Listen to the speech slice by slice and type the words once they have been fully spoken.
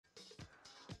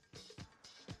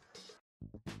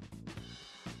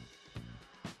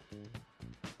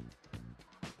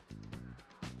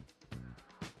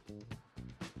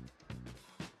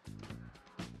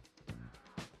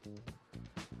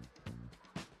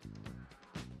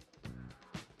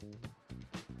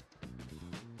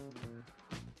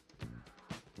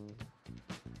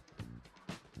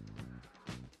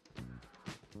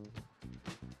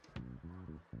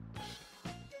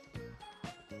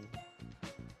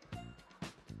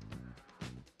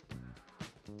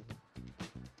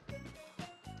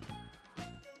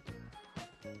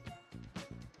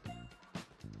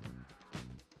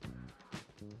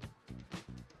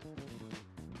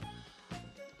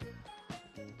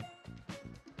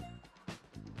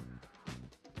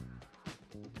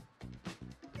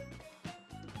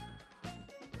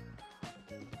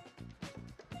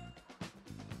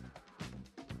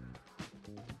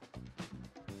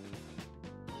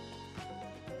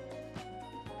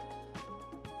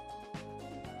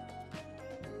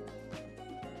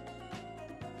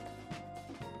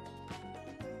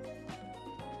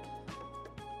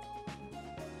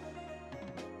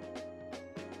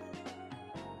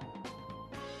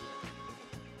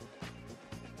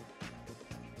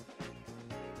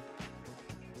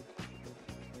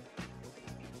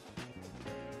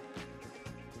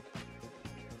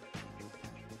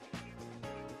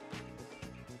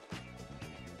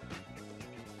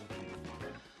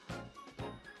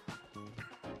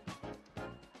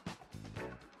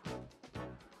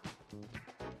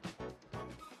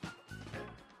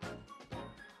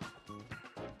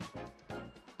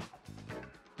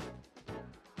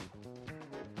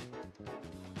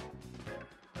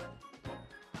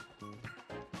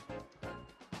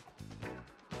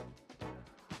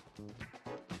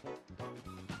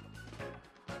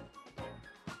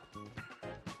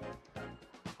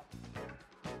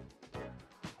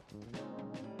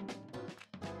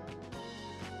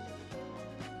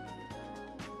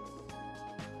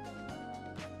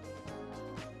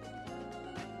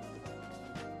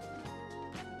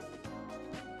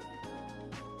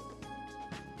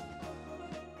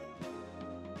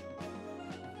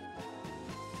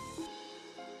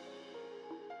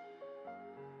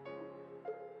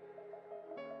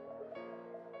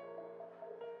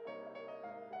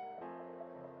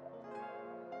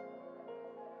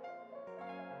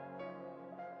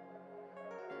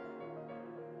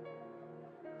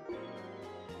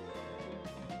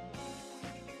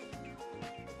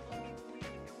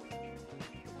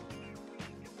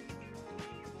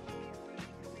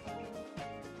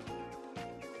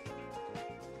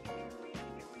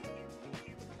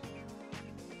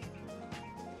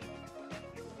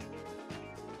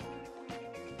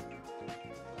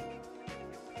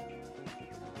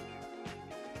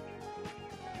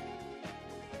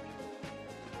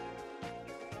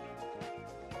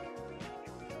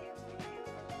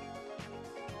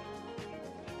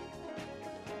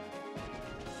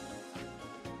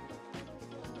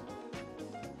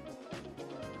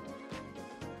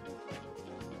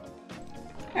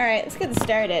Alright, let's get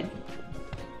started.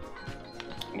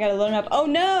 I gotta load them up. Oh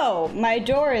no! My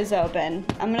door is open.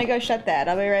 I'm gonna go shut that.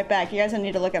 I'll be right back. You guys don't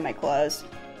need to look at my clothes.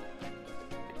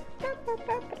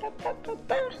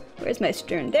 Where's my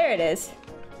spoon? There it is.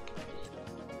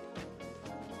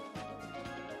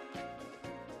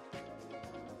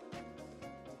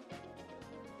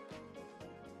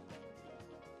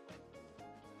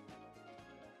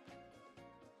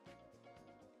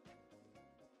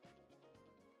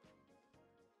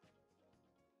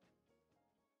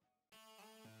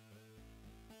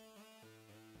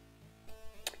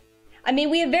 I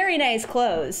mean, we have very nice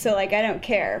clothes, so like I don't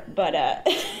care, but I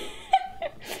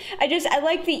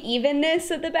like the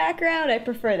evenness of the background. I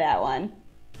prefer that one.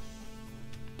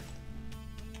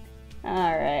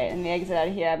 Alright, let me exit out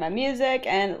of here. I have my music,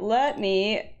 and let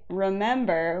me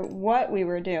remember what we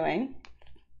were doing.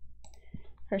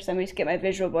 First, let me just get my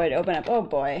visual board to open up. Oh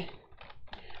boy.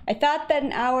 I thought that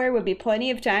an hour would be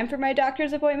plenty of time for my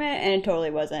doctor's appointment, and it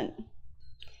totally wasn't.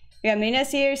 We got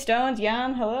Minas here, Stones,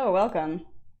 Yum, hello, welcome.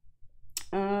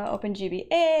 Open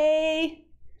GBA.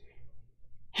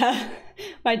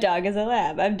 My dog is a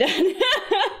lab. I'm done.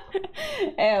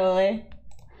 Hey, Emily.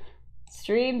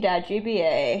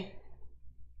 Stream.gba.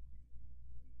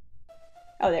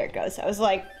 Oh, there it goes. I was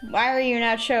like, why are you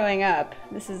not showing up?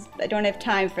 I don't have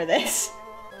time for this.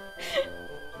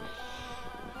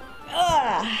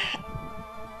 Ugh.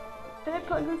 Did I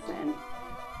plug this in?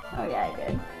 Oh yeah, I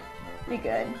did. We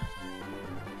good.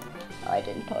 Oh, I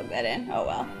didn't plug that in. Oh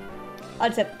well. I'll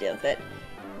just have to deal with it.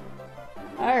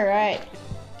 Alright.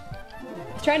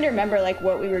 I was trying to remember like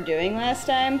what we were doing last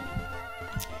time.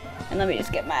 And let me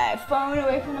just get my phone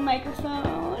away from the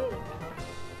microphone.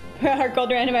 Our cold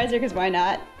randomizer, because why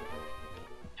not?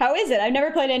 How is it? I've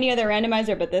never played any other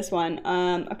randomizer but this one.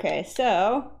 Okay,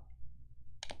 so...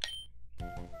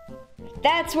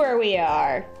 That's where we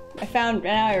are.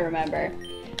 Now I remember.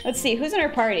 Let's see, who's in our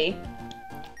party?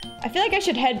 I feel like I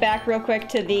should head back real quick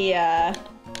to the,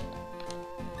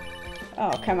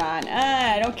 Oh, come on.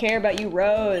 I don't care about you,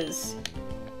 Rose.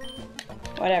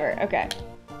 Whatever, okay.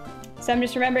 So I'm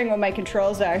just remembering what my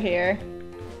controls are here.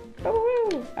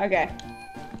 Woo! Okay.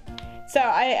 So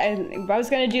I was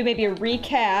gonna do maybe a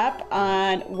recap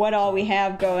on what all we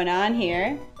have going on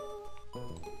here.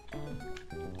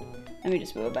 Let me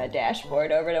just move my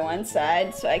dashboard over to one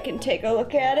side so I can take a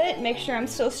look at it, make sure I'm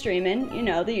still streaming, you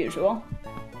know, the usual.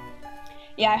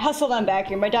 Yeah, I hustled on back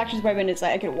here. My doctor's appointment is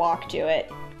like I could walk to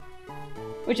it.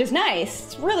 Which is nice.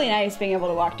 It's really nice being able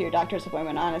to walk to your doctor's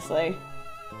appointment, honestly.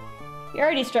 You're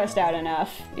already stressed out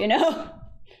enough, you know?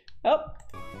 Oh,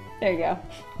 there you go.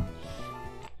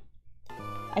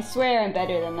 I swear I'm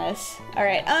better than this.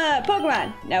 Alright,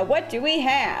 Pokemon. Now what do we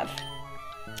have?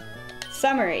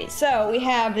 Summary. So we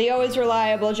have the always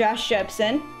reliable Josh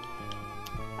Jepson.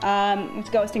 It's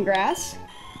Ghost and Grass.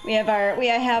 We have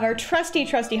our trusty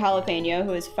jalapeno,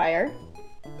 who is fire.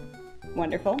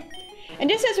 Wonderful. And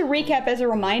just as a recap, as a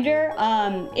reminder,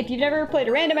 if you've never played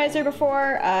a randomizer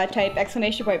before, type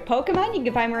 !Pokemon. You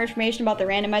can find more information about the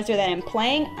randomizer that I'm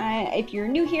playing. If you're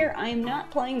new here, I'm not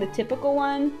playing the typical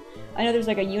one. I know there's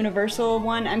like a universal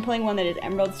one. I'm playing one that is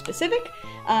Emerald specific.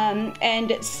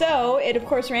 And so it of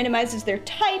course randomizes their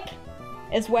type,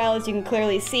 as well as you can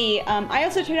clearly see. I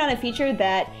also turned on a feature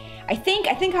that I think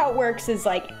how it works is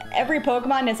like every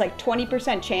Pokemon has like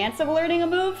 20% chance of learning a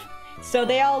move. So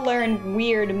they all learn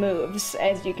weird moves,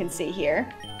 as you can see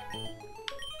here.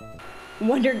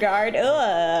 Wonder Guard,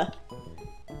 ugh.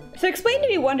 So explain to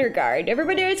me Wonder Guard.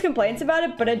 Everybody always complains about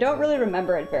it, but I don't really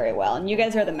remember it very well, and you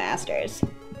guys are the masters.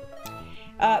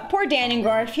 Poor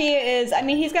Danengorf,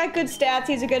 he's got good stats,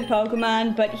 he's a good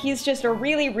Pokemon, but he's just a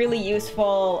really, really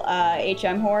useful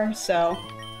HM whore, so...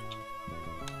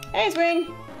 Hey,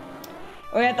 Swing!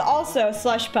 We have also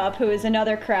Slush Pup, who is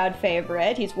another crowd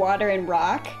favorite. He's Water and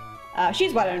Rock.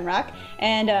 She's Water and Rock,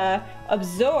 and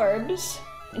absorbs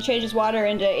and changes water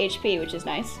into HP, which is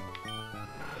nice.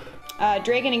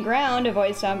 Dragon and Ground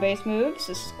avoids sound-based moves.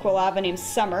 This is Quilava named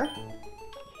Summer.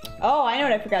 Oh, I know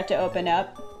what I forgot to open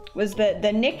up. Was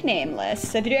the nickname list.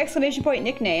 So if you do !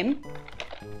 Nickname.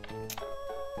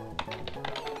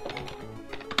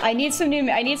 I need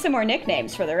some more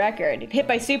nicknames for the record. Hit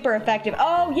by super effective.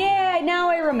 Oh yeah, now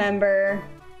I remember.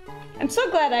 I'm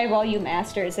so glad I have all you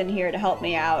masters in here to help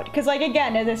me out. Because, like,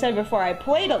 again, as I said before, I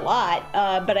played a lot,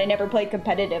 but I never played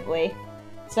competitively.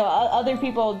 So other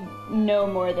people know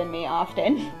more than me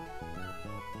often.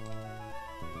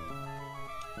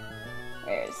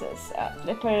 Where is this? Did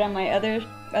I put it on my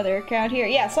other account here?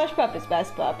 Yeah, Slush Pup is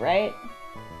best pup, right?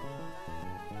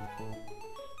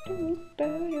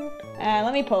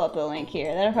 Let me pull up the link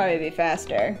here. That'll probably be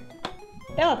faster.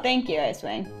 Oh, thank you,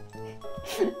 Icewing.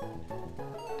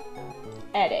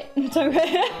 Edit.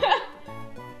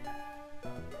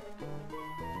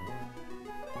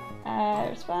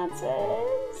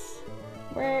 Responses.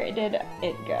 Where did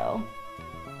it go?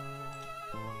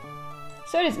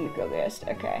 So it isn't the Google list.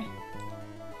 Okay.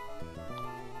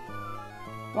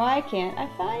 Why can't I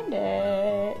find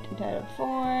it? Entitled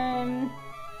form.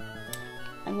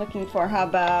 I'm looking for, how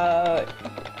about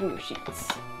Google Sheets?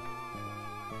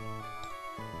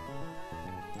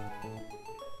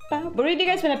 What have you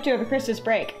guys been up to over Christmas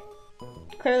break?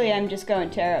 Clearly I'm just going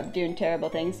doing terrible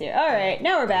things here. Alright,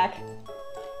 now we're back.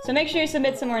 So make sure you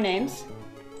submit some more names.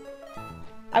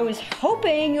 I was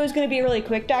hoping it was going to be a really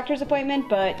quick doctor's appointment,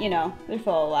 but, you know, they're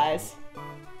full of lies.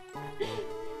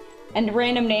 And a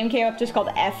random name came up just called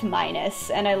F-,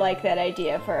 and I like that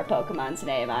idea for a Pokemon's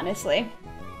name, honestly.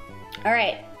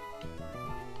 Alright.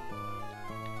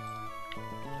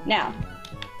 Now.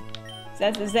 Is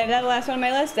that the last one on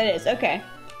my list? That is, okay.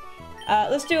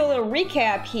 Let's do a little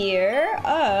recap here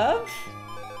of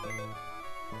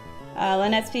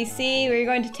Lynette's PC. We're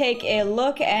going to take a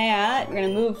look at,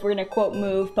 we're gonna quote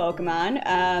move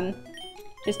Pokemon.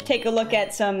 Just take a look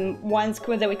at some ones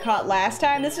that we caught last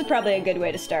time. This is probably a good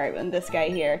way to start with this guy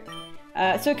here.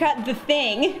 So we caught the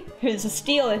Thing, who's a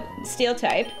steel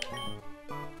type.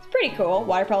 It's pretty cool.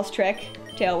 Water Pulse Trick,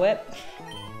 Tail Whip.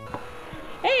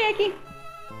 Hey, Eki.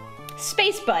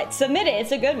 Space Butt, submit it,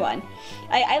 it's a good one.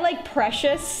 I like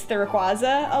Precious, the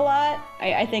Rayquaza, a lot.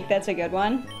 I think that's a good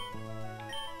one.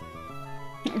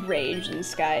 Rage and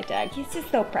Sky Attack, he's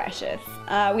just so precious.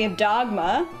 We have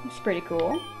Dogma, it's pretty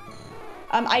cool.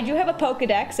 I do have a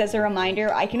Pokedex as a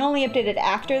reminder. I can only update it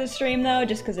after the stream though,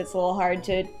 just because it's a little hard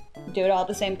to do it all at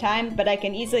the same time, but I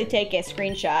can easily take a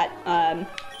screenshot,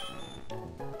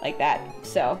 like that,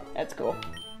 so that's cool.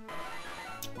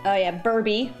 Oh yeah,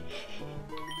 Burby.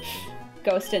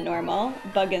 Ghost and Normal,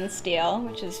 Bug and Steel,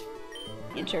 which is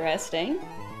interesting.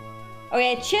 Oh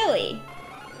yeah, Chili!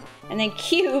 And then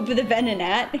Cube, the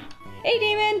Venonat. Hey,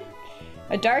 Demon!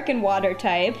 A Dark and Water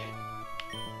type.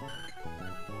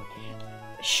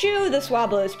 Shu, the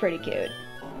Swablu, is pretty cute.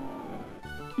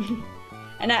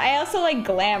 And I also like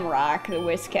Glamrock, the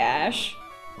Whiscash.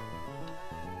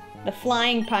 The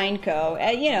Flying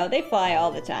Pineco. You know, they fly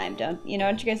all the time, don't you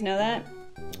guys know that?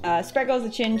 Spreckles, the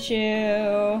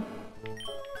Chinchou.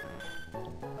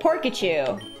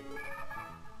 Porkachu.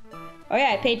 Oh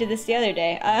yeah, I painted this the other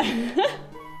day.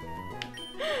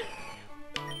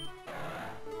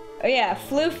 Oh yeah,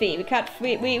 Floofy.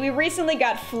 We recently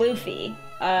got Floofy.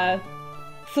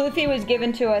 Floofy was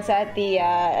given to us at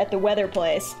the weather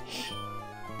place.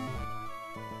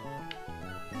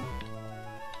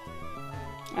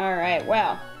 All right,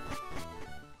 well.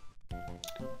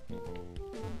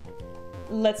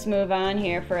 Let's move on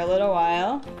here for a little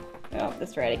while. Oh,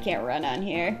 that's right, I can't run on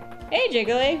here. Hey,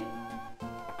 Jiggly!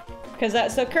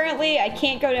 So currently, I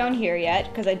can't go down here yet,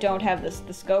 because I don't have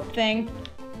the scope thing.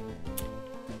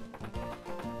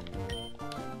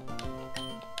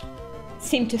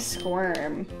 Seem to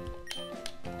squirm.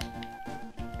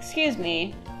 Excuse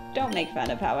me, don't make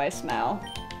fun of how I smell.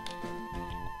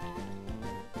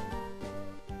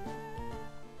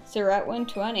 Surratt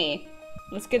 120.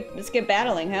 Let's get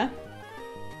battling, huh?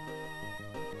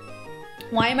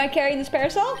 Why am I carrying this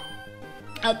parasol?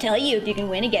 I'll tell you if you can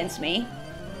win against me.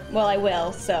 Well, I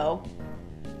will, so.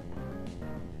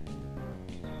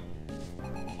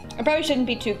 I probably shouldn't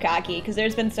be too cocky, because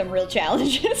there's been some real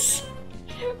challenges. Is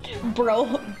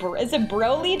it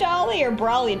Broly Dolly or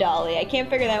Brawly Dolly? I can't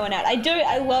figure that one out.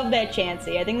 I love that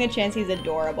Chansey. I think that Chansey's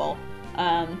adorable.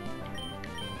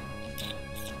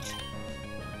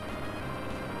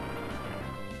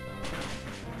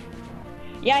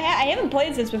 Yeah, I haven't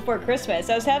played since before Christmas.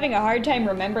 I was having a hard time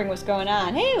remembering what's going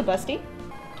on. Hey, Labusty.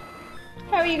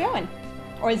 How are you going?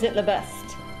 Or is it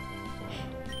Labust?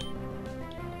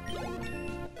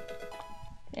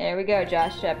 There we go,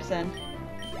 Josh Jepson.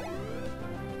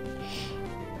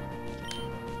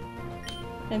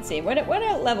 Let's see, what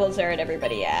levels are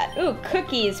everybody at? Ooh,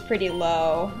 Cookie is pretty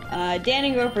low. Dan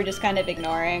and Grove are just kind of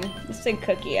ignoring. Let's take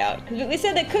Cookie out. Because we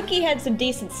said that Cookie had some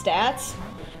decent stats.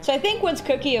 So I think once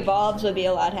Cookie evolves, we'll be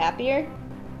a lot happier.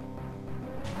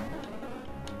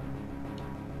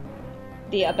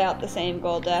 Be about the same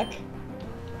gold deck.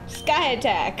 Sky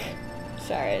Attack!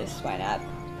 Sorry, why not?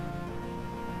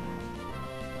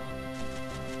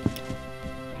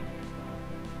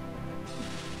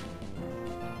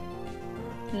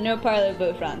 No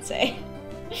parlez-vous français.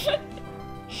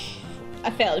 I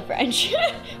failed French.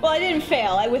 Well, I didn't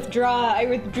fail. I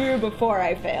withdrew before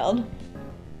I failed.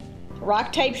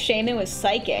 Rock type Shaman with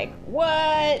Psychic.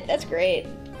 What? That's great.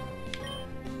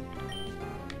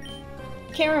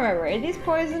 Can't remember. Are these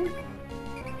poison?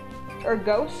 Or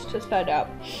ghost? Just found out.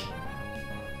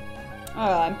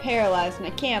 Oh, I'm paralyzed and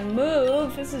I can't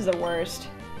move. This is the worst.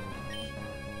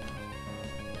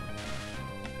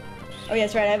 Oh,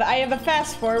 yes, right. I have a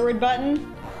fast forward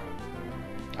button.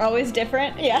 Always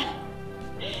different. Yeah.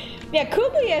 Yeah,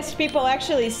 Kubliest people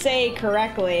actually say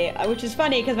correctly, which is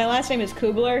funny because my last name is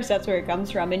Kubler, so that's where it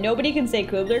comes from. And nobody can say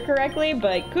Kubler correctly,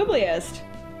 but Kubliest.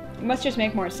 It must just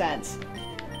make more sense.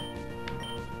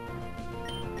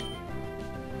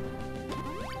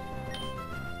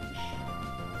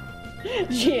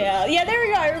 Yeah, there we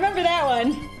go. I remember that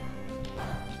one.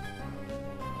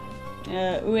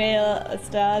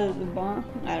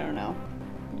 I don't know.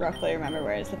 Roughly remember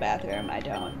where is the bathroom. I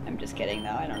don't. I'm just kidding, though.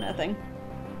 I know nothing.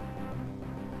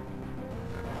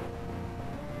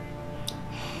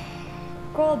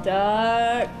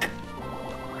 Golduck.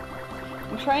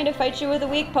 I'm trying to fight you with a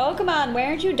weak Pokemon. Why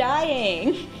aren't you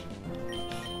dying?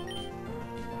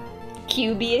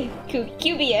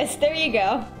 Cubius. There you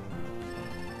go.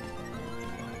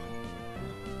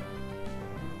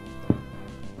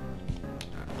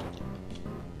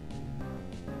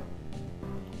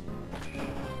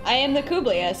 I am the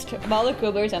Kubliest. Of all the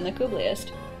Kublers, I'm the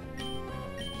Kubliest.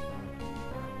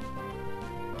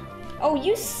 Oh,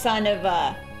 you son of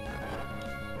a...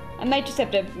 I might just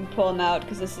have to pull him out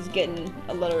because this is getting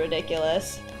a little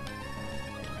ridiculous.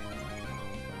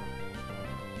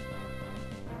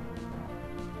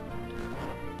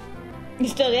 You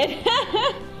still did?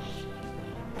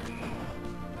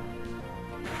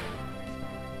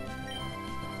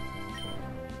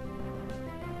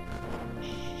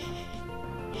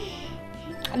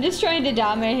 I'm just trying to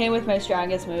dominate him with my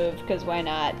strongest move, because why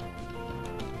not?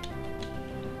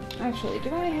 Actually, do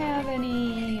I have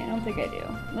any? I don't think I do.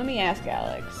 Let me ask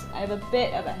Alex. I have a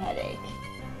bit of a headache.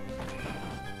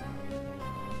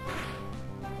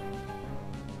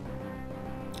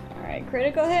 Alright,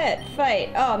 critical hit.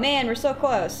 Fight. Oh man, we're so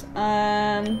close.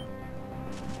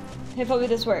 Hopefully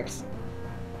this works.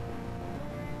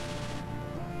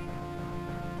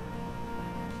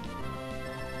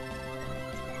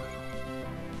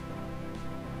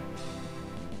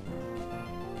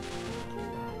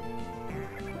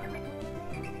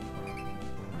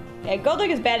 Yeah, Golduck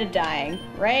is bad at dying,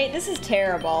 right? This is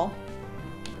terrible.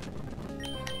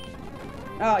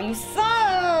 Oh, you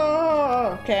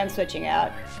suck! Okay, I'm switching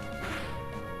out.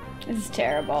 This is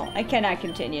terrible. I cannot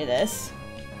continue this.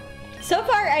 So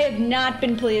far, I have not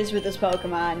been pleased with this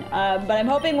Pokemon, but I'm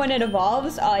hoping when it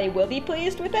evolves, I will be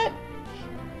pleased with it.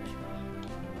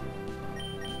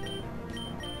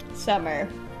 Summer.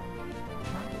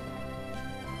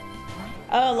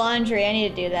 Oh, laundry. I need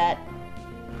to do that.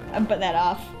 I'm putting that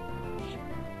off.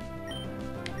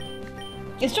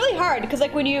 It's really hard because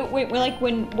like when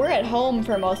we're at home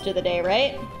for most of the day,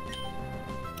 right?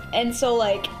 And so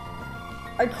like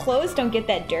our clothes don't get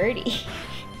that dirty.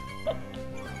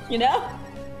 You know?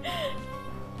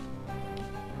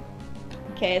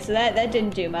 Okay, so that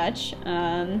didn't do much.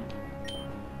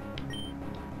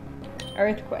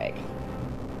 Earthquake.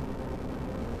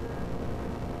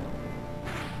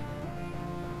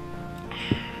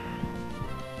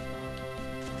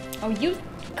 Oh, you...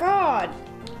 God!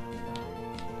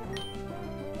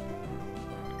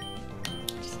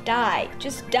 Just die.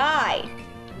 Just die.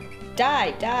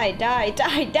 Die, die, die,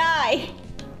 die, die!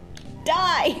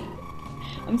 Die!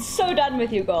 I'm so done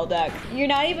with you, Golduck. You're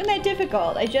not even that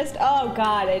difficult. Oh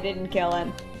God, I didn't kill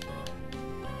him.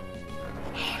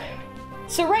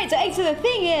 So right, so the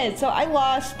thing is, so I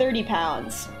lost 30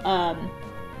 pounds.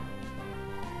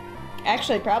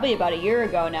 Actually, probably about a year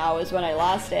ago now is when I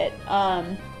lost it.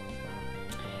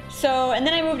 So, and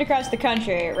then I moved across the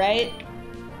country, right?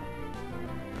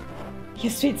 You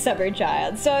sweet summer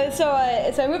child. So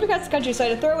I moved across the country, so I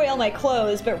had to throw away all my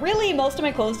clothes, but really most of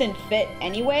my clothes didn't fit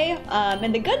anyway.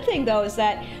 And the good thing though is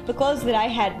that the clothes that I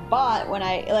had bought when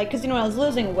cause you know, when I was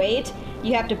losing weight,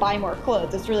 you have to buy more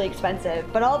clothes. It's really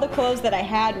expensive. But all the clothes that I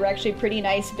had were actually pretty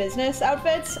nice business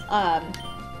outfits. I'm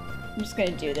just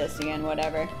gonna do this again,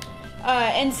 whatever.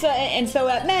 And so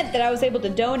that meant that I was able to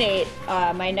donate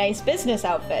my nice business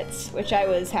outfits, which I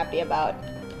was happy about.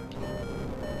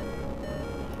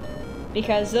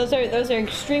 Because those are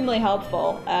extremely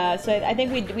helpful. So I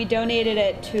think we donated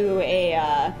it to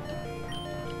a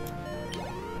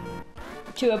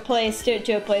place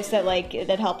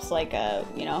that helps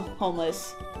you know,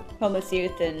 homeless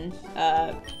youth and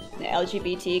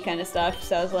LGBT kind of stuff.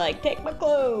 So I was like, take my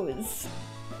clothes.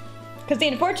 Because the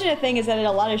unfortunate thing is that at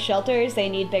a lot of shelters they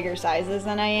need bigger sizes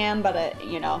than I am, but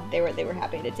you know, they were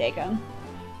happy to take them.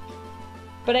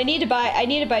 But I need to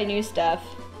buy new stuff.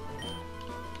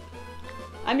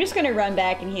 I'm just gonna run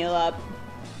back and heal up.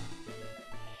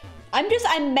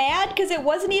 I'm mad because it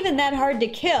wasn't even that hard to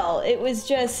kill. It was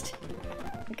just,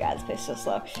 oh God, this plays so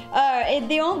slow.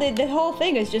 The whole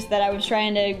thing was just that I was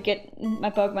trying to get my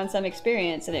Pokemon some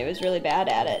experience and it was really bad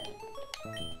at it.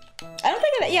 I don't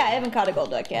think I haven't caught a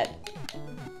Golduck yet.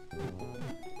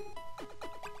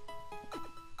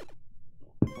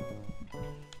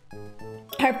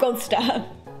 Harp Gold stuff.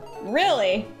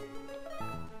 Really?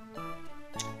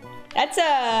 That's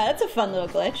a fun little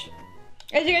glitch.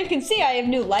 As you guys can see, I have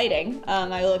new lighting.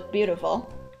 I look beautiful.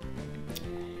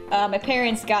 My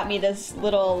parents got me this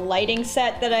little lighting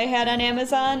set that I had on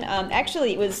Amazon.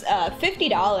 Actually, it was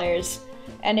 $50.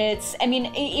 And it's, I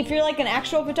mean, if you're like an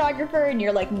actual photographer and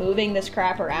you're like moving this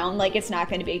crap around, like it's not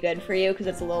going to be good for you because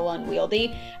it's a little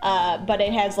unwieldy. But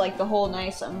it has like the whole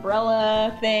nice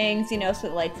umbrella things, you know, so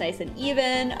the light's nice and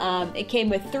even. It came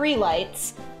with 3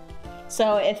 lights.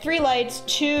 So at 3 lights,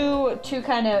 two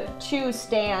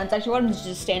stands. Actually, one of them's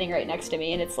just standing right next to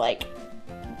me, and it's like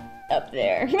up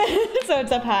there. So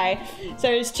it's up high. So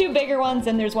there's 2 bigger ones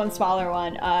and there's 1 smaller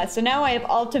one. So now I have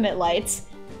ultimate lights.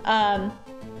 And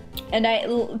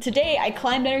today I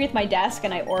climbed underneath my desk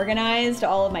and I organized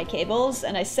all of my cables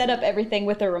and I set up everything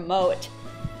with a remote.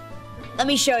 Let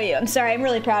me show you. I'm sorry, I'm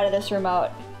really proud of this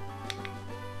remote.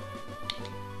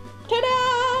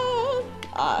 Ta-da!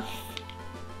 Off.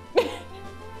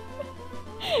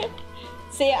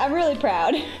 See, I'm really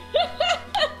proud.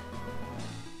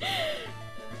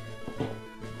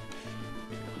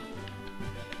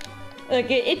 Look,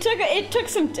 it took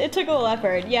a little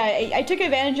effort. Yeah, I took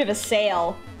advantage of a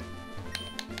sale.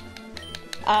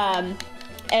 And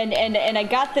I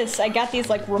got these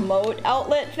like remote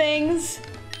outlet things.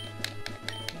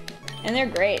 And they're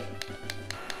great.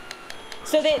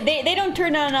 So they don't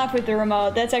turn on and off with the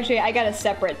remote. That's actually, I got a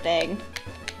separate thing.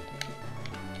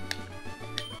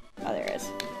 Oh, there is.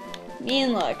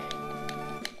 Mean look.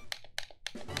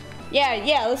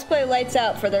 Yeah, let's play lights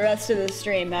out for the rest of the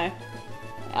stream.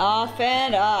 Off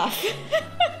and off.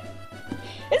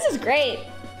 This is great.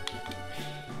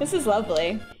 This is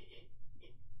lovely.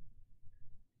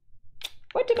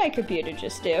 What did my computer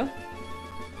just do?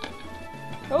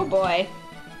 Oh boy.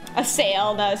 A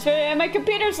sale, no. So my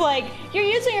computer's like, you're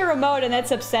using a remote and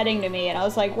that's upsetting to me. And I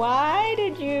was like, why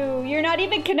did you're not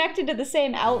even connected to the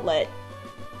same outlet.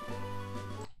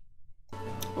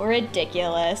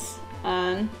 Ridiculous.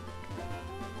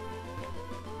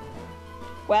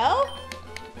 Well,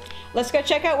 let's go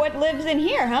check out what lives in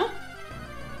here, huh?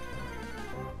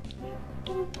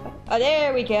 Oh,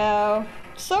 there we go.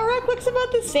 Solrock looks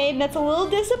about the same. That's a little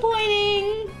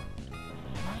disappointing.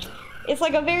 It's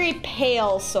like a very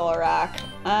pale Solrock.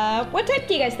 What type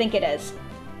do you guys think it is?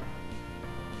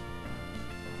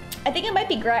 I think it might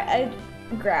be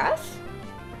grass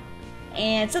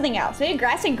and something else. Maybe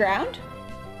grass and ground?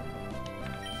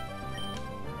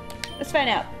 Let's find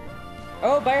out.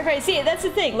 Oh, butterfly. See, that's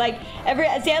the thing. Like,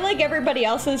 I like everybody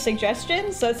else's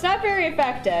suggestions, so it's not very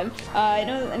effective.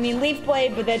 I mean, leaf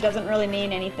blade, but that doesn't really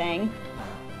mean anything.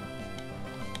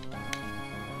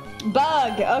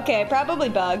 Bug. Okay, probably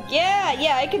bug. Yeah,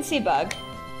 I can see bug.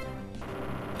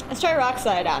 Let's try rock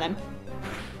slide on him.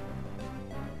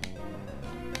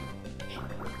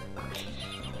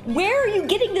 Where are you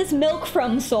getting this milk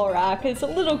from, Solrock? It's a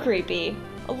little creepy.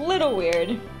 A little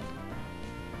weird.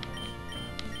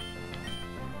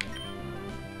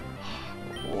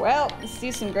 Well, let's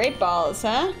do some great balls,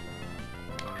 huh?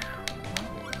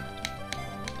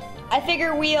 I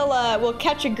figure we'll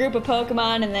catch a group of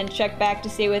Pokemon and then check back to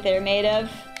see what they're made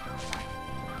of.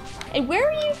 And where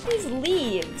are you with these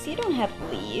leaves? You don't have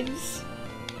leaves.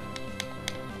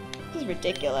 This is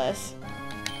ridiculous.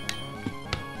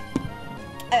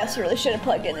 I also really should have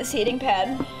plugged in this heating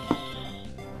pad.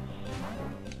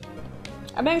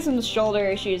 I'm having some shoulder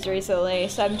issues recently,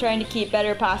 so I'm trying to keep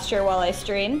better posture while I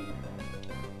stream.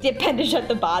 The appendage at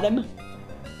the bottom.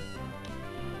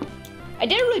 I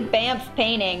did a really Banff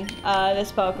painting,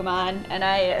 this Pokemon, and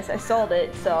I sold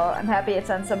it, so I'm happy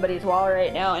it's on somebody's wall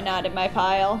right now and not in my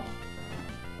pile.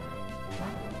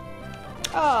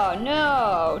 Oh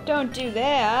no, don't do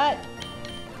that.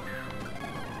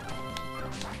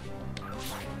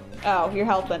 Oh, your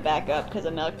health went back up because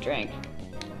of milk drink.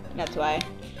 That's why.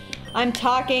 I'm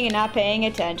talking and not paying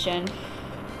attention.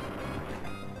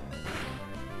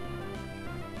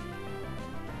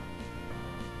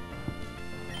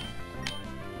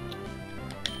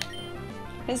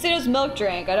 Instead of milk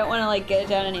drink, I don't want to like get it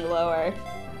down any lower.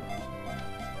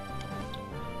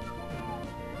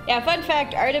 Yeah, fun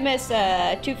fact, Artemis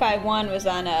 251 was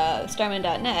on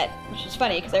Starman.net, which is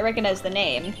funny because I recognize the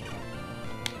name.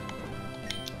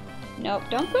 Nope,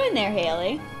 don't go in there,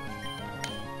 Haley.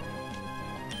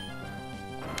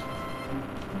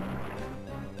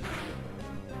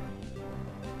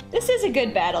 This is a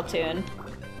good battle tune.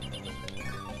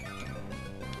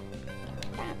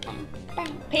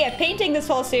 Yeah, painting this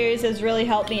whole series has really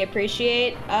helped me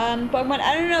appreciate Pokemon.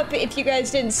 I don't know if you guys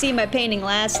didn't see my painting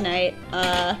last night.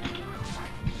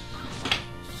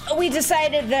 We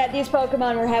decided that these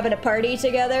Pokemon were having a party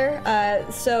together.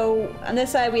 So on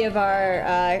this side we have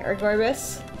our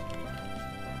Gorbis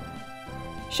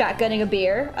shotgunning a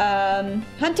beer.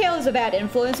 Huntail is a bad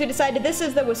influence. We decided this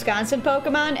is the Wisconsin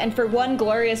Pokemon, and for one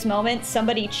glorious moment,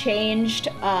 somebody changed.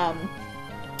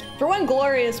 For one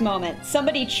glorious moment,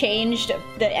 somebody changed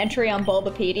the entry on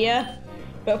Bulbapedia,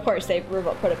 but of course they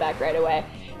put it back right away.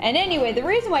 And anyway, the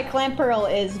reason why Clamperl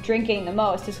is drinking the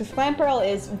most is because Clamperl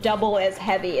is double as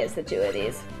heavy as the two of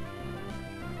these.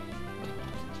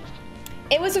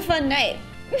 It was a fun night.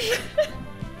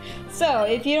 So,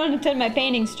 if you don't attend my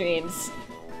painting streams,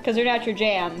 because they're not your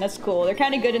jam, that's cool. They're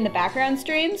kind of good in the background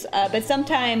streams, but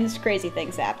sometimes crazy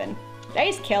things happen. Did I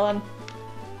just kill him?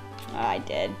 Oh, I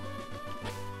did.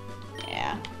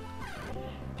 Yeah.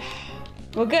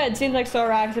 Well, good. Seems like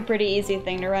Solrock's a pretty easy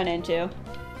thing to run into.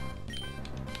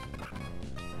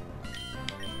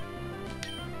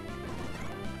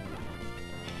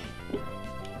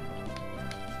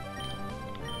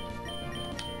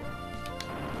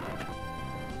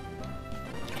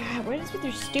 God, what is with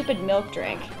your stupid milk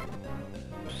drink?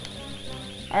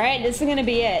 Alright, this is gonna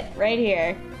be it. Right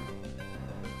here.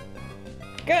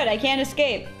 Good, I can't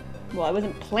escape. Well, I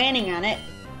wasn't planning on it.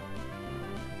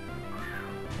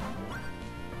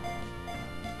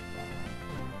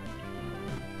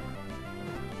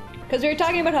 Because we were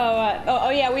talking about how, oh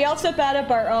yeah, we also thought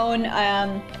up our own,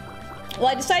 well,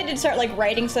 I decided to start, like,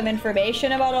 writing some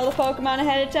information about all the Pokemon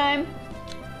ahead of time.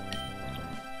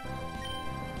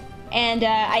 And,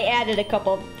 I added a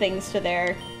couple things to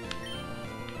their...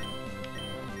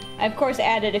 I, of course,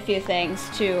 added a few things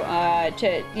to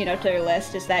their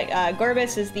list. Is that,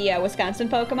 Gorbis is the, Wisconsin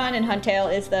Pokemon, and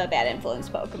Huntail is the Bad Influence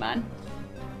Pokemon.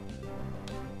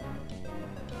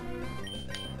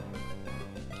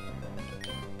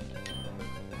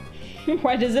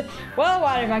 What is it? Well,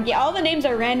 Water Monkey, all the names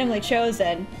are randomly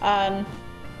chosen.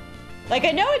 Like,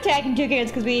 I know Attacking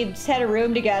Toucans because we just had a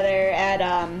room together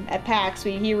at PAX.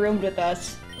 He roomed with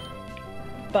us.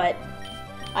 But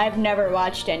I've never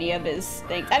watched any of his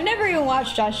things. I've never even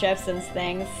watched Josh Jeffson's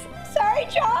things. Sorry,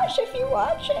 Josh, if you're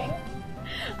watching.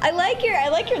 I like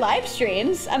your live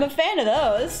streams. I'm a fan of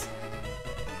those.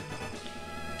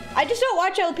 I just don't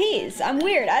watch LPs. I'm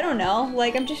weird. I don't know.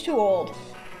 Like, I'm just too old.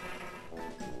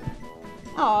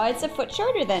 Oh, it's a foot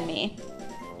shorter than me.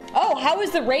 Oh, how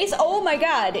was the race? Oh my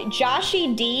god.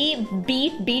 Joshy D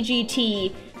beat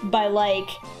BGT by like...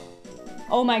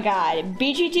 Oh my god.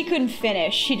 BGT couldn't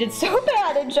finish. He did so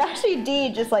bad and Joshy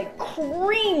D just like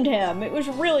creamed him. It was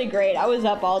really great. I was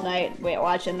up all night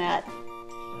watching that.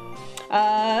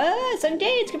 Some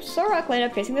days, Solrock land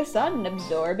up facing the sun and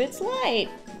absorb its light.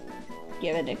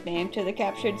 Give a nickname to the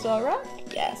captured Solrock?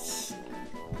 Yes.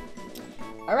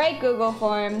 Alright, Google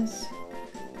Forms.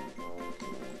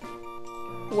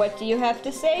 What do you have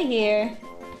to say here?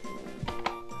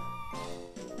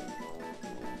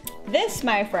 This,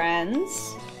 my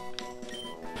friends...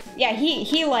 Yeah,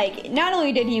 he like, not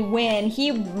only did he win,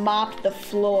 he mopped the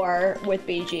floor with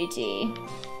BGT.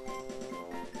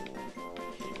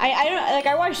 I don't, like,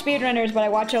 I watch speedrunners, but I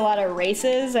watch a lot of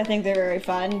races. I think they're very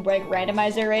fun, like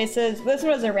randomizer races. This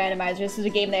one wasn't a randomizer, this is a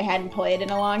game they hadn't played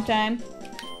in a long time.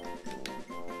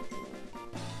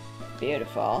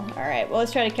 Beautiful. Alright, well,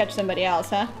 let's try to catch somebody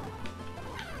else, huh?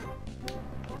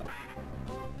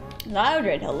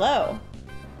 Loudred, hello.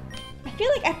 I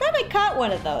feel like, I thought I caught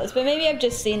one of those, but maybe I've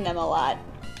just seen them a lot.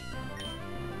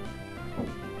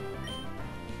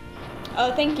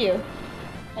 Oh, thank you.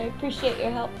 I appreciate your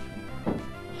help.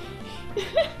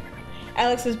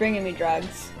 Alex is bringing me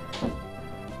drugs.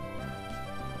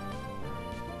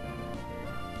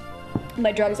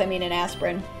 By drugs, I mean an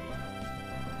aspirin.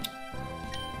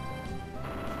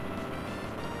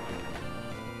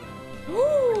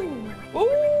 Ooh!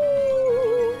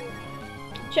 Ooh!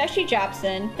 Jesse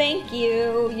Jobson, thank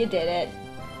you. You did it.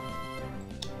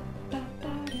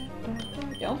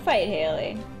 Don't fight,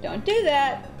 Haley. Don't do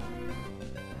that.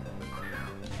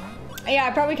 Yeah,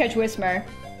 I'd probably catch Whismur.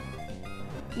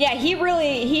 Yeah, he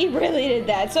really did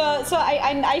that. So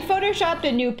I photoshopped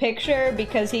a new picture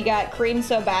because he got creamed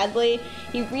so badly.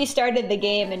 He restarted the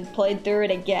game and played through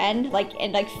it again,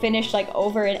 and finished like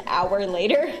over an hour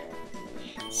later.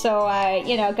 So I,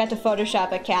 you know, got to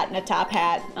Photoshop a cat in a top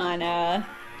hat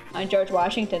on George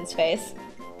Washington's face.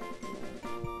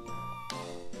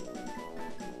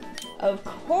 Of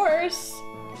course.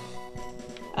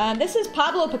 This is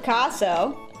Pablo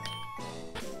Picasso.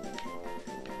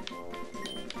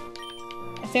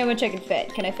 See how much I can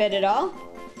fit. Can I fit it all?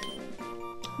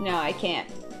 No, I can't.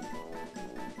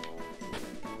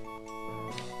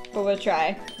 But we'll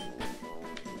try.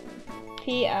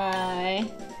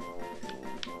 P-I-C.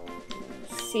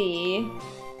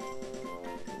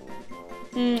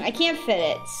 I can't fit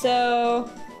it, so...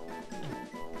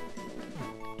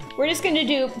 we're just gonna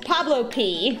do Pablo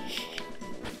P.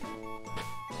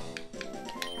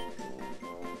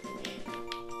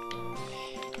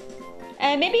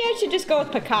 And maybe I should just go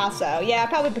with Picasso. Yeah,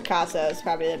 probably Picasso is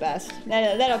probably the best.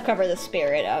 That'll cover the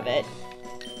spirit of it.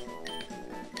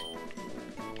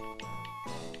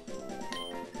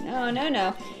 No, no,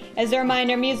 no. As a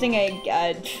reminder, I'm using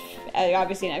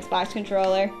obviously an Xbox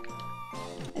controller.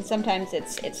 And sometimes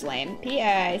it's lame.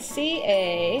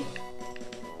 P-I-C-A-S-S-O.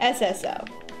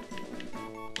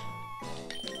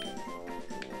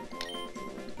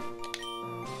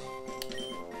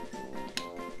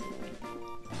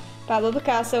 Pablo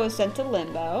Picasso was sent to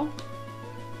limbo.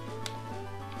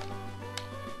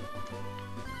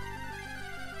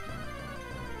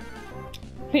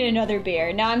 We need another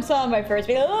beer. Now I'm still on my first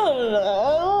beer.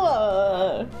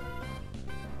 I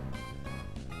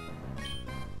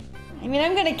mean,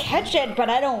 I'm gonna catch it, but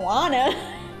I don't wanna.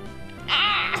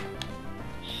 Ah!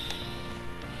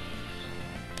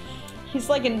 He's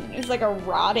like a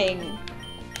rotting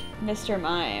Mr.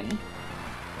 Mime.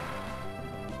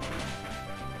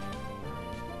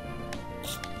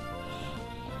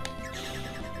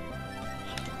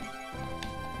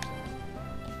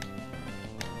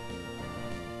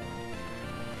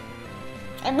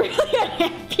 I'm really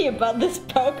unhappy about this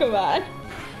Pokemon.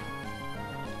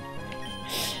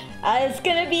 It's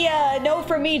gonna be a no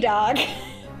for me, dog.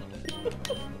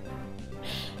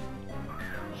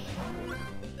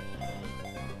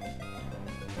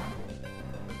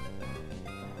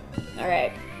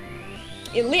 Alright.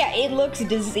 Yeah, it looks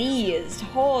diseased.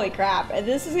 Holy crap.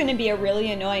 This is gonna be a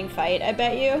really annoying fight, I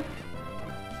bet you.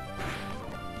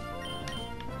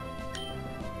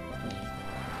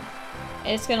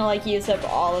 It's gonna like use up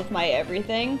all of my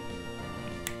everything.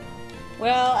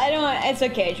 Well, it's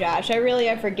okay, Josh.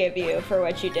 I forgive you for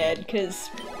what you did, cause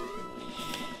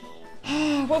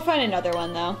we'll find another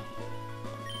one though.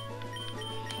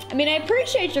 I mean, I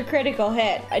appreciate your critical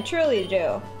hit. I truly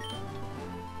do.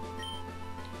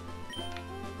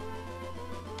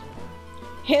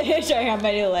 Showing how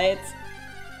many lights.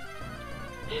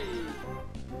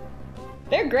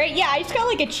 They're great. Yeah, I just got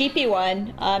like a cheapy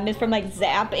one. It's from like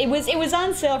Zap. It was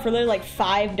on sale for literally like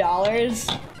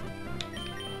 $5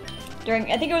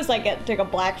 during. I think it was like a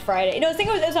Black Friday. No, I think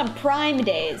it was on Prime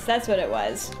Days. That's what it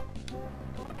was.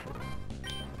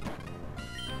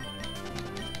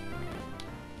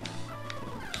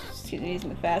 Excuse me, using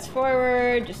the fast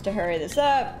forward just to hurry this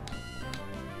up.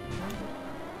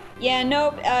 Yeah,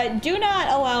 nope. Do not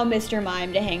allow Mr.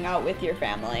 Mime to hang out with your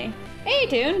family. Hey,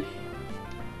 Toon.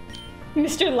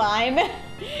 Mr. Lime.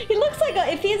 He looks like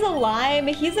if he's a lime,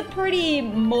 he's a pretty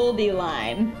moldy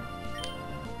lime.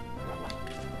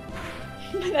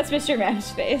 That's Mr.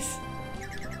 Mime's face.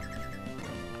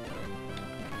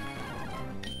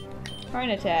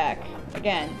 Horn attack.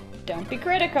 Again, don't be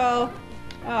critical.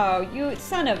 Oh, you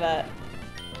son of a...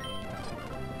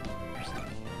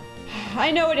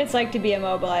 I know what it's like to be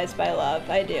immobilized by love.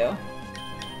 I do.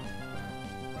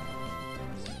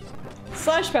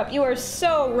 Slush Pup, you are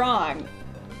so wrong.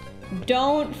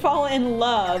 Don't fall in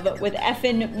love with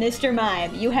effing Mr.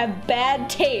 Mime. You have bad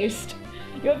taste.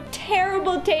 You have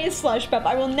terrible taste, Slush Pup.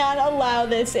 I will not allow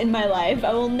this in my life.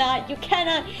 I will not. You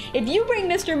cannot. If you bring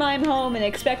Mr. Mime home and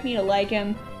expect me to like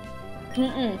him,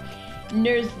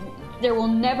 there will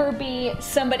never be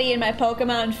somebody in my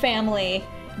Pokemon family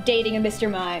dating a Mr.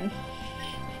 Mime.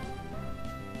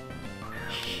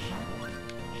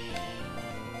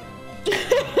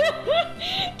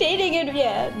 Dating it,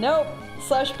 yeah, nope.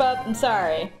 Slush Pup, I'm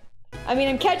sorry. I mean,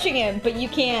 I'm catching him, but you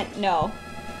can't, no.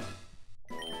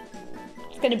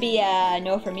 It's gonna be a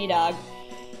no for me, dog.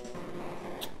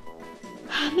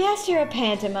 Master of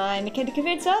pantomime can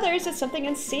convince others that something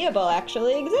unseeable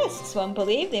actually exists. One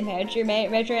believe the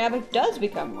imaginary object does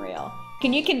become real.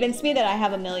 Can you convince me that I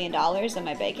have $1 million in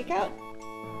my bank account?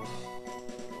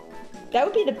 That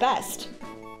would be the best.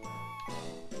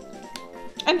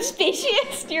 I'm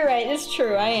specious. You're right, it's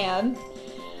true, I am.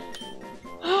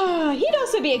 He'd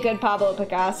also be a good Pablo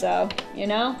Picasso, you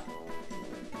know?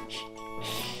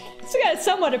 So got a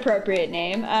somewhat appropriate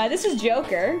name. This is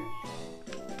Joker.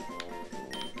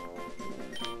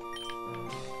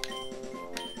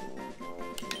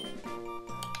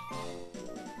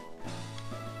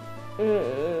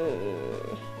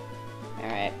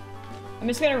 Alright. I'm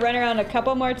just gonna run around a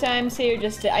couple more times here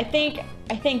just to... I think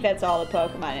that's all the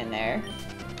Pokemon in there.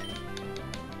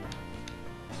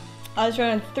 I'll just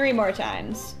run 3 more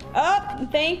times. Oh,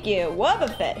 thank you.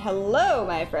 Wobbuffet. Hello,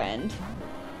 my friend.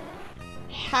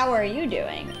 How are you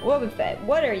doing? Wobbuffet,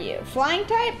 what are you? Flying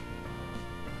type?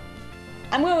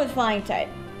 I'm going with flying type.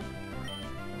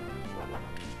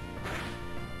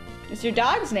 It's your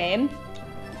dog's name.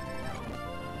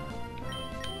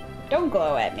 Don't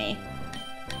glow at me.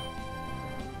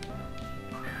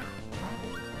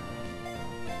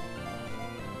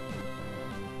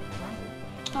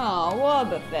 Oh,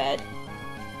 Wobbuffet.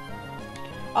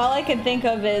 All I can think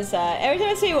of is, every time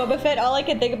I say Wobbuffet, all I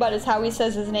can think about is how he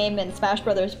says his name in Smash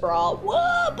Brothers Brawl.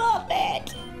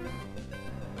 Wobbuffet!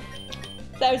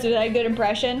 Was that a good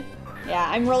impression? Yeah,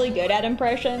 I'm really good at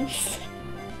impressions.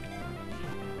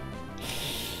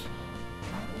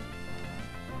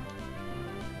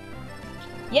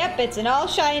 Yep, it's an all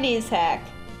shinies hack.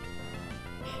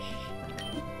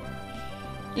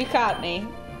 You caught me.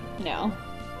 No.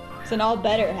 It's an all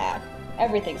better hack.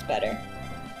 Everything's better.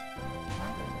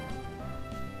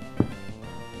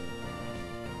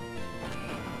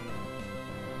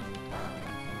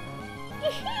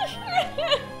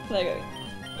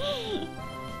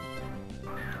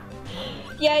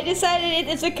 Yeah, I decided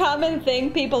it's a common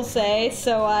thing people say,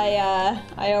 so I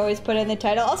always put it in the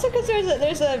title. Also, because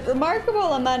there's a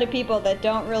remarkable amount of people that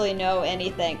don't really know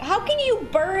anything. How can you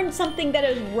burn something that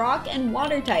is rock and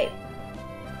water type?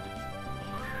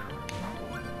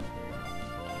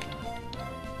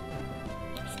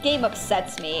 This game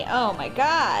upsets me. Oh my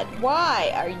god,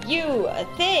 why are you a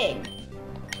thing?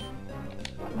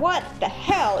 What the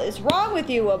hell is wrong with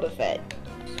you, Wobbuffet?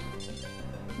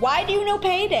 Why do you know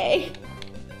Payday?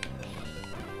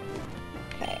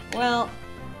 Okay, well...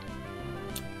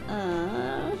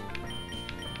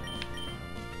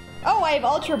 Oh, I have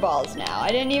Ultra Balls now. I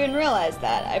didn't even realize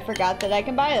that. I forgot that I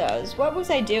can buy those. What was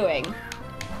I doing?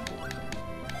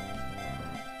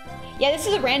 Yeah, this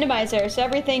is a randomizer, so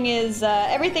everything is,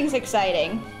 everything's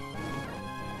exciting.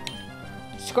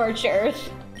 Scorched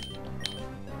Earth.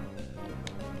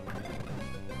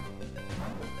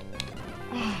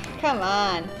 Come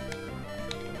on.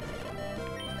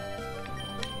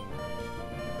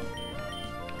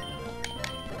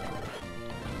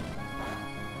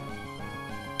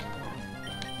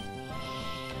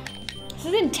 This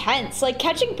is intense. Like,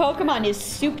 catching Pokemon is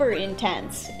super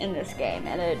intense in this game,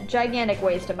 and a gigantic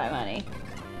waste of my money.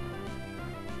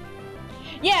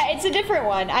 Yeah, it's a different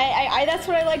one. That's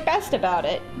what I like best about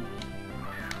it.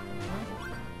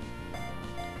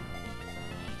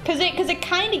 Cause it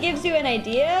kind of gives you an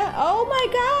idea. Oh my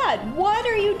god, what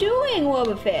are you doing,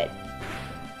 Wobbuffet?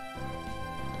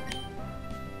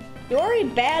 You're a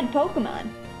bad Pokemon.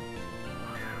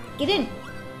 Get in.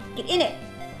 Get in it.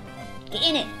 Get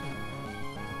in it.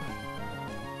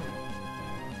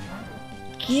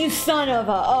 You son of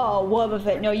a... Oh,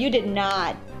 Wobbuffet. No, you did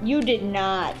not. You did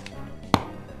not.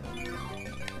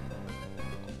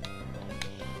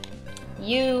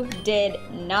 You did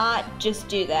not just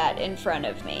do that in front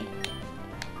of me.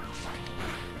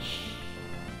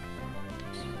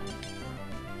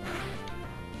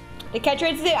 The catch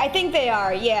rates, I think they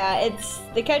are. Yeah,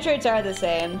 the catch rates are the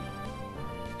same.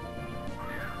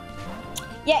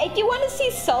 Yeah, if you want to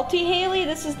see Salty Haley,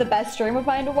 this is the best stream of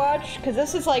mine to watch, because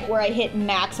this is like where I hit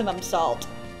maximum salt.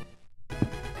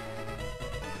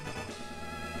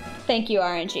 Thank you,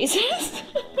 RNGesus.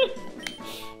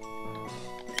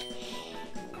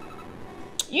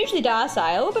 Usually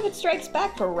docile, but it strikes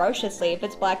back ferociously if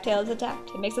its blacktail is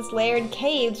attacked. It makes its lair in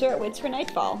caves or it waits for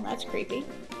nightfall. That's creepy.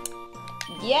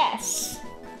 Yes!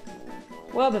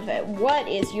 Wobbuffet, what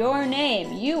is your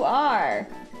name? You are...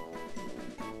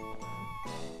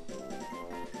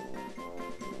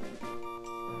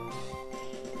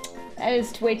 That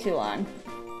is way too long.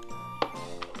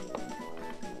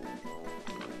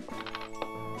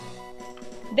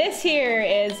 This here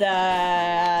is,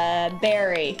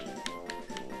 Barry.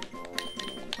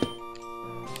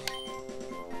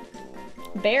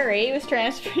 Barry was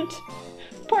transferred.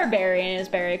 Poor Barry and his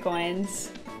berry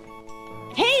coins.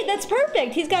 Hey, that's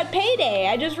perfect! He's got Payday!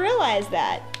 I just realized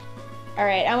that.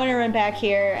 Alright, I'm gonna run back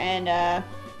here and,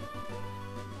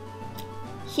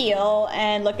 heal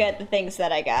and look at the things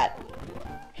that I got.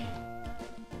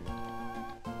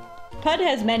 Pud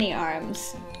has many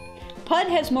arms. Pud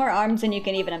has more arms than you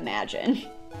can even imagine.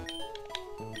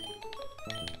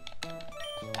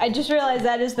 I just realized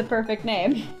that is the perfect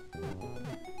name.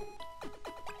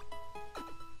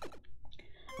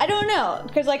 I don't know,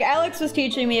 because like Alex was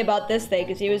teaching me about this thing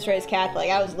because he was raised Catholic.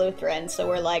 I was Lutheran, so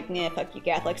we're like, nah, fuck you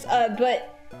Catholics.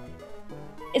 But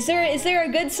is there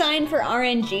a good sign for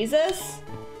RNGesus?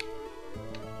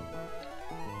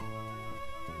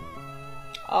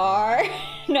 R.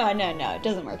 No, it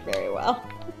doesn't work very well.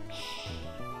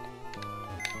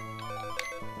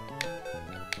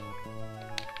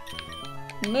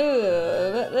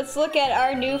 Move. Let's look at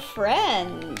our new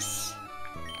friends.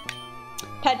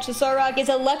 Petrosaurus is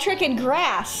electric and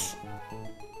grass.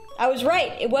 I was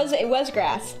right. It was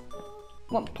grass.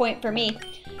 1 point for me.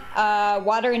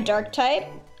 Water and dark type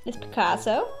is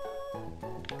Picasso.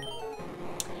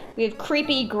 We have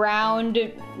creepy ground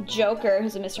Joker,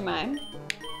 who's a Mr. Mime.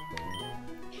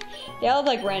 They all have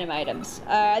like random items.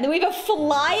 And then we have a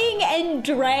flying and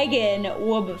dragon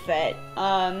Wobbuffet.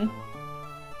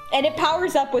 And it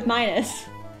powers up with minus.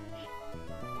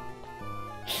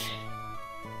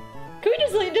 Can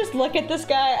we just look at this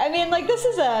guy? I mean, like, this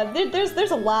is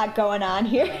there's a lot going on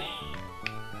here.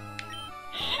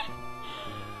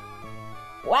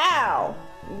 Wow.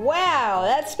 Wow,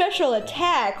 that special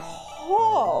attack.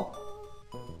 Oh.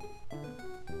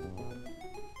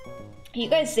 You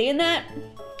guys seeing that?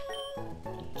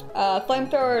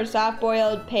 Flamethrower,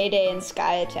 soft-boiled, payday, and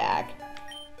sky attack.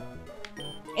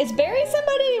 Is Barry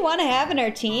somebody we want to have in our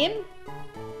team?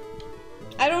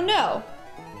 I don't know.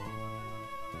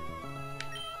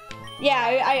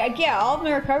 Yeah, yeah, all of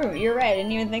them are recovery. You're right, I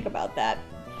didn't even think about that.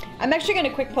 I'm actually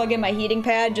gonna quick plug in my heating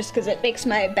pad just because it makes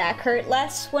my back hurt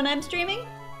less when I'm streaming.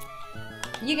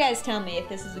 You guys tell me if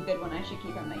this is a good one I should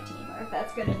keep on my team, or if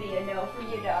that's gonna be a no for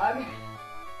you, dog.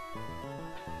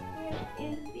 Where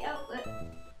is the outlet?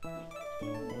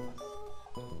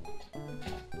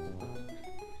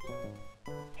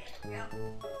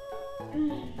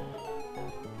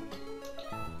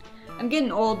 I'm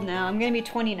getting old now. I'm gonna be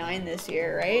 29 this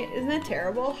year, right? Isn't that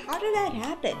terrible? How did that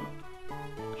happen?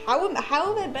 How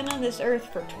have I been on this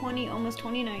earth for almost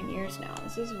 29 years now?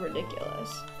 This is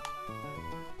ridiculous.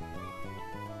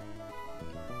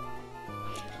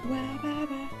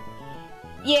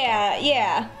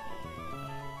 Yeah.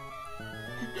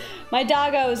 My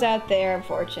doggo's out there,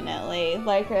 unfortunately.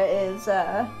 Leica is,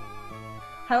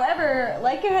 However,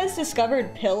 Leica has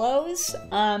discovered pillows.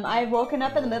 I've woken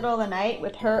up in the middle of the night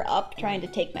with her up trying to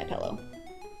take my pillow.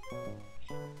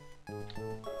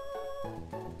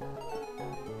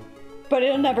 But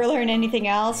it'll never learn anything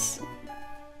else.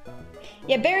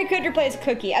 Yeah, Barry could replace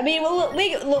Cookie. I mean, well,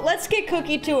 let's get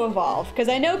Cookie to evolve, because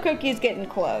I know Cookie's getting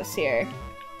close here.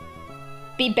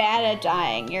 Be bad at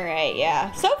dying, you're right,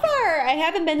 yeah. So far, I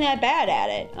haven't been that bad at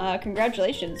it.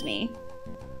 Congratulations, me.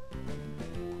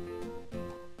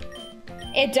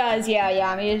 It does, yeah,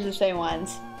 I'm gonna use the same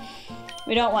ones.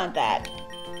 We don't want that.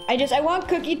 I want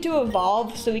Cookie to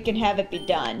evolve so we can have it be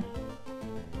done.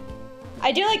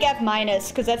 I do like F-,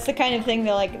 because that's the kind of thing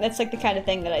that, that's like the kind of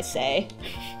thing that I say.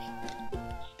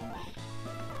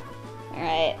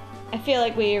 Alright, I feel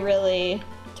like we really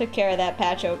took care of that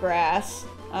patch of grass.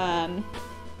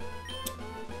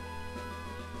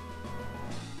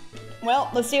 Well,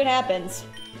 let's see what happens.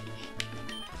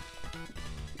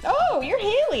 Oh, you're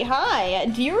Haley, hi.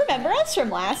 Do you remember us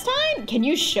from last time? Can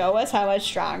you show us how much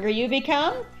stronger you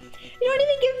become? You don't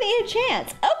even give me a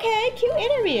chance. Okay, cute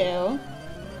interview.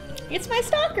 It's my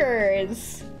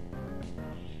stalkers.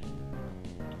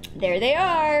 There they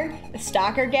are.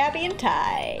 Stalker, Gabby, and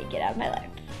Ty. Get out of my life.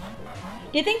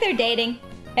 Do you think they're dating?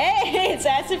 Hey, it's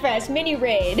Sassafras mini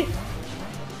raid.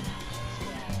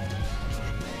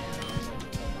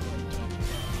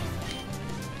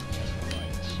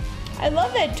 I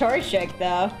love that torch trick,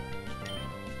 though.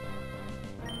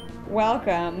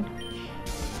 Welcome.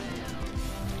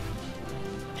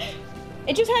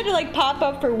 It just had to, like, pop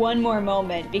up for one more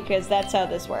moment, because that's how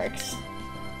this works.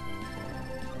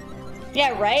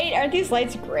 Yeah, right? Aren't these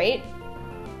lights great?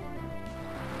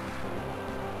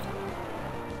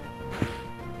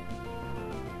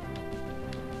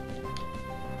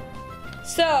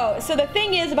 So the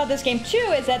thing is about this game too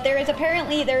is that there is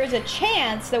a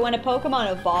chance that when a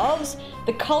Pokemon evolves,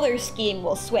 the color scheme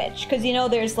will switch. Because you know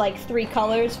there's like 3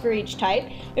 colors for each type.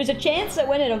 There's a chance that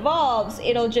when it evolves,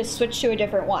 it'll just switch to a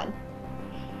different one.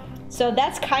 So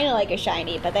that's kind of like a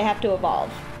shiny, but they have to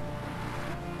evolve.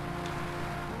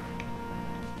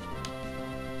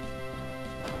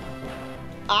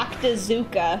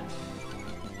 Octazooka.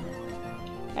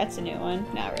 That's a new one.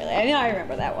 Not really. I mean, I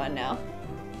remember that one now.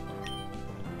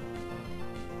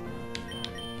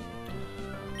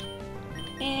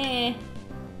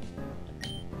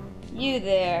 You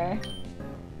there.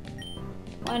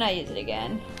 Why not use it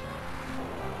again?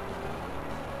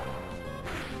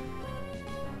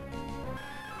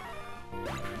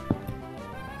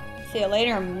 See you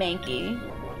later, Mankey.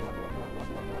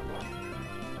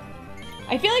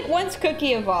 I feel like once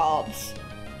Cookie evolves,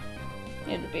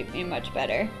 it'll be much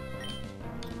better.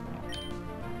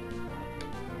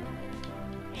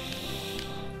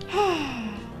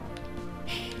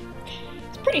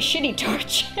 It's pretty shitty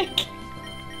Torchic.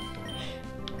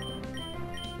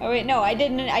 Oh wait, no, I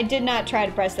did not try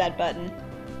to press that button.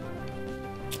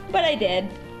 But I did.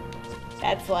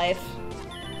 That's life.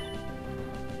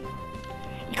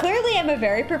 Clearly I'm a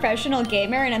very professional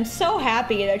gamer, and I'm so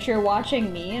happy that you're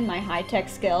watching me and my high-tech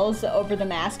skills over the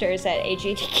masters at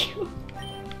AGDQ.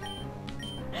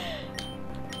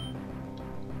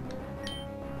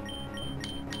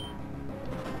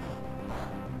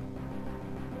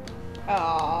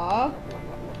 Aww.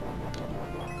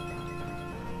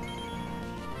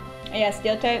 Yeah,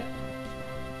 steel type.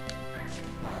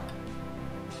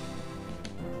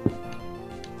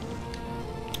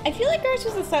 I feel like ours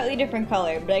was a slightly different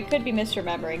color, but I could be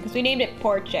misremembering because we named it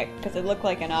Torchic because it looked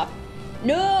like an op.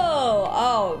 No!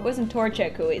 Oh, it wasn't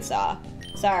Torchic who we saw.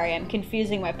 Sorry, I'm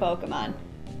confusing my Pokemon.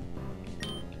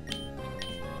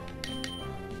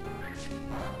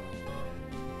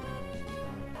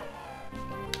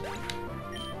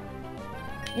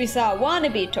 We saw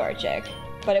wannabe Torchic,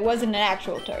 but it wasn't an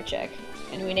actual Torchic,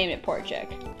 and we named it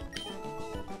Porchic.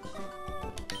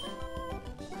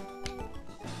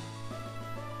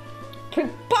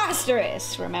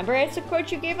 Preposterous! Remember, it's a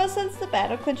quote you gave us as the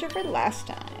battle clincher for last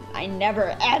time. I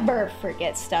never ever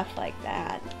forget stuff like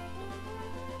that.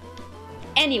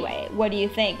 Anyway, what do you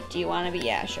think? Do you want to be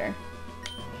Yasher?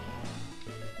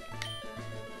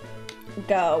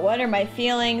 Go. What are my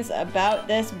feelings about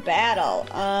this battle?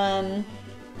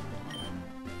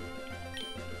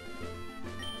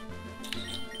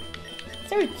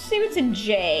 So see what's in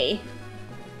J.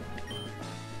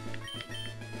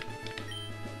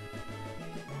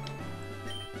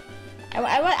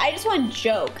 I just want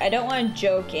joke. I don't want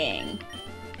joking.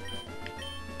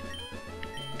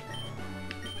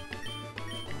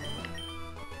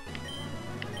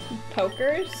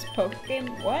 Pokers?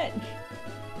 Pokemon? What?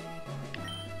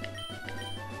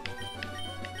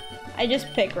 I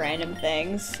just pick random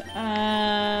things.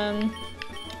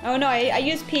 Oh no, I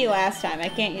used P last time. I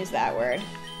can't use that word.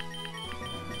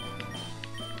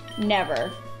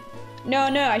 Never. No,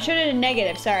 I should have done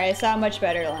negative. Sorry, I saw a much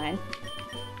better line.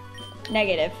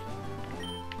 Negative.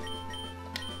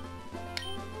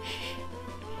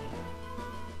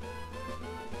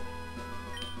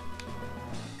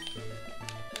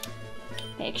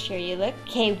 Make sure you look.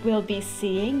 Okay, we'll be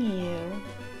seeing you.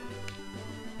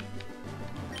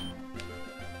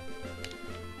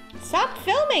 Stop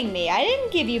filming me. I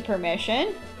didn't give you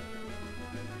permission.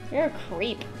 You're a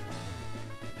creep.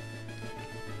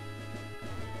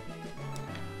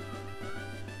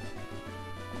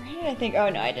 I think, oh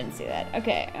no, I didn't see that.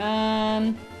 Okay,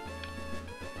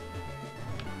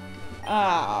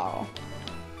 oh.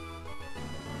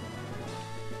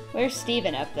 Where's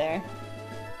Steven up there?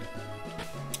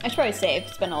 I should probably save,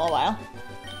 it's been a little while.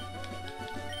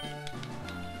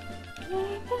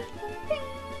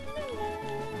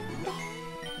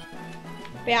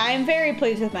 But yeah, I'm very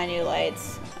pleased with my new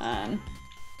lights.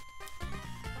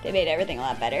 They made everything a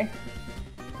lot better.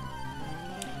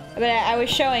 But I was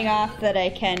showing off that I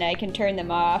can turn them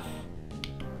off,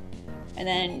 and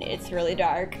then it's really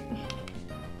dark.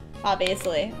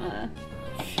 Obviously.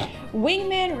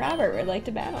 Wingman Robert would like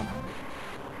to battle.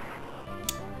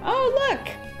 Oh look,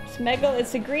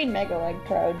 it's a green Mega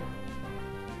Electrode.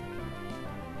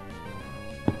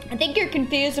 I think you're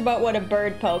confused about what a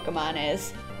bird Pokemon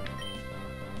is.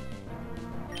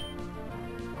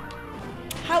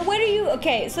 What are you?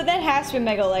 Okay, so that has to be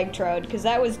Mega Electrode because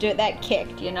that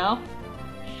kicked, you know.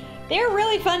 They're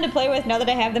really fun to play with now that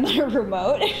I have them on a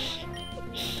remote.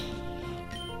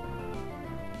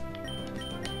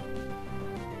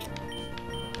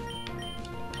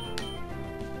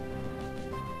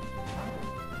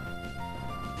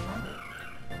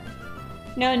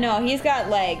 No, he's got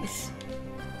legs.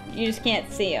 You just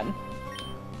can't see him.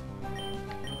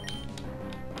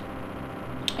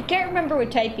 I can't remember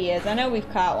what type he is. I know we've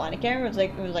caught one. I can't remember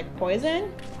if it was like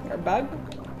poison or bug.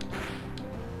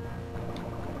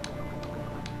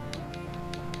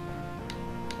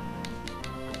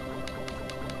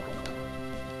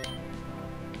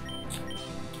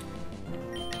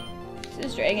 This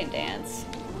is Dragon Dance.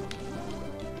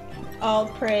 All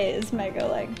praise Mega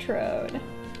Electrode.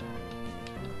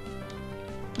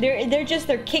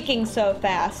 They're kicking so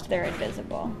fast they're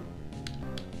invisible.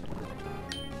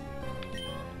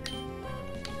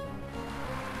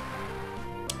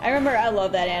 I remember I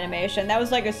love that animation. That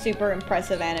was like a super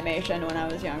impressive animation when I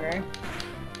was younger.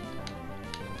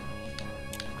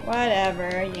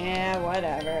 Whatever, yeah,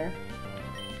 whatever.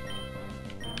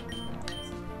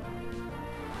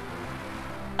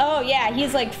 Oh yeah,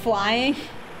 he's like flying.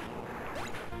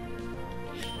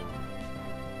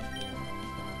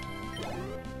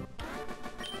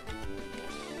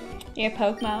 Your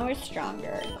Pokemon were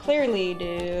stronger. Clearly,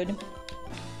 dude.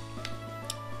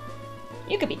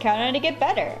 You could be counting on to get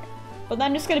better. But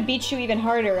I'm just gonna beat you even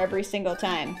harder every single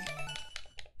time.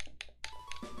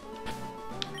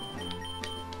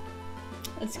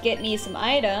 Let's get me some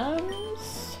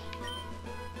items.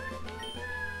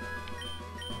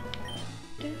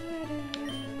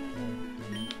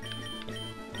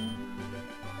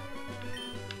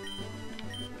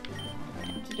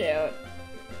 Antidote.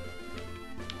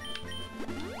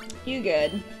 You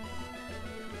good.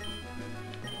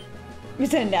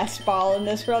 There's a nest ball in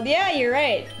this world. Yeah, you're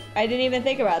right. I didn't even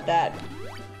think about that.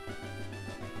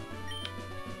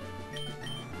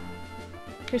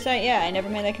 Percent, yeah, I never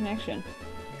made that connection.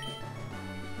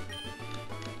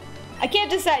 I can't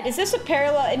decide. Is this a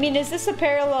parallel? I mean, is this a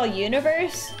parallel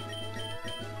universe?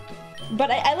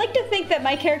 But I like to think that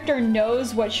my character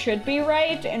knows what should be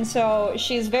right, and so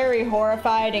she's very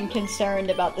horrified and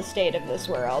concerned about the state of this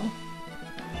world.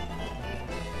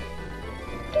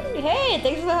 Hey,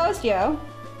 thanks for the host, yo.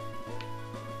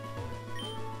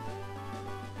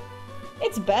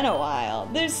 It's been a while.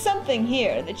 There's something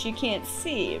here that you can't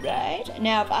see, right?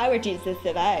 Now, if I were to use this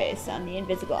device on the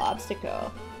invisible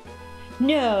obstacle...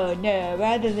 No,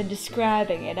 rather than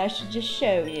describing it, I should just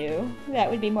show you.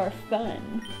 That would be more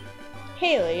fun.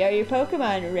 Haley, are your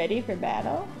Pokemon ready for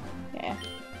battle? Yeah.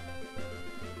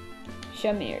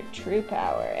 Show me your true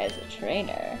power as a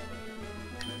trainer.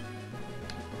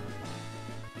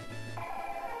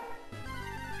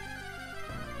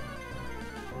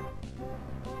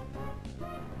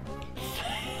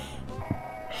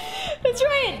 That's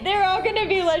right, they're all gonna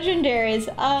be legendaries.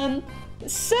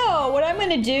 So what I'm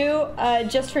gonna do,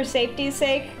 just for safety's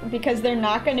sake, because they're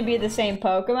not gonna be the same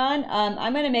Pokemon,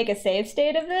 I'm gonna make a save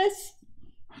state of this.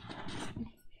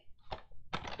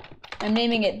 I'm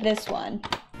naming it this one,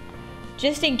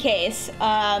 just in case.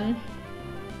 Yeah,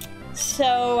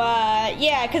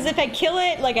 because if I kill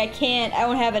it, like I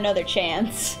won't have another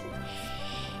chance.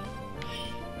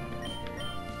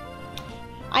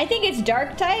 I think it's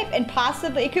dark type, and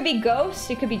possibly, it could be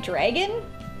ghost, it could be dragon.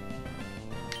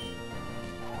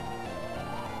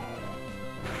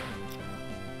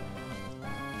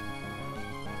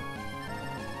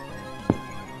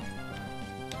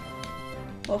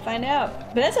 We'll find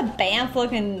out. But that's a Banff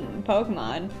looking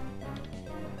Pokemon.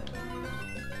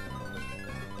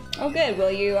 Oh good, well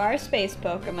you are space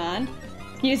Pokemon.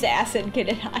 Use acid, get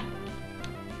it high.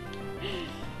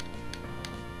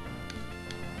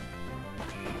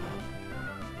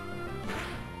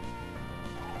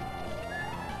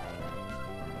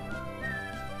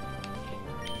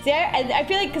 See, I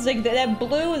feel like, because like that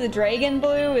blue, the dragon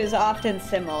blue, is often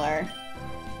similar.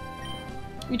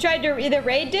 You tried to, the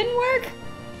raid didn't work?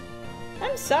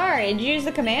 I'm sorry, did you use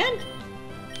the command?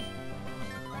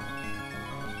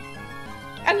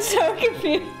 I'm so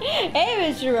confused.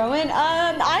 Hey, Mr. Rowan.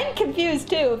 I'm confused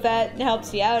too, if that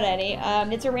helps you out any.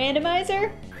 It's a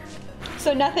randomizer,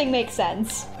 so nothing makes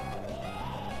sense.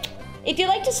 If you'd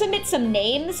like to submit some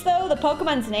names, though, the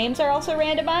Pokemon's names are also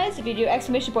randomized. If you do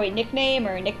exclamation point nickname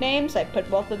or nicknames, I put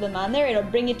both of them on there. It'll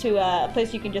bring you to a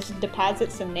place you can just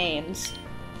deposit some names.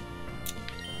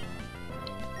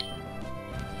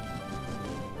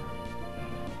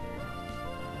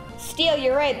 Steel,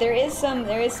 you're right. There is some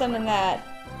in that.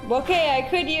 Okay, I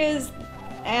could use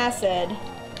acid.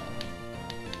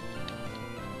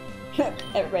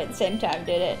 Right at the same time,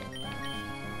 did it?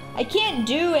 I can't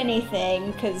do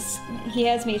anything because he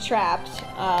has me trapped.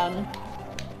 I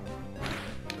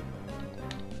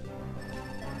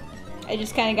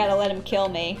just kind of gotta let him kill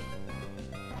me.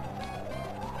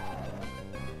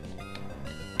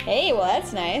 Hey, well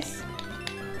that's nice.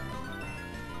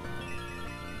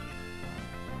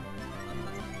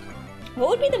 What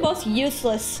would be the most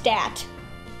useless stat?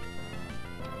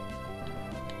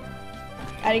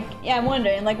 Yeah, I'm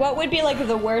wondering, like, what would be, like,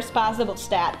 the worst possible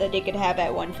stat that he could have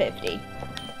at 150?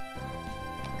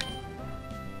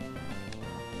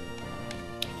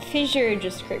 Fissure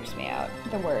just creeps me out.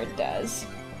 The word does.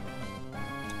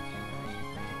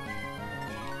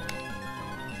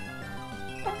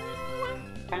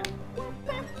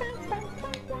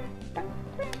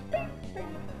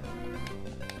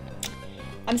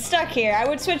 I'm stuck here. I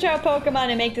would switch out Pokemon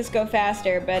and make this go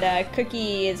faster, but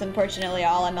Cookie is unfortunately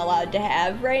all I'm allowed to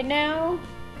have right now.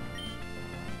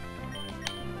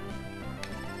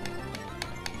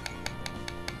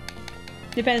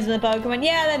 Depends on the Pokemon.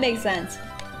 Yeah, that makes sense.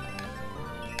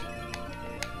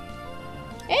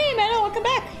 Hey, Metal, welcome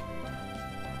back.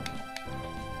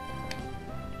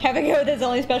 Have a go with his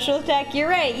only special attack? You're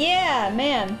right. Yeah,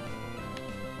 man.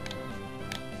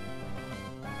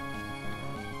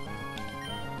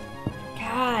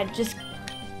 God, just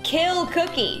Kill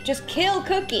Cookie. Just kill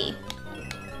Cookie.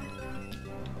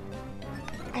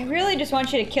 I really just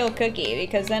want you to kill Cookie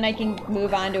because then I can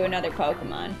move on to another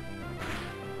Pokemon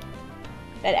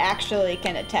that actually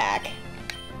can attack.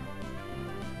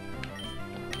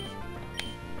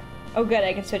 Oh good,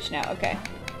 I can switch now, okay.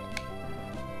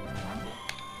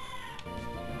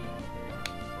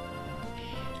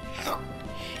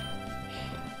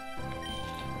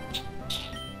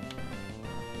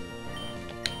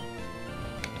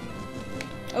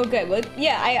 Oh good, well,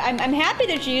 yeah, I'm happy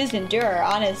that you used Endure,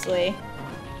 honestly.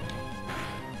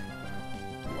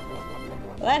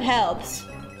 Well, that helps.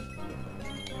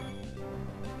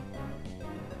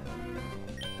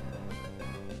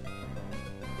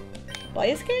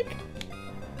 Blaze Kick?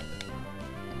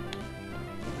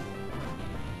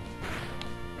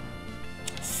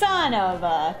 Son of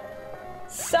a...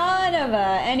 Son of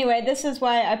a... Anyway, this is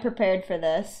why I prepared for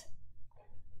this.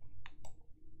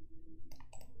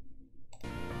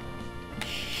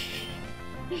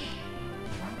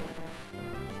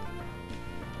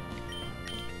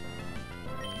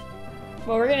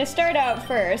 Well, we're gonna start out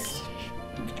first.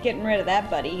 Getting rid of that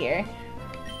buddy here.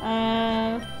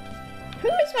 Who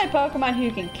is my Pokemon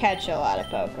who can catch a lot of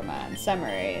Pokemon?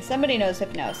 Summary. Somebody knows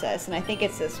Hypnosis, and I think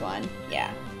it's this one.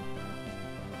 Yeah.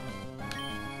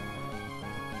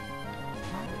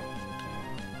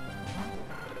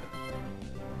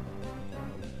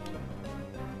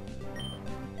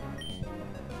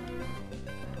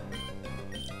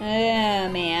 Oh,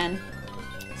 man.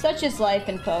 Such is life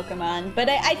in Pokemon. But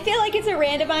I feel like it's a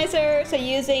randomizer, so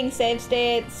using save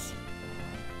states.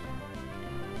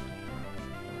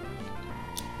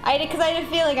 Because I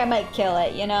feel like I might kill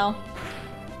it, you know?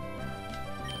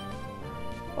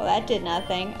 Well, that did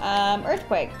nothing.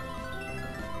 Earthquake.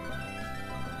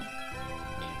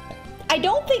 I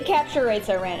don't think capture rates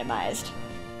are randomized.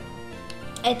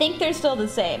 I think they're still the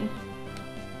same.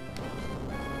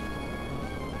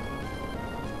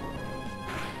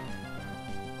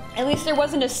 At least there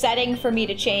wasn't a setting for me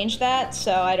to change that,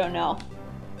 so I don't know.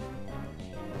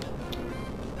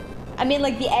 I mean,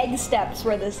 like, the egg steps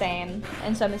were the same,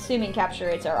 and so I'm assuming capture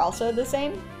rates are also the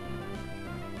same.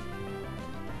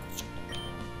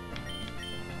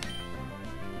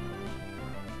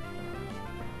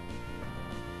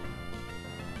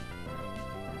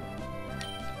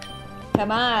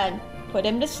 Come on, put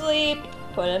him to sleep,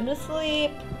 put him to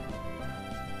sleep.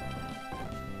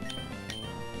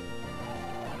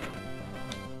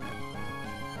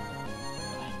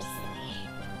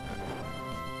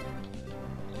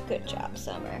 Good job,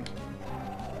 Summer.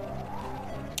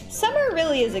 Summer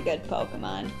really is a good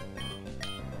Pokemon.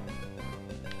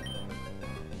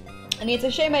 I mean, it's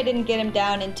a shame I didn't get him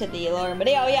down into the lower, but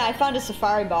oh yeah, I found a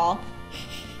Safari Ball.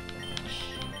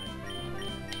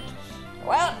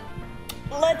 Well,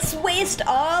 let's waste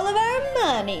all of our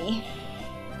money.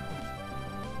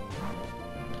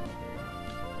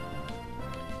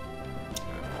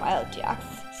 Wild Jocks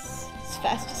is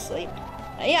fast asleep.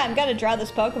 Yeah, I'm gonna draw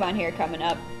this Pokemon here coming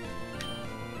up.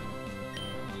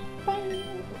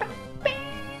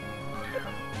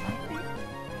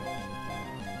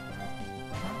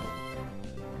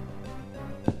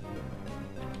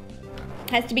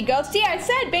 Has to be Ghost? Yeah, I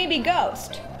said baby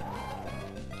Ghost.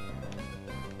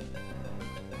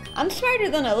 I'm smarter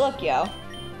than I look, yo.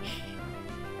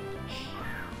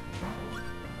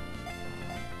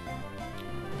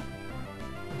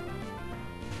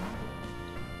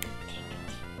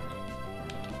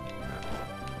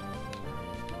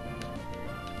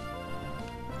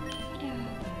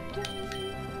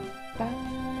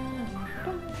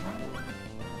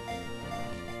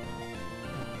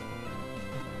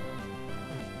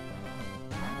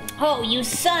 Oh, you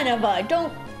son of a...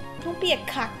 Don't be a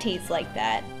cocktease like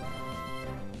that.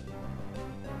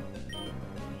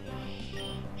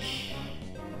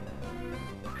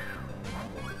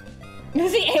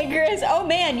 Is he Agris? Oh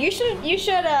man, you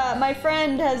should, my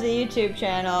friend has a YouTube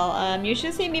channel. You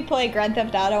should see me play Grand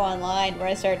Theft Auto Online where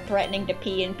I start threatening to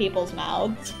pee in people's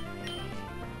mouths.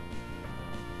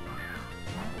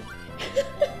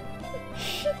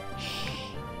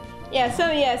 Yeah,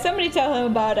 somebody tell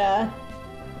him about,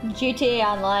 GTA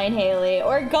Online, Haley.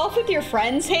 Or Golf with Your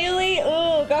Friends, Haley?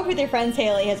 Ooh, Golf with Your Friends,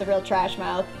 Haley has a real trash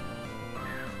mouth.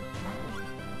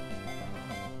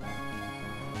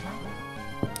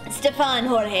 Stefan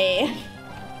Jorge.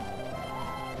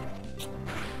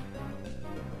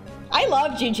 I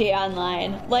love GTA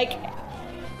Online.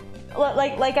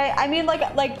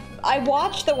 I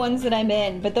watch the ones that I'm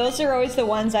in, but those are always the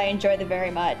ones I enjoy the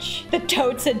very much. The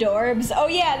totes adorbs. Oh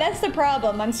yeah, that's the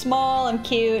problem. I'm small, I'm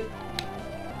cute.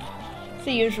 It's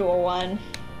the usual one.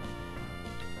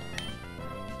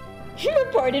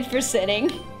 Reported for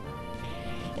sinning.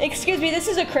 Excuse me, this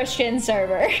is a Christian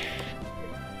server.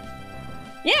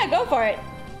 Yeah, go for it.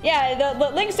 Yeah,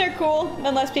 the links are cool,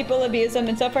 unless people abuse them,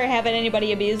 and so far I haven't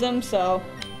anybody abuse them, so...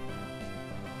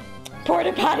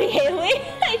 Porta potty Haley.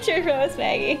 Hi, Churros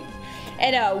Maggie.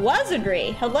 And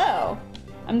Wazadry, hello.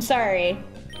 I'm sorry.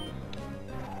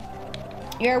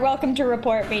 You're welcome to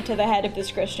report me to the head of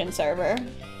this Christian server.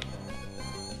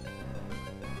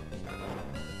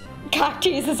 Cock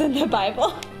tease is in the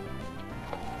Bible.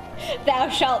 Thou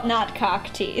shalt not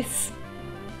cock tease.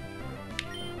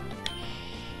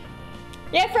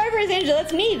 Yeah, Forever is Angel,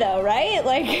 that's me though, right?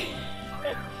 Like,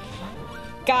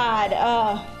 God,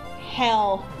 oh,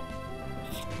 hell.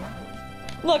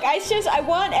 Look, I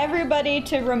want everybody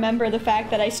to remember the fact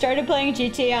that I started playing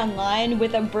GTA Online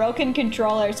with a broken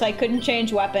controller so I couldn't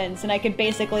change weapons and I could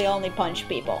basically only punch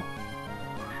people.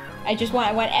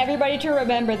 I want everybody to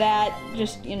remember that,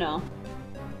 just, you know.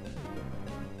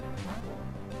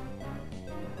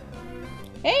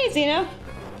 Hey, Zeno.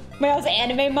 Wait, I was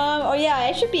anime mom? Oh yeah,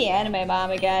 I should be anime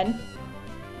mom again.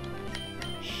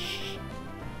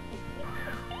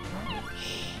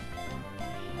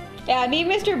 Yeah, me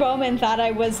and Mr. Bowman thought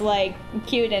I was, like,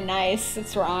 cute and nice.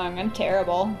 It's wrong. I'm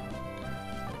terrible.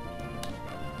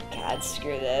 God,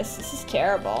 screw this. This is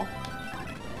terrible.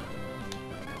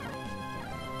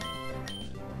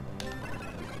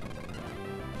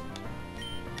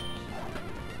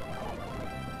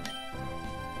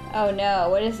 Oh no,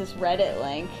 what is this Reddit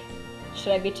link?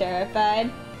 Should I be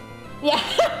terrified? Yeah.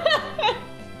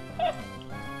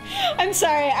 I'm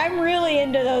sorry, I'm really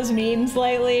into those memes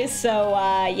lately, so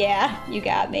yeah, you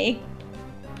got me.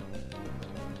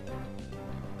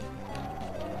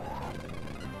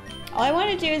 All I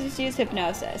want to do is just use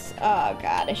hypnosis. Oh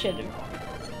god, I should have.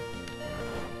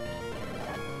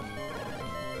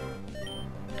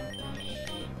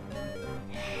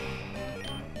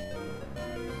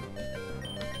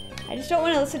 I just don't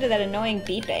want to listen to that annoying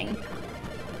beeping.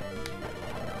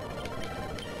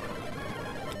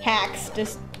 Hacks,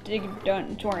 just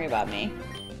don't worry about me.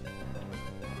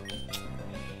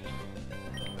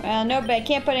 Well, no, but I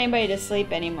can't put anybody to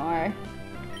sleep anymore.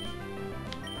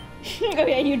 Oh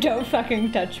yeah, you don't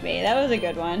fucking touch me. That was a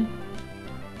good one.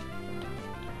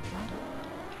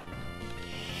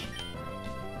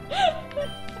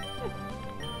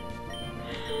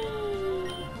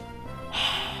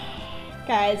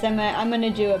 Guys, I'm gonna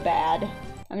do a bad.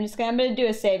 I'm gonna do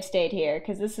a save state here,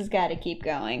 because this has got to keep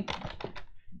going.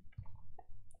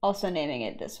 Also naming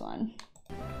it this one.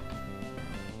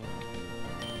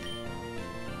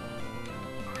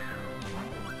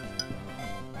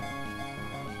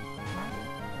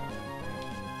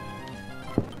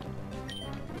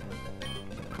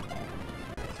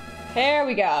 There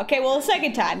we go. Okay, well, the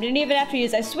second time. Didn't even have to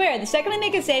use, I swear, the second I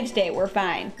make a save state, we're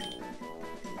fine.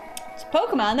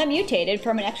 Pokemon that mutated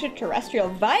from an extraterrestrial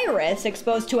virus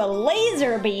exposed to a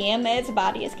laser beam. Its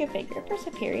body is configured for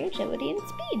superior agility and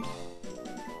speed.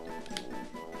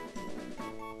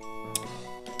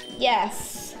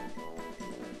 Yes.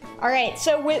 All right.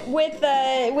 So with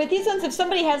these ones, if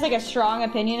somebody has like a strong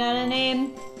opinion on a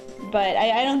name, but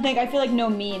I don't think, I feel like no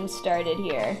memes started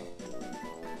here.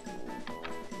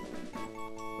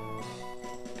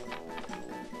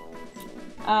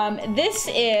 This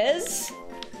is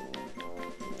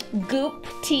Goop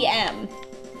TM.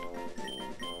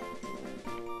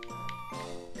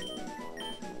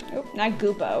 Oh, not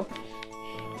Goopo.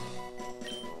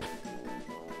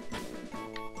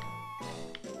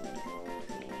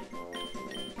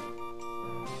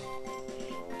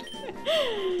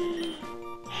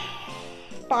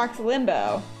 Box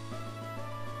Limbo.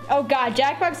 Oh god,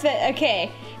 Jackbox, okay.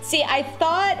 See, I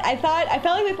felt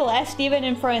like with the last Steven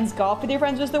and Friends Golf with Your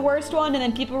Friends was the worst one, and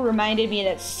then people reminded me of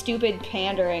that stupid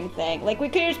pandering thing. Like, we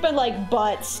could have just been like,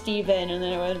 but Steven, and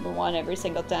then it would have been one every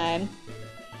single time.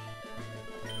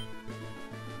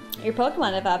 Your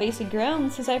Pokemon have obviously grown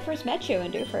since I first met you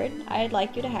in Dewford. I'd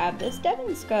like you to have this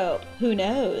Devon Scope. Who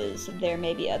knows? There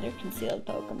may be other concealed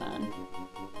Pokemon.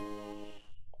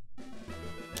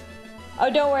 Oh,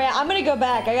 don't worry, I'm gonna go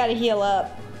back. I gotta heal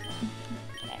up.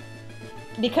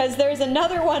 Because there's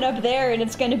another one up there and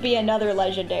it's gonna be another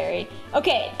legendary.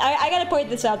 Okay, I gotta point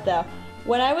this out though.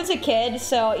 When I was a kid,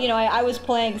 so, you know, I was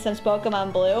playing since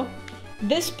Pokemon Blue,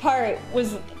 this part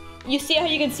was, you see how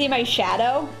you can see my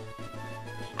shadow?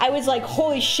 I was like,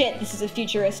 holy shit, this is a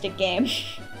futuristic game.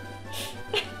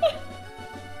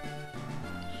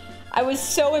 I was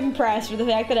so impressed with the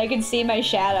fact that I could see my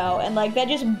shadow, and like, that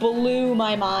just blew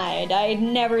my mind. I had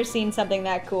never seen something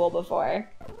that cool before.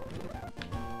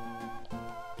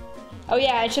 Oh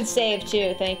yeah, I should save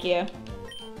too, thank you.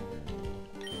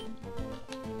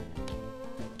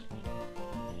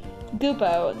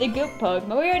 Goopo, the Goop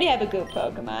Pokemon. We already have a Goop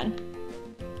Pokemon.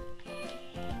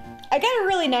 I got a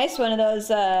really nice one of those,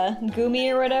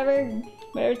 Gumi or whatever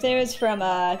his name is, from,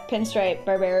 Pinstripe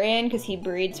Barbarian, because he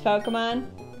breeds Pokemon.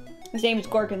 His name is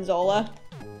Gorgonzola.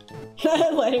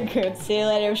 Later, Goop. See you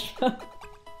later.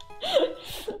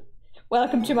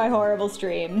 Welcome to my horrible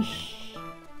stream.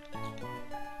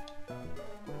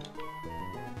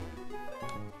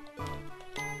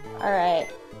 Alright.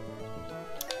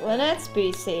 Lynette's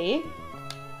BC.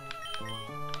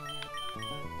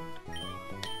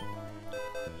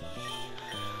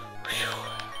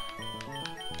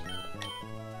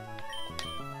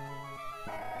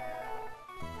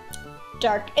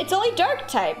 Dark. It's only dark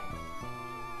type.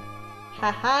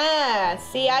 Haha.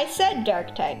 See, I said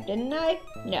dark type, didn't I?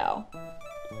 No.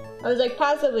 I was like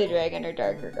possibly dragon or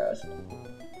dark or ghost.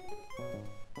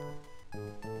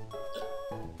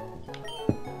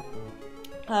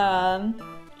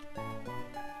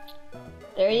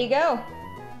 There you go.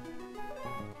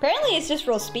 Apparently it's just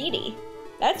real speedy.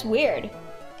 That's weird.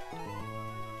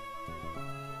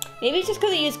 Maybe it's just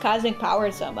because it used cosmic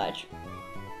power so much.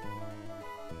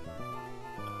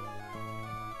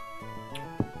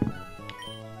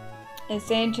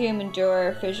 Insantium,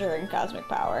 Endure, Fissure, and Cosmic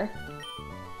Power.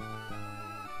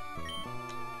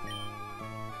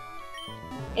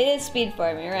 It is speed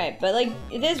forming, right? But like,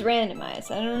 it is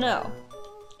randomized. I don't know.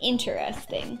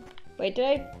 Interesting. Wait, did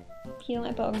I heal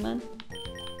my Pokemon?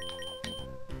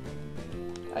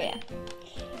 Oh yeah.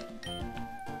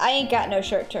 I ain't got no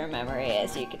short-term memory,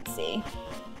 as you can see.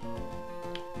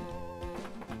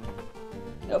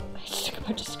 Nope, I just took a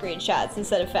bunch of screenshots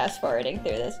instead of fast-forwarding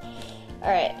through this.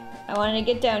 Alright, I wanted to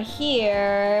get down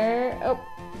here. Oh,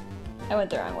 I went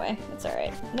the wrong way. That's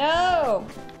alright. No!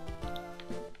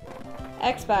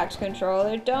 Xbox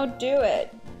controller, don't do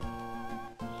it.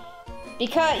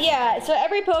 Because, yeah, so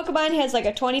every Pokemon has like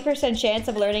a 20% chance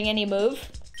of learning any move.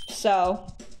 So,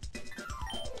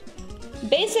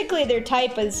 basically their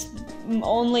type is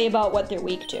only about what they're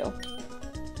weak to.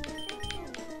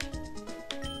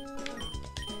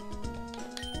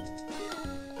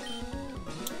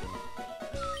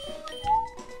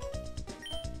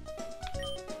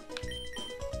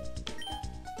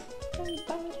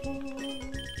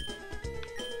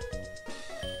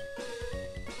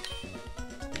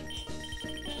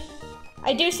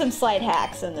 I do some slight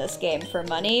hacks in this game for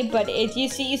money, but you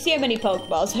see how many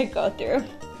Pokeballs I go through.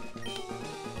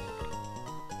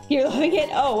 You're loving it?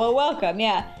 Oh, well, welcome,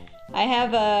 yeah. I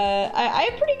have I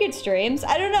have pretty good streams.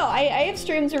 I don't know, I have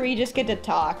streams where we just get to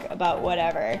talk about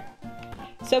whatever.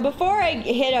 So before I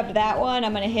hit up that one,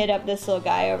 I'm gonna hit up this little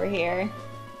guy over here.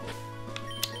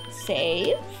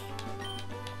 Save.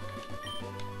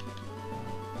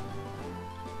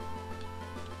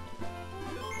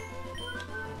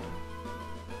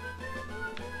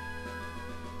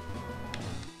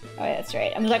 Oh, yeah, that's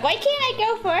right. I was like, why can't I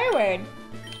go forward?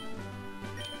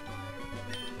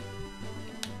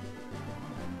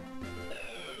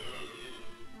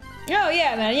 Oh,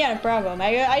 yeah, man. Yeah, no problem.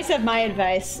 I just have my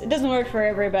advice. It doesn't work for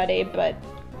everybody, but...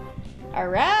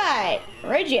 Alright!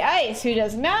 Reggie Ice, who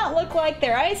does not look like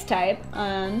their ice type.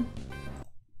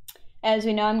 As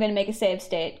we know, I'm gonna make a save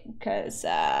state, because,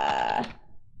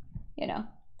 you know.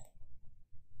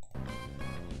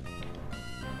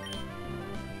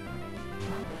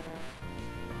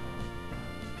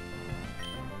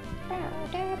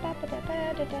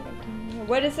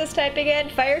 What is this type again?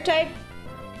 Fire type?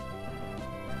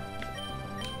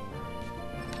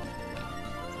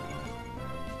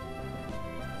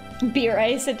 Beer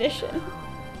Ice edition.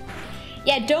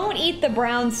 Yeah, don't eat the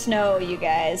brown snow, you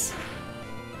guys.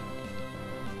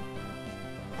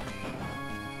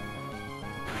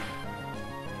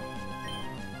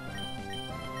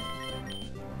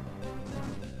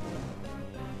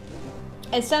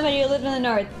 As somebody who lived in the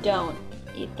north, don't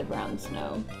eat the brown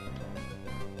snow.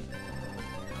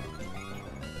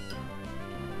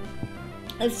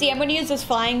 Let's see, I'm gonna use this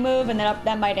flying move and then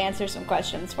that might answer some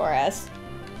questions for us.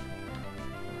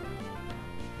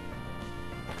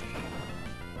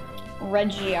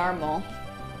 Regiarmal.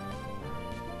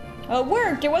 Well, it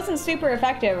worked. It wasn't super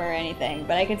effective or anything,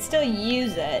 but I could still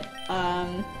use it.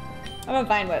 I'm gonna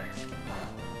Vine Whip.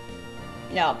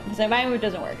 No, so Vine Whip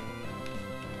doesn't work.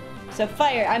 So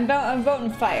fire. I'm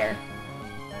voting fire.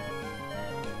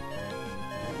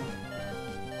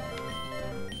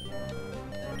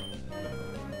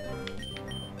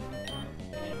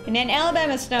 And then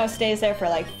Alabama Snow stays there for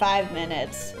like 5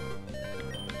 minutes.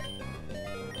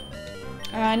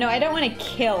 No, I don't want to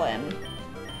kill him.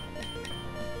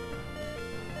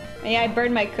 Yeah, I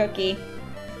burned my cookie.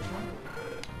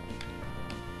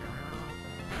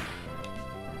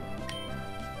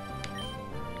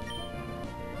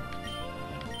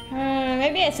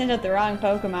 Maybe I sent out the wrong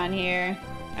Pokemon here.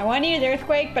 I want to use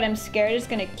Earthquake, but I'm scared it's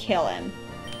gonna kill him.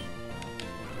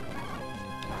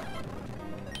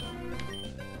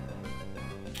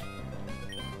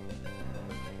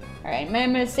 Alright, I'm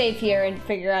gonna save here and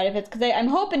figure out if it's... Because I'm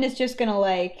hoping it's just gonna,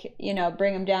 like, you know,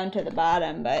 bring him down to the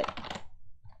bottom, but...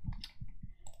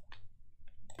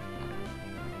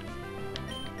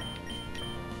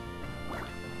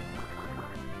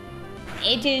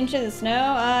 18 inches of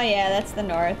snow? Oh yeah, that's the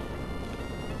north.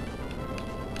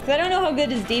 Because I don't know how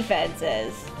good his defense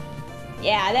is.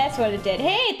 Yeah, that's what it did.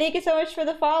 Hey, thank you so much for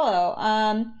the follow.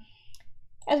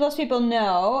 As most people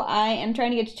know, I am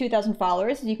trying to get to 2,000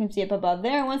 followers, as you can see up above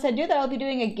there. And once I do that, I'll be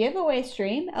doing a giveaway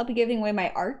stream. I'll be giving away my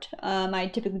art.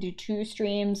 I typically do 2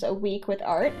 streams a week with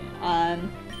art. And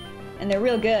they're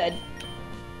real good.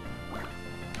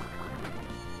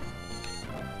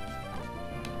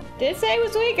 Did it say it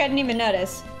was weak? I didn't even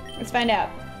notice. Let's find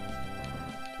out.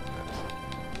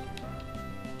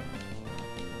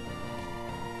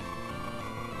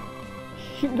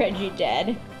 Reggie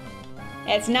dead.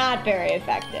 It's not very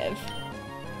effective.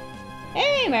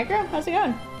 Hey, Micro, how's it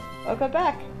going? Welcome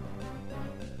back.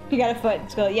 You got a foot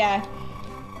still, yeah.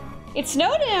 It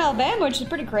snowed in Alabama, which is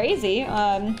pretty crazy.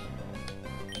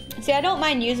 See, I don't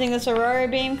mind using this Aurora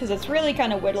Beam because it's really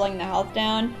kind of whittling the health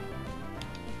down.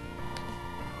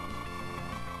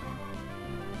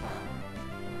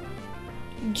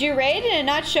 Did you raid and it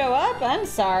not show up? I'm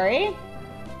sorry.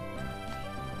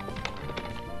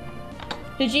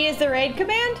 Did you use the raid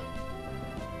command?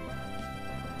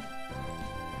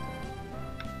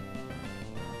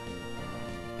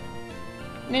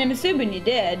 I mean, I'm assuming you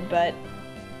did, but...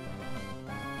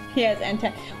 Yes, and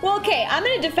well, okay, I'm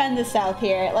gonna defend the South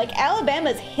here. Like,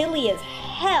 Alabama's hilly as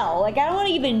hell. Like, I don't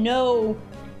even know...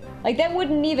 Like, that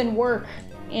wouldn't even work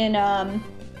in,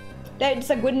 that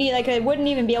just, like, wouldn't, I wouldn't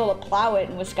even be able to plow it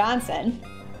in Wisconsin.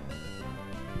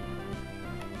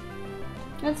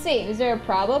 Let's see, is there a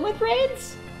problem with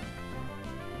raids?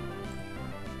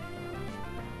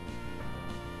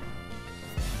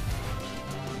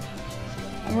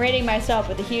 I'm raiding myself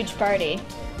with a huge party.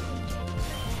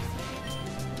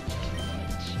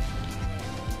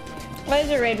 Why is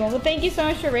there a raid one? Well, thank you so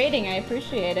much for raiding. I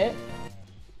appreciate it.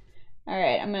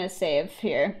 Alright, I'm gonna save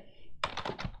here.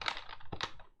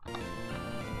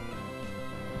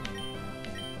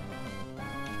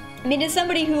 I mean, as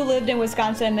somebody who lived in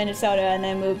Wisconsin and Minnesota and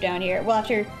then moved down here, well,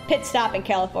 after pit stop in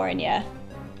California.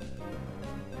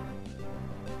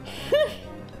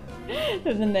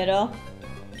 In the middle.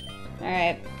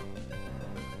 Alright.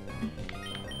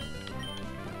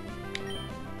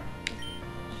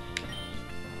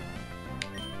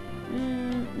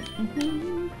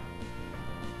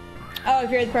 Oh, if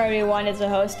you're the priority one, it's a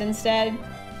host instead.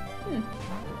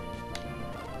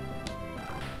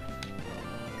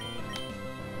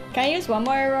 Can I use one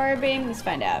more Aurora Beam? Let's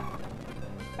find out.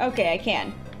 Okay, I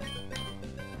can.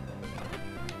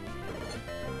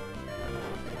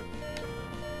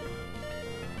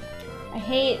 I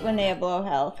hate when they have low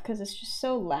health because it's just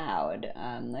so loud.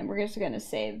 And we're just gonna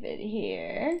save it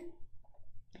here.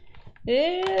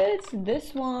 It's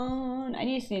this one. I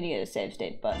just need to get a save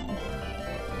state button.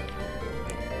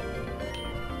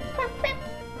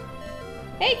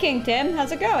 Hey King Tim,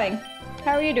 how's it going?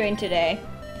 How are you doing today?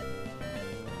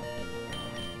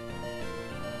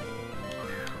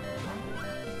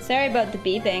 Sorry about the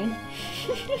beeping.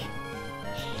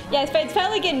 Yeah, it's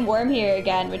finally getting warm here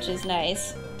again, which is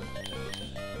nice.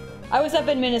 I was up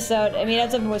in Minnesota, I mean, I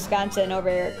was up in Wisconsin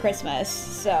over Christmas,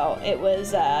 so it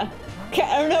was, I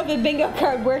don't know if the bingo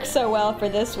card works so well for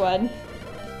this one.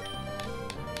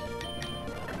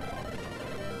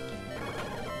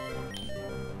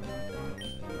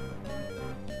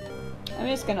 I'm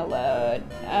just gonna load.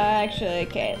 Actually,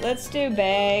 okay, let's do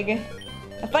bag.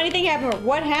 A funny thing happened.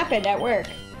 What happened at work?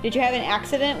 Did you have an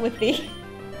accident with the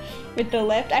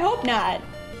lift? I hope not.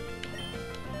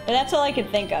 But that's all I could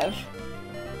think of.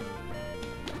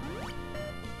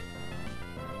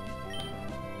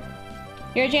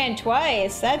 You're Jan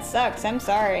twice. That sucks. I'm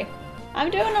sorry.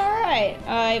 I'm doing all right.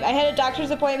 I had a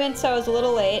doctor's appointment, so I was a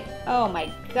little late. Oh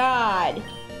my god.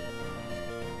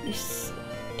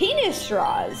 Penis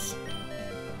straws.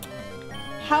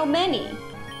 How many?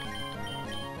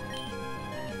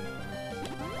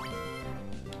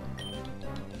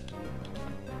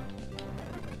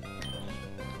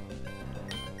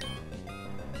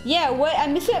 Yeah, what? I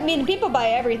mean, people buy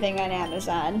everything on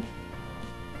Amazon.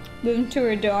 Moving to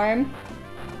her dorm.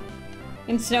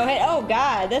 In snow hit. Oh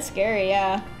god, that's scary,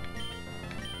 yeah.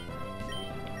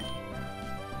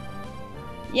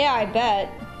 Yeah, I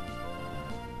bet.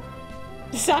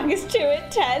 The song is too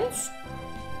intense.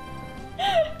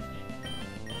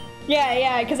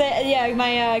 Yeah, because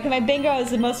my bingo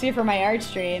is mostly for my art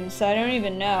streams, so I don't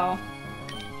even know.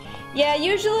 Yeah,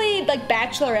 usually like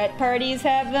bachelorette parties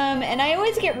have them, and I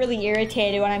always get really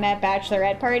irritated when I'm at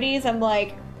bachelorette parties. I'm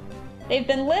like, they've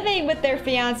been living with their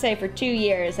fiance for 2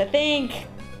 years. I think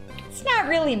it's not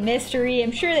really mystery.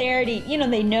 I'm sure they already, you know,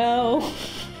 they know.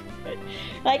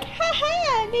 Like,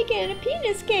 haha, I'm making a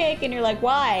penis cake, and you're like,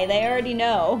 why? They already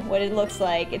know what it looks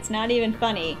like. It's not even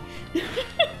funny.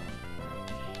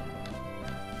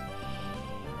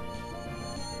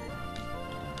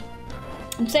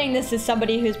 I'm saying this as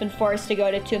somebody who's been forced to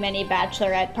go to too many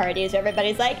bachelorette parties.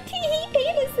 Everybody's like, tee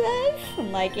penises.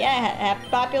 I'm like, yeah, half the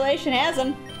population has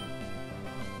them.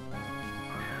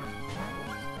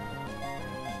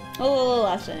 A little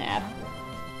less than half.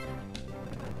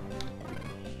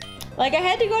 Like, I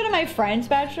had to go to my friend's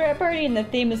bachelorette party, and the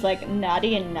theme is like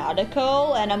naughty and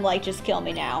nautical, and I'm like, just kill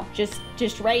me now. Just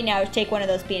right now, take one of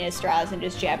those penis straws and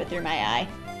just jab it through my eye.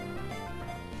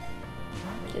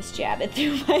 Just jab it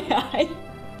through my eye.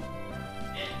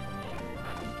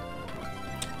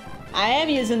 I am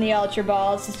using the Ultra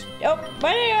Balls. Oh,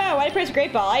 why did I press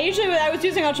Great Ball? I was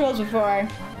using Ultra Balls before.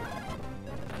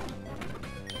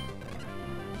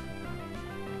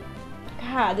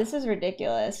 God, this is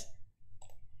ridiculous.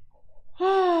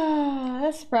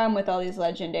 That's the problem with all these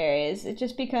legendaries. It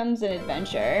just becomes an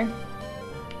adventure.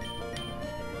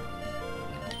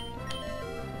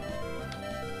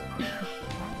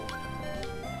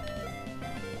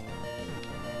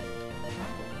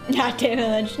 Not David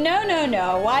Lynch. No, no,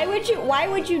 no. Why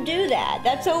would you do that?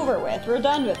 That's over with. We're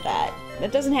done with that.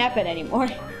 That doesn't happen anymore.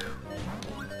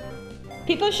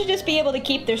 People should just be able to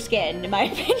keep their skin, in my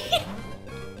opinion.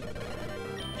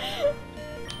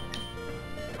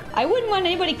 I wouldn't want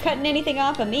anybody cutting anything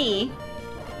off of me.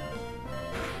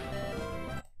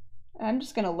 I'm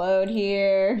just gonna load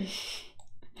here.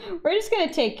 We're just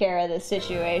gonna take care of this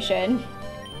situation.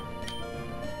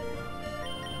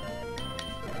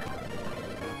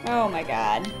 Oh my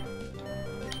god.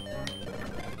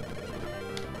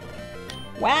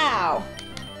 Wow.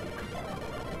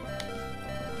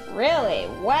 Really?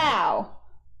 Wow.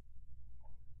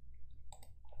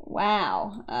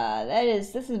 Wow.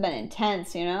 This has been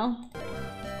intense, you know?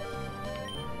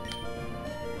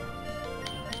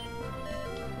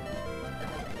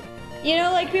 You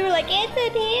know, like, people are like, it's a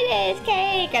penis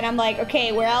cake! And I'm like,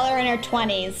 okay, we're all in our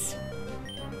 20s.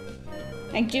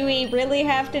 Like, do we really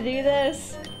have to do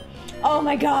this? Oh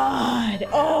my god!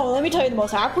 Oh, let me tell you the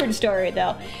most awkward story,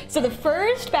 though. So the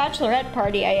first bachelorette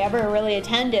party I ever really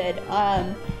attended,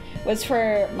 was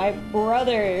for my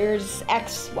brother's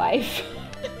ex-wife.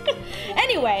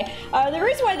 Anyway, the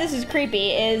reason why this is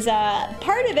creepy is,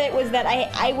 part of it was that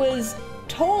I was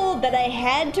told that I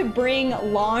had to bring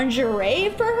lingerie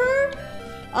for her.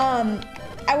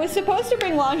 I was supposed to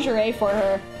bring lingerie for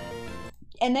her,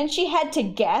 and then she had to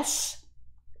guess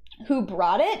who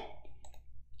brought it.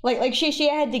 Like she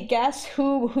had to guess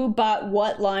who bought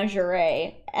what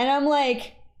lingerie. And I'm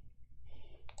like,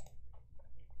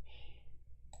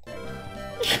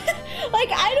 like,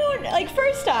 I don't, like,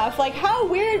 first off, like, how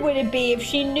weird would it be if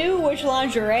she knew which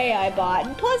lingerie I bought?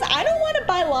 And plus, I don't want to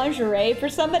buy lingerie for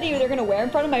somebody who they're gonna wear in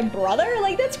front of my brother.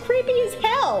 Like, that's creepy as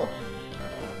hell.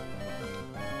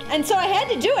 And so I had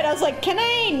to do it. I was like, can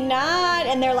I not?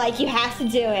 And they're like, you have to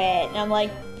do it. And I'm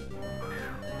like,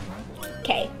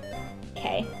 okay.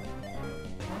 Okay.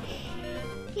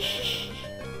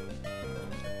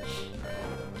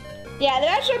 Yeah, the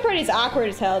bachelor party's awkward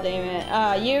as hell,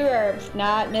 Damon. You are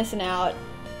not missing out.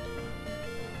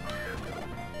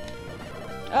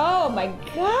 Oh my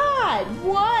god!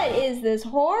 What is this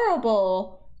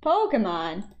horrible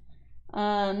Pokemon?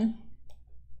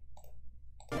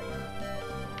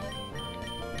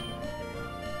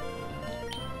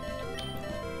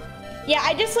 Yeah,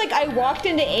 I walked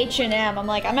into H&M. I'm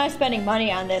like, I'm not spending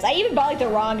money on this. I even bought like the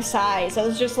wrong size. I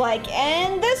was just like,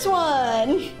 and this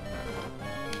one.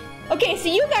 Okay, so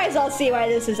you guys all see why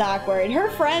this is awkward. Her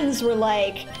friends were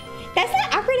like, that's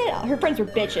not awkward at all. Her friends were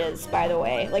bitches, by the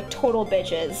way. Like, total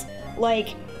bitches. Like,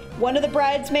 one of the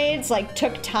bridesmaids, like,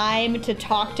 took time to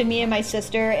talk to me and my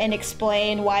sister and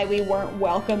explain why we weren't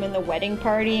welcome in the wedding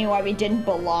party and why we didn't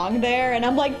belong there. And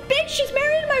I'm like, bitch, she's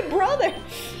married to my brother.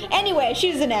 Anyway,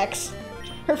 she's an ex.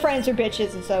 Her friends are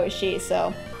bitches and so is she,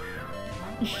 so.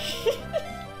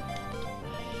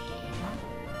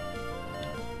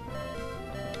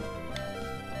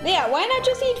 Yeah, why not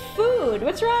just eat food?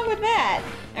 What's wrong with that?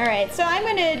 All right, so I'm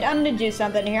gonna do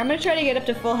something here. I'm gonna try to get up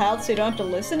to full health so you don't have to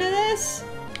listen to this.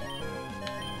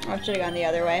 Oh, I should have gone the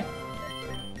other way.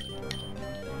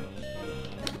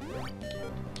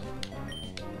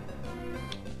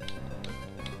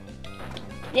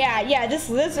 Yeah, this,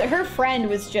 her friend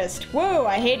was just, whoa,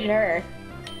 I hated her.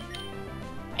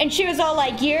 And she was all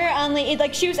like, you're only,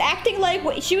 like, she was acting like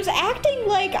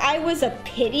I was a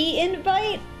pity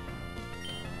invite.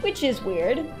 Which is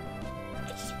weird.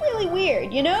 It's really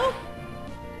weird, you know?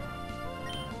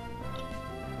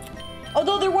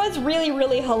 Although there was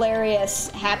really hilarious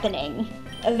happening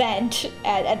event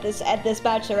at this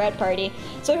bachelorette party.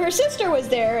 So her sister was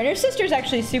there, and her sister's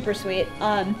actually super sweet.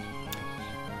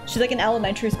 She's like an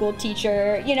elementary school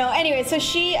teacher, you know. Anyway, so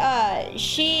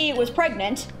she was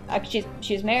pregnant.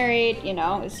 She's married, you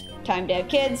know. It's time to have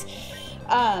kids.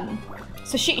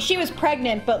 So she was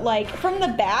pregnant, but like from the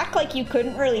back, like you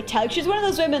couldn't really tell. She's one of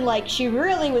those women, like she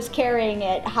really was carrying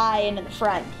it high into the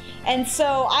front. And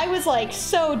so I was like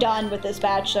so done with this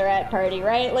bachelorette party,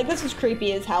 right? Like this was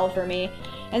creepy as hell for me.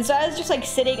 And so I was just like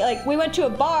sitting, like we went to a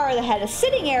bar that had a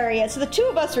sitting area, so the two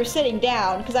of us were sitting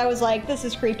down because I was like, this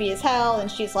is creepy as hell,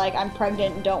 and she's like, I'm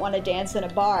pregnant and don't want to dance in a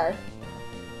bar.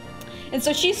 And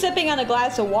so she's sipping on a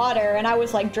glass of water, and I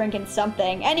was like drinking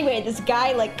something. Anyway, this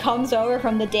guy like comes over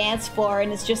from the dance floor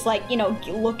and is just like, you know,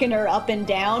 looking her up and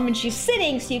down when she's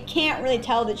sitting, so you can't really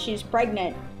tell that she's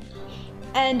pregnant.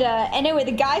 And anyway,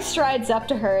 the guy strides up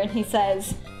to her and he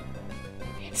says,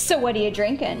 so what are you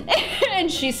drinking?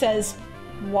 And she says,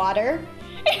 water.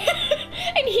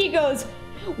 And he goes,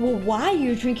 well, why are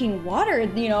you drinking water,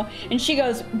 you know? And she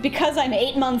goes, because I'm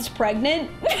 8 months pregnant.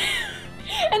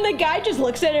 And the guy just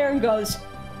looks at her and goes,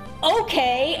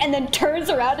 okay, and then turns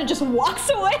around and just walks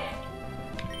away.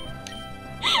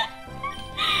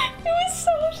 It was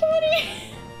so funny.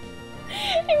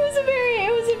 It was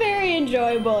a very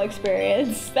enjoyable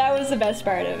experience. That was the best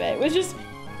part of it. It was just,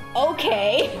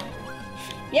 okay.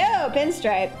 Yo,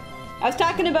 Pinstripe. I was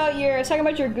talking about your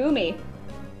Gumi.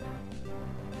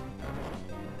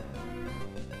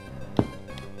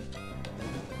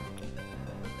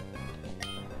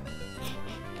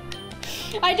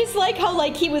 I just like how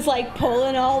like he was like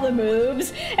pulling all the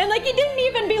moves, and like he didn't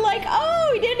even be like,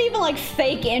 oh, he didn't even like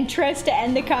fake interest to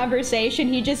end the conversation.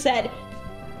 He just said,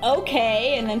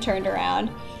 okay, and then turned around.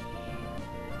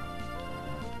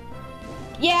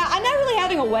 Yeah, I'm not really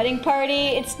having a wedding party.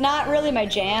 It's not really my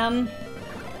jam.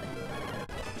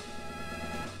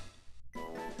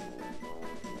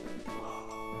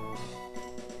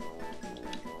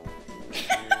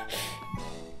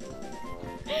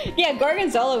 Yeah,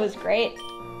 Gorgonzola was great.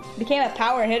 Became a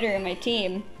power hitter in my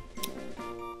team.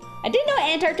 I didn't know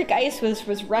Antarctic ice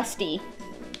was rusty.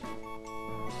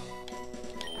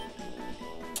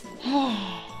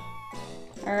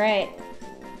 Alright.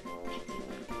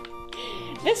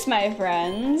 This, my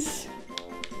friends,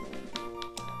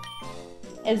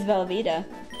 is Velveeta.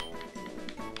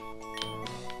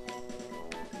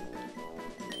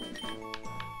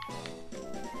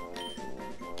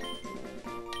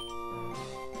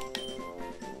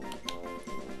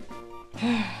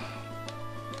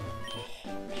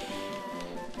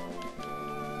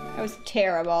 That was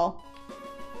terrible.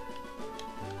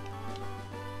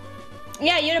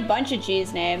 Yeah, you had a bunch of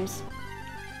cheese names.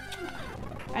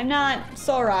 I'm not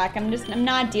Solrock, I'm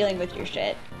not dealing with your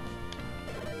shit.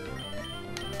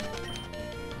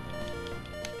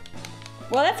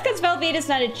 Well, that's because Velveeta's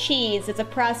not a cheese, it's a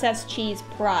processed cheese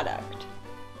product.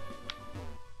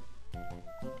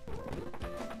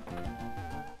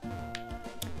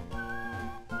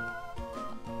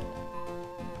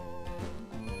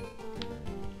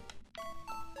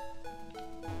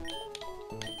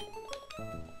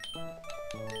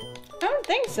 I don't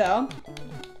think so.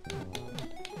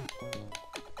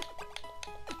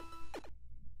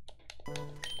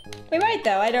 We might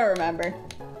though, I don't remember.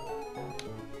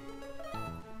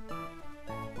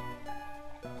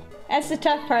 That's the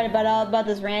tough part about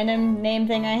this random name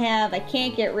thing I have. I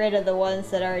can't get rid of the ones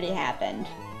that already happened.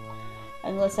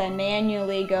 Unless I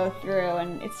manually go through,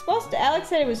 and it's supposed to, Alex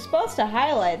said it was supposed to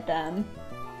highlight them,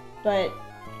 but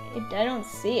I don't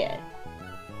see it.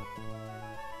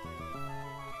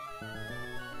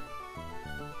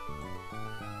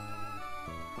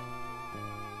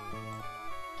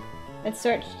 Let's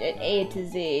search at A to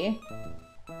Z.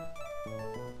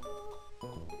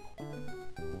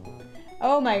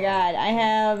 Oh my god, I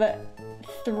have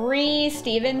 3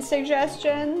 Steven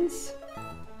suggestions.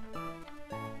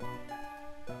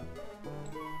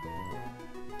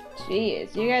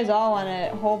 Jeez, you guys all want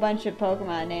a whole bunch of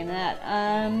Pokemon, name that.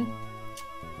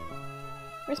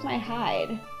 Where's my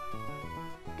hide?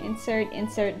 Insert,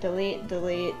 delete,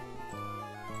 delete.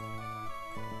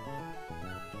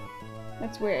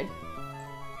 That's weird.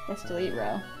 Let's delete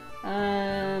row.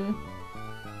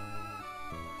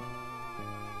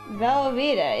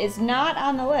 Velveeta is not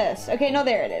on the list. Okay, no,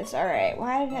 there it is. Alright,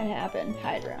 why did that happen?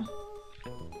 Hide row.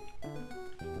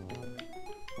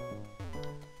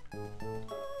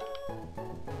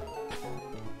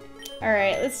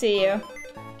 Alright, let's see you.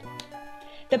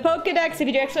 The Pokedex, if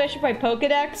you do exclamation point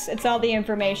Pokedex, it's all the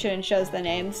information and shows the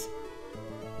names.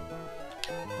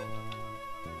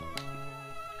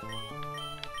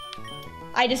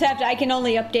 I just have to, I can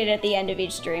only update it at the end of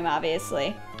each stream,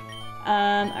 obviously.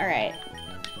 Alright.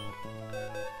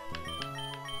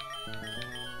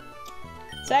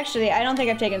 So actually, I don't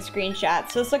think I've taken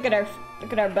screenshots. So let's look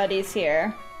at our buddies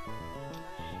here.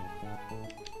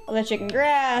 Electric and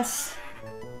grass.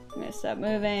 I'm gonna stop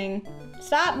moving.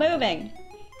 Stop moving!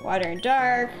 Water and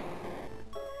dark.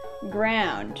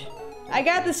 Ground. I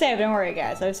got the save, don't worry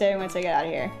guys. I'll save it once I get out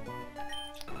of here.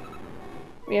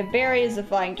 We have berries, the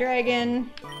flying dragon.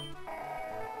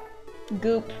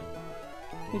 Goop.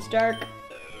 Who's dark?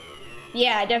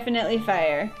 Yeah, definitely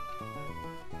fire.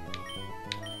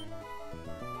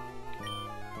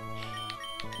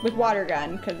 With water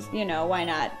gun, because, you know, why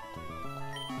not?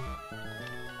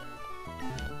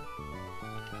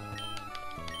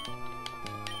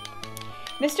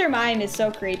 Mr. Mime is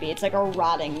so creepy. It's like a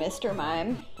rotting Mr.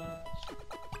 Mime.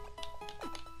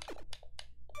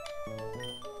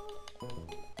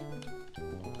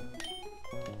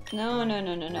 No, no,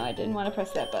 no, no, no. I didn't want to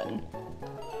press that button.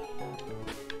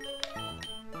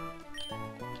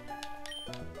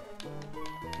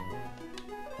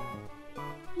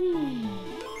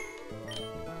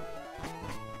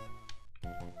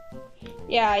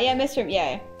 Yeah, Mr.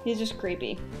 Yeah, he's just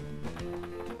creepy.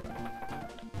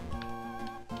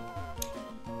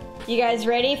 You guys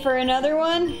ready for another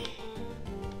one?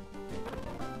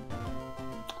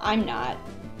 I'm not.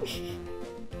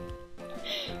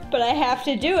 But I have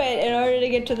to do it in order to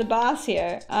get to the boss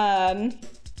here.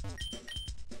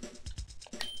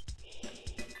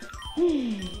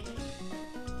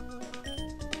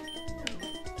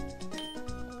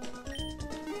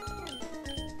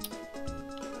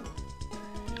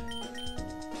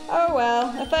 Oh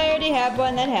well, if I already have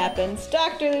one, that happens.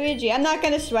 Dr. Luigi, I'm not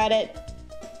gonna sweat it.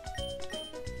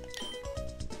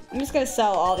 I'm just gonna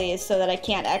sell all these so that I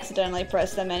can't accidentally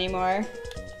press them anymore.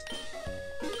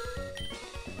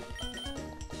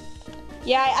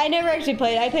 Yeah, I never actually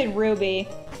played. I played Ruby.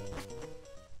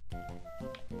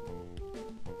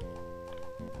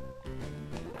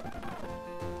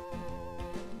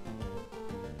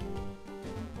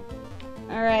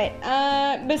 Alright,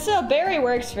 but still, Barry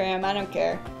works for him. I don't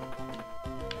care.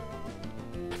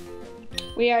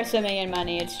 We are swimming in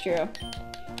money, it's true.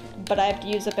 But I have to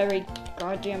use up every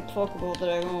goddamn Pokeball that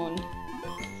I own.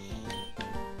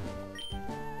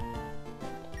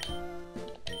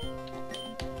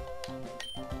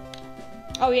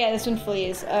 Oh yeah, this one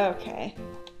flees. Okay.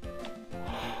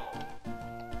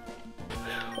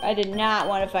 I did not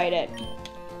want to fight it.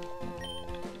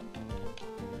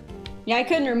 Yeah, I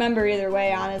couldn't remember either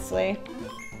way, honestly.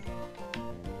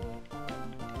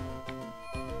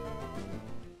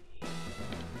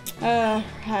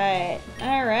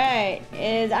 Alright.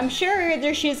 I'm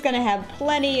sure she's gonna have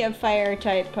plenty of fire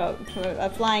type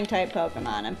flying type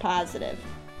Pokemon, I'm positive.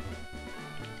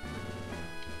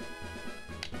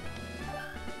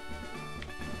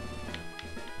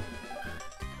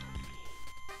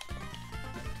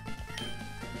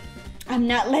 I'm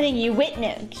not letting you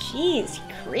witness. Jeez,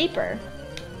 creeper.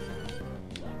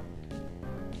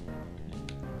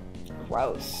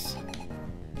 Gross.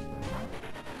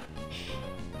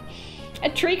 A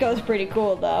Trico's pretty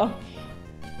cool, though.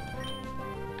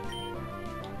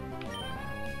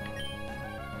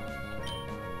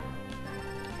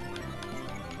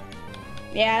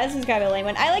 Yeah, this is kind of a lame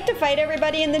one. I like to fight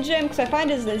everybody in the gym, because I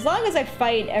find as long as I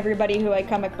fight everybody who I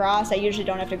come across, I usually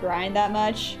don't have to grind that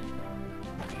much.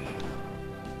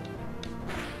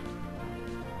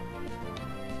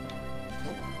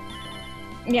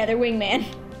 Yeah, they're wingman.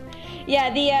 Yeah,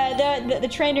 the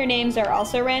trainer names are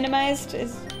also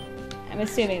randomized. I'm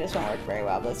assuming this won't work very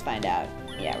well, but let's find out.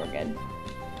 Yeah, we're good.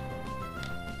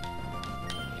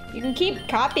 You can keep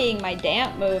copying my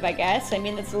damp move, I guess. I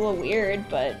mean, that's a little weird,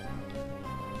 but...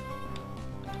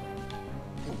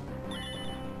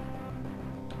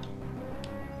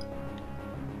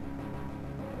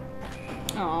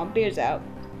 Aw, beer's out.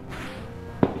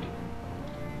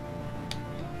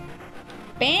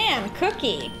 Bam!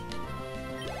 Cookie!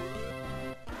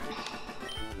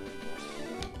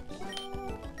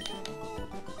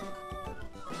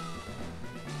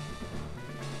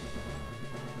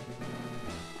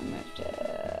 I'm gonna have to...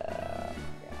 Oh,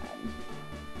 God.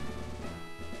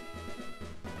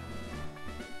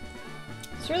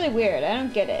 It's really weird. I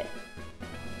don't get it.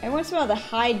 Every once in a while the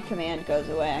hide command goes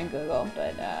away on Google,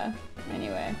 but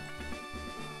anyway.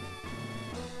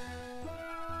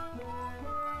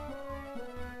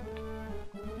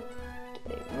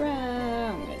 Delete row.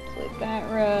 I'm gonna delete that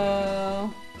row.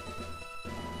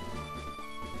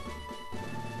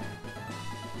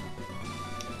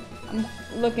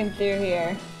 looking through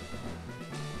here.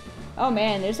 Oh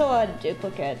man, there's a lot of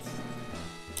duplicates.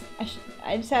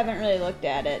 I just haven't really looked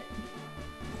at it.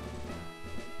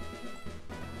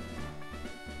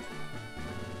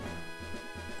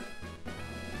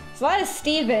 There's a lot of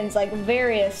Stevens, like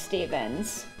various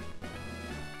Stevens.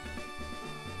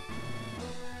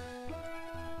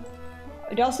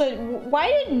 It also, why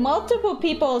did multiple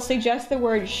people suggest the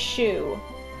word shoe?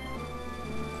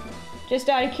 Just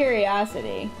out of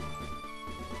curiosity.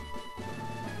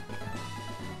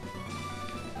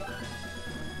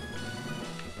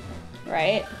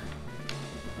 Right?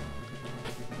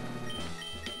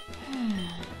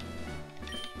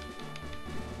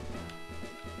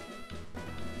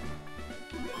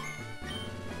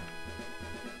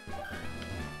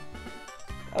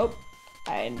 Oh,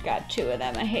 I got 2 of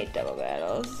them. I hate double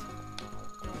battles.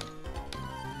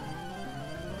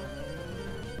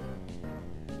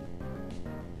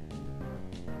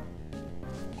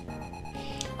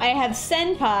 I have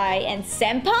senpai and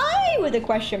senpai with a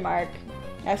question mark.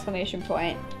 Exclamation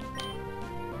point.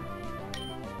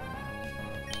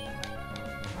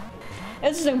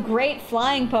 Those are some great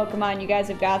flying Pokemon you guys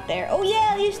have got there. Oh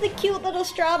yeah, these are the cute little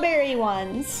strawberry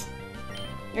ones.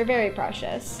 They're very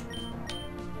precious.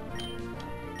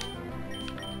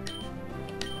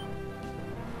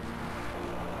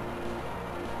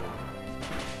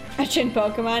 Chin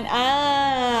Pokemon.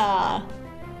 Ah.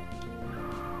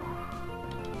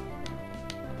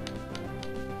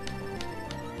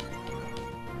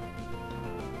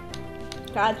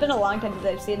 God, it's been a long time since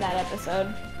I've seen that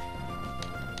episode.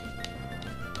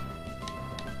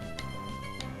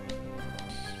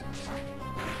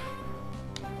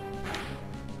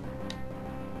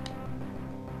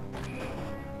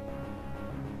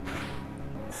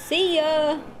 See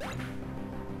ya!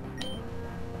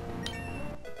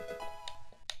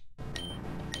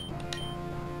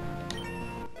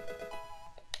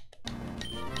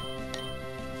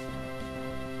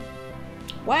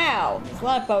 Wow, there's a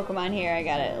lot of Pokemon here. I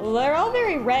got it. They're all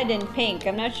very red and pink.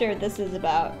 I'm not sure what this is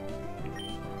about.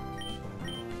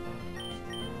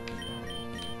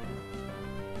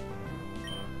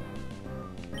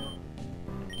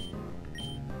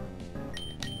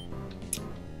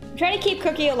 I'm trying to keep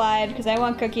Cookie alive because I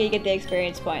want Cookie to get the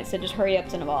experience points, so just hurry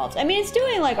up and evolve. I mean, it's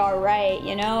doing like alright,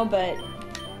 you know, but...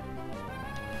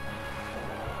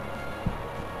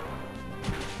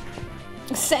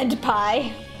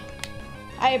 Senpai.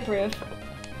 I approve.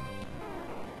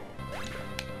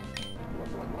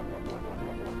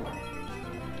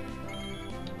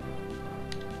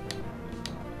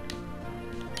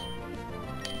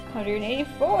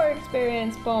 $184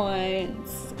 experience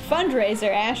points.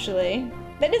 Fundraiser, Ashley.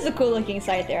 That is a cool looking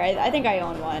site there. I think I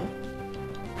own one.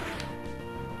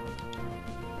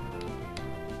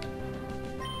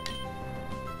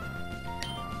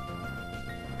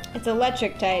 It's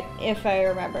electric type, if I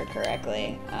remember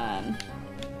correctly.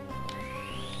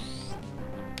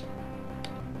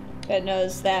 It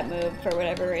knows that move for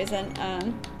whatever reason.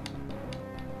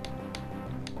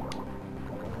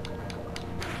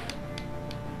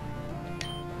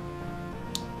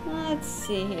 Let's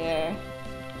see here.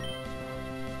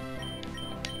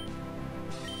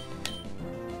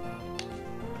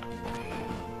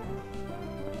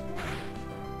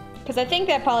 Because I think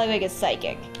that Poliwag is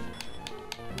psychic.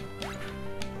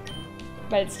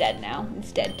 But it's dead now.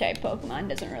 It's dead type Pokemon.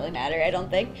 Doesn't really matter, I don't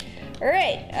think.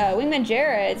 Alright, Wingman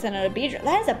Jera is another Beedrill.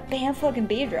 That is a bam fucking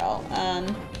Beedrill.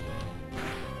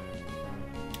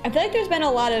 I feel like there's been a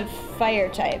lot of fire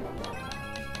type.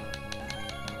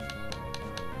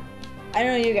 I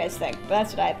don't know what you guys think, but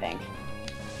that's what I think.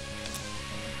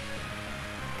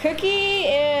 Cookie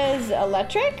is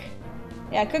electric?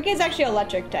 Yeah, Cookie is actually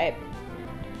electric type.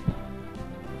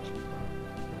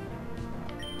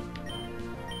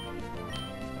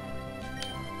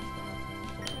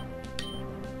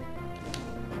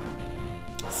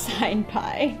 Sign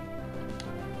pie.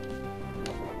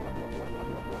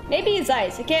 Maybe he's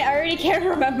ice. I already can't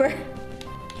remember.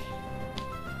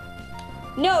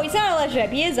 No, he's not electric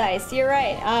type. He is ice. You're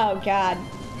right. Oh god.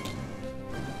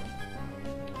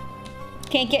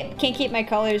 Can't keep my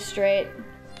colors straight.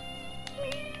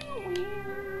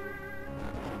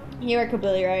 You are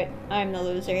completely right. I'm the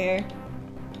loser here.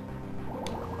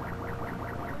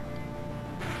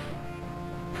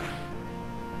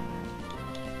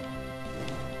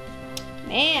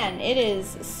 Man, it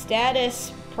is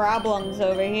status problems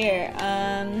over here.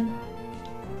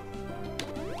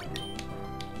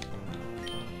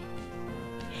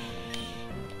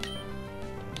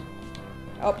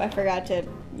 Oh, I forgot to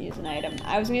use an item.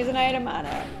 I was gonna use an item on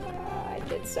it. I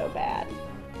did so bad.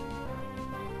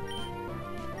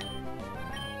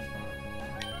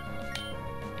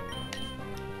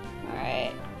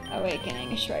 awakening.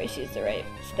 I should always use the right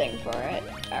thing for it.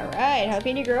 Alright,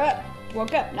 jalapeno grew up.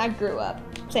 Woke up, not grew up.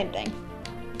 Same thing.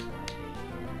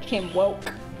 Became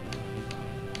woke.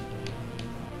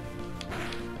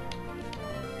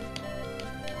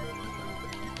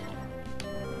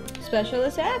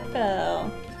 Specialist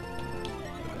apple.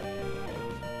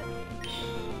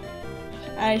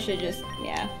 I should just,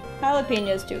 yeah.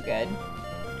 Jalapeno's too good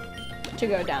to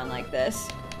go down like this.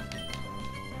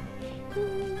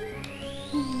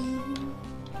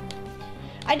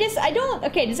 I don't,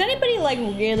 okay, does anybody like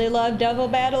really love devil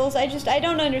battles? I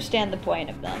don't understand the point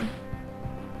of them.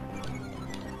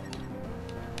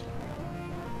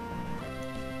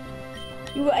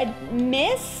 I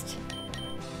missed?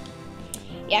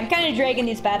 Yeah, I'm kind of dragging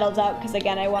these battles out because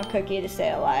again, I want Cookie to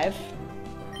stay alive.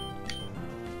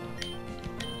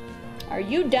 Are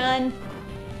you done?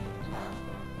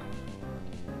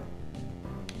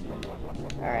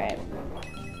 Alright.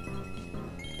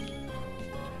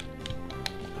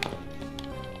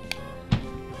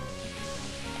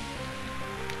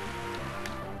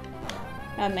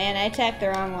 Oh man, I attacked the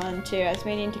wrong one too. I was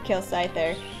meaning to kill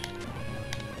Scyther.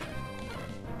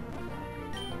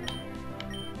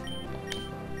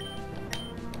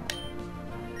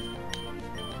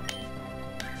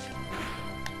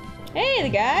 Hey, the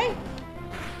guy!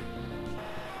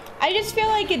 I just feel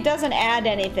like it doesn't add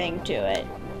anything to it.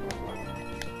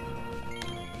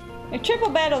 Like, triple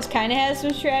battles kind of has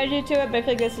some strategy to it, but I feel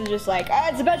like this is just like, ah,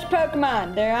 it's a bunch of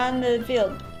Pokemon! They're on the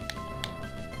field.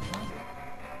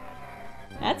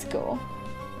 That's cool.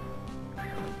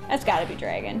 That's gotta be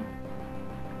Dragon.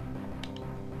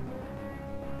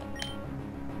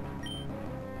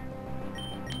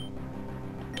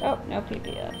 Oh, no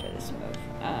PP up for this move.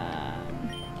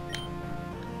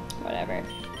 Whatever.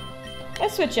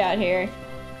 Let's switch out here.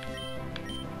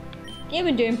 You've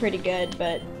been doing pretty good,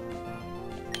 but...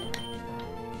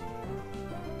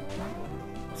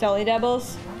 Solely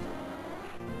doubles?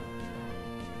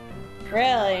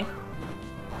 Really?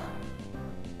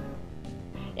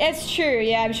 It's true,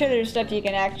 yeah, I'm sure there's stuff you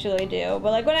can actually do.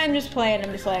 But like when I'm just playing,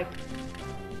 I'm just like,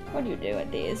 what do you do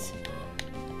with these?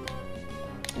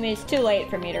 I mean, it's too late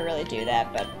for me to really do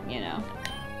that, but, you know.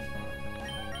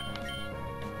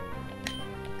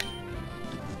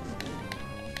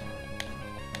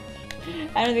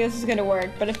 I don't think this is gonna work,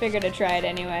 but I figured I'd try it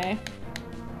anyway.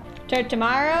 Start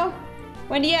tomorrow?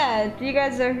 When, yeah, if you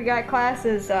guys have got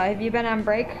classes, have you been on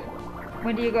break?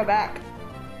 When do you go back?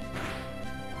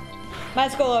 My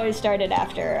school always started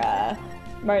after,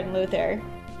 Martin Luther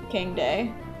King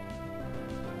Day.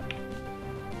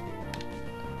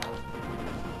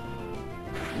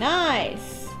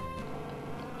 Nice!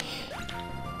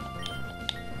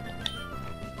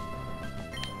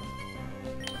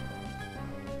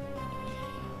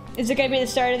 Is it gonna be the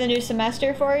start of the new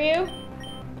semester for you?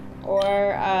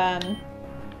 Or,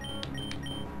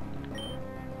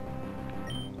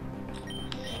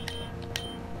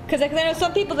 because I know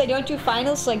some people, they don't do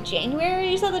finals like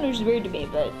January or something, which is weird to me,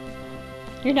 but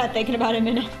you're not thinking about it a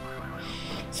minute.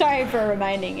 Sorry for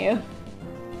reminding you.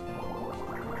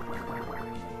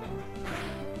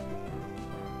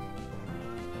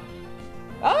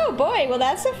 Oh boy, well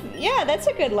that's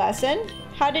a good lesson.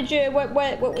 How did you, what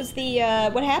was the,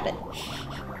 what happened?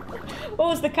 What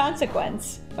was the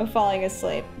consequence of falling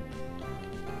asleep?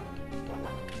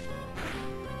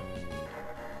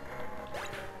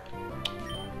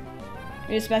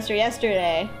 New semester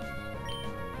yesterday.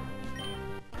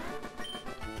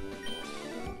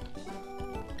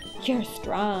 You're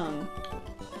strong.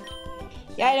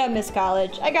 Yeah, I don't miss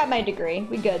college. I got my degree.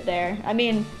 We good there. I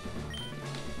mean,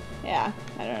 yeah,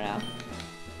 I don't know.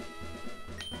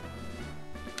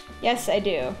 Yes, I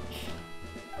do.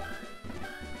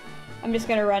 I'm just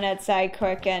gonna run outside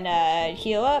quick and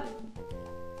heal up.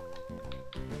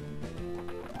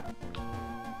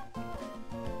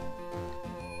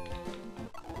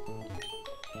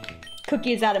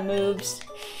 Cookie's out of moves.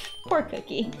 Poor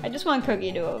Cookie. I just want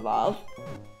Cookie to evolve.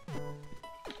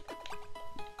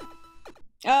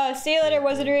 Oh, see you later,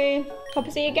 Wizardry. Hope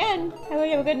to see you again. I hope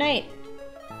you have a good night.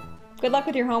 Good luck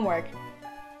with your homework.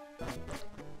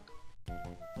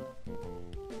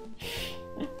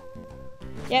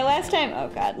 Yeah, last time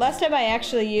I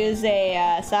actually used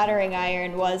a soldering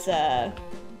iron was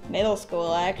middle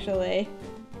school, actually.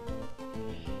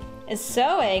 Is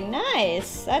sewing,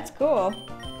 nice. That's cool.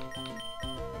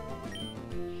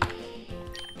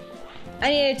 I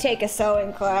need to take a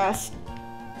sewing class.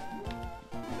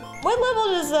 What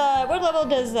level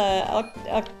does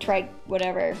Electrike,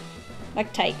 whatever,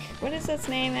 Electike, what is its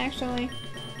name actually?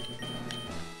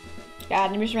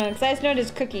 God, I'm just remembering, because I just know it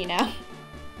as Cookie now.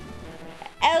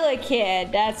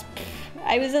 Elekid, that's,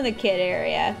 I was in the kid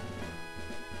area.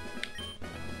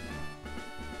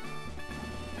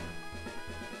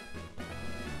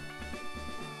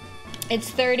 It's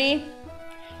 30,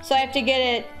 so I have to get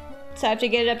it. So I have to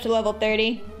get it up to level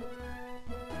 30.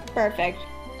 Perfect.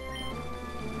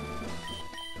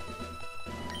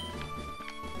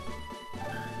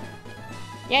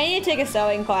 Yeah, I need to take a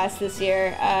sewing class this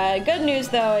year. Good news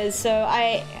though is, so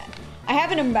I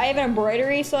have an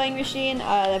embroidery sewing machine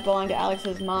that belonged to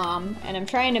Alex's mom, and I'm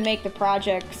trying to make the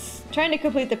projects, trying to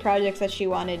complete the projects that she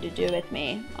wanted to do with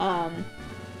me.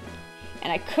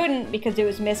 And I couldn't because it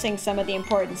was missing some of the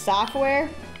important software.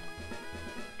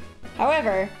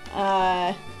 However,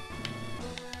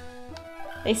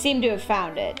 they seem to have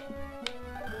found it.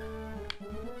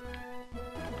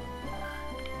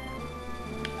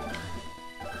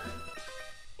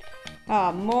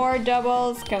 Oh, more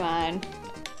doubles? Come on.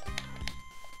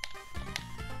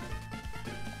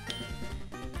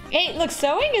 Hey, look,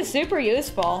 sewing is super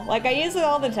useful. Like, I use it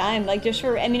all the time. Like, just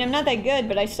for, I mean, I'm not that good,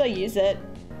 but I still use it.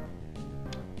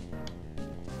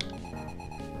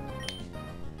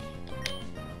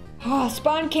 Oh,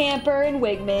 Spawn Camper and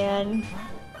Wigman.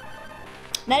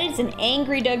 That is an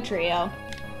angry Doug trio.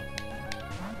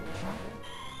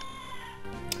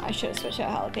 I should have switched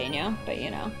out Jalapeno, but you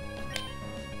know.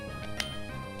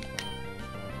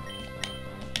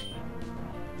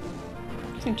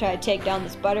 Just gonna try to take down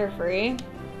this Butterfree.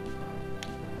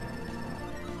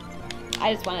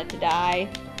 I just want it to die.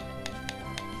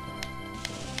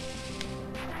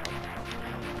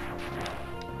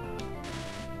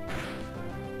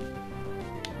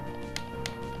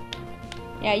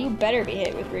 Yeah, you better be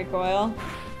hit with recoil.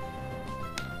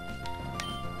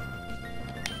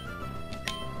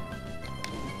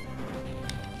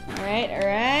 Alright,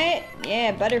 alright.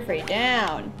 Yeah, Butterfree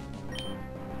down.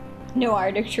 No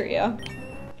Arctic Trio.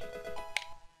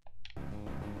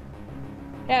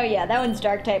 Oh yeah, that one's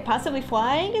dark type. Possibly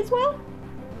flying as well?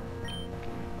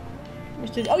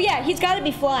 Oh yeah, he's gotta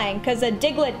be flying, because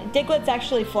Diglett's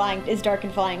actually flying, is dark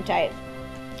and flying type.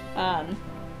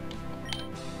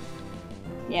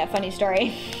 Yeah, funny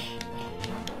story.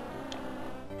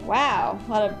 Wow, a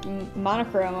lot of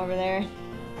monochrome over there.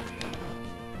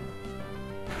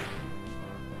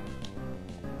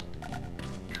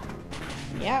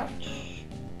 Ouch.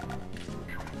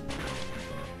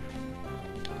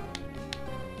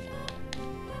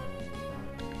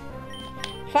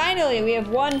 Finally, we have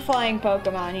one flying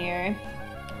Pokemon here.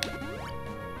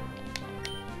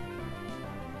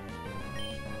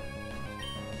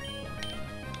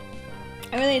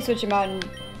 I really need to switch him out and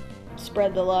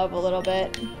spread the love a little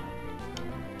bit.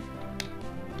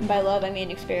 And by love, I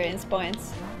mean experience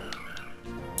points.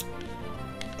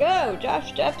 Go,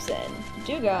 Josh Jepson.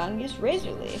 Dugong, use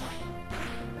Razor Leaf.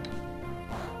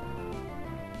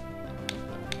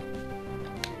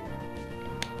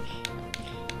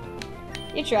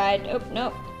 You tried. Oh,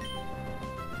 nope.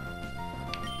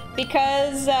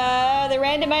 Because the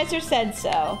randomizer said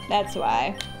so. That's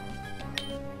why.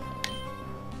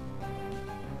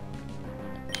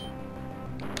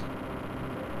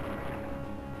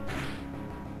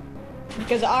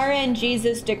 Because RN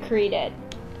Jesus decreed it.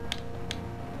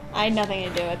 I had nothing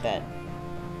to do with it.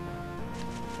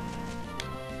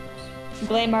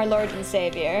 Blame our Lord and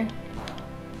Savior.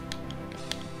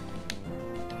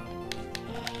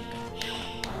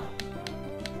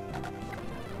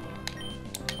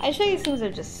 I just think these things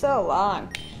are just so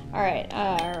long. Alright,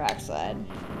 Rock Slide.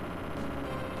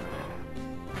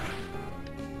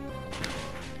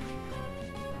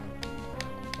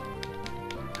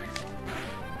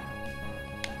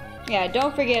 Yeah,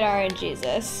 don't forget RN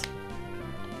Jesus.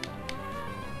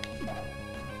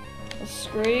 Well,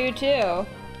 screw you too.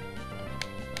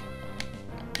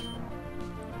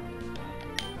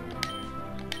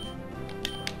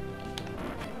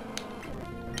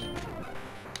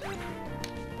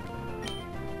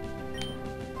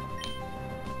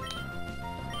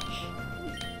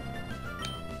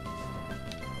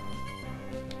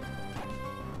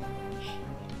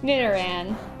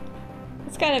 Nidoran.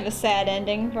 It's kind of a sad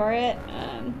ending for it.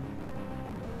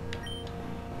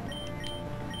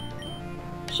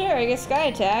 Sure, I guess Sky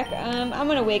Attack. I'm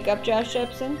gonna wake up Josh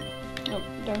Jepson. Oh,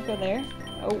 don't go there.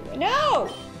 Oh,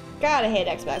 no! God, I hate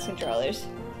Xbox controllers.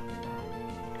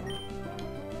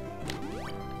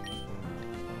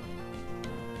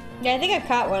 Yeah, I think I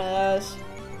caught one of those.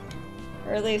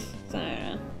 Or at least, I don't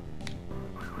know.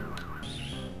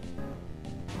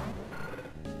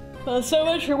 Well, so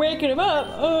much for waking him up.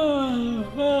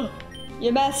 Oh,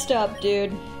 you messed up,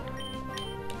 dude.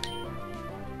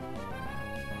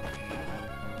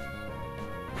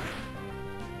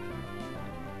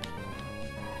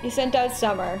 You sent out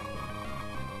Summer.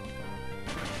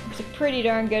 pretty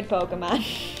darn good Pokemon.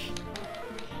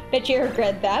 Bet you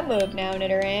regret that move now,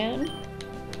 Nidoran.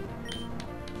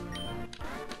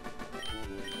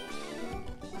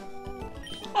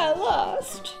 I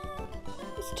lost.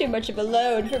 It's too much of a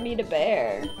load for me to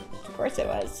bear. Of course it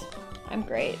was. I'm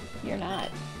great. You're not.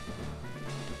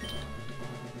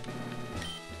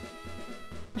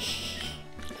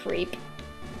 Creep.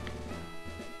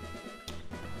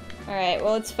 Alright,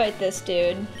 well, let's fight this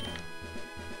dude.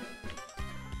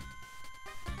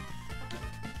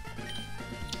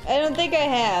 I don't think I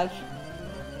have.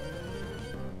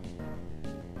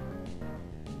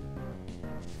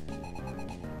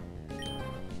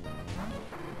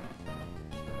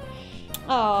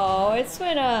 Oh, it's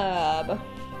Swinub.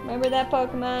 Remember that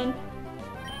Pokemon?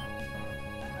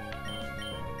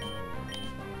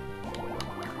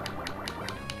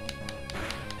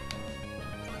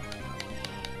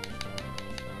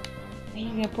 Are you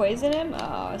gonna poison him? Oh,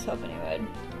 I was hoping he would.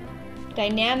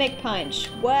 Dynamic punch.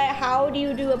 What? How do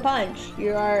you do a punch?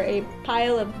 You are a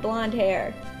pile of blonde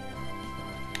hair.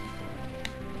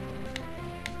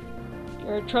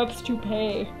 You're a Trump's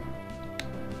toupee.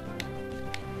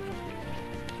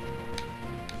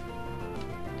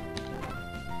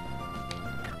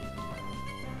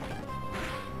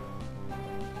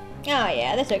 Oh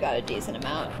yeah, this I got a decent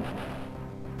amount.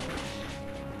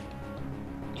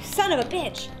 You son of a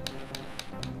bitch!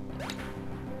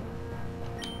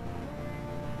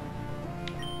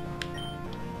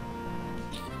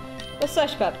 The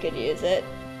Slush Pup could use it.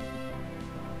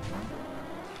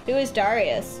 Who is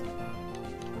Darius?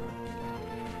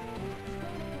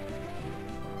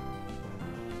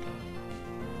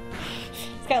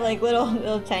 He's got like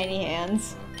little tiny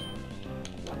hands.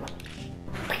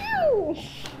 Pew!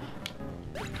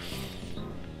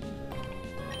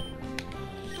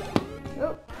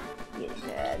 Oh, get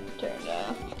head turned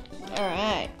off.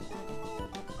 Alright.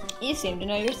 You seem to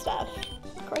know your stuff.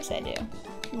 Of course I do.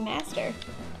 Master.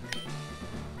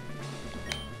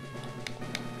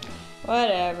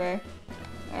 Whatever.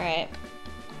 Alright.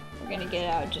 We're gonna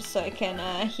get out just so I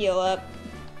can heal up.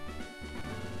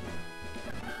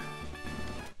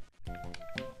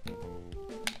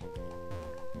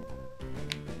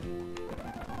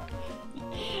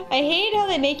 I hate how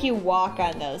they make you walk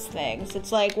on those things.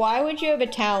 It's like, why would you have a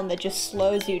town that just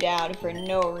slows you down for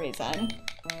no reason?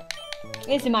 At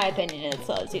least in my opinion, it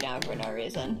slows you down for no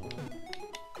reason.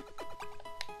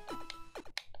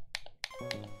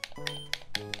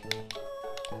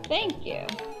 Thank you.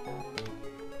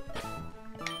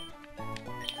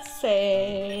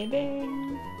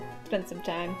 Saving. Spend some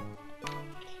time.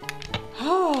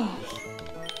 Oh.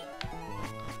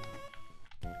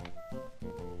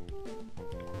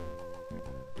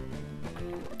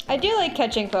 I do like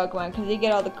catching Pokemon because you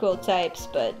get all the cool types,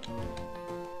 but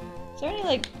is there any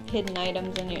like hidden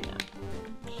items in here? No.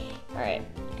 Alright.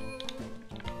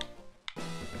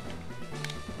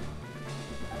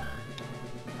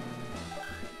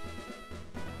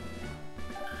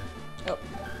 Oh.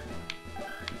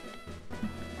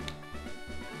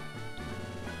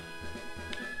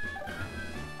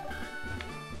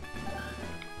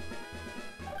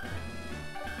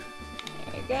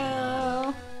 There we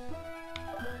go.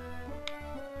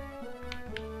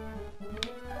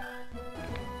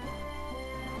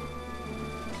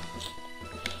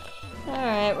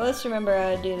 Alright, well, let's remember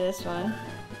how to do this one.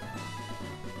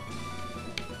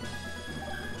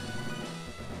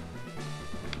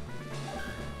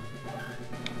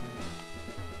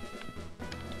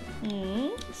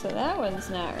 So that one's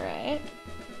not right.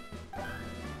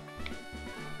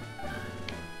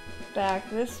 Back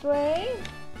this way.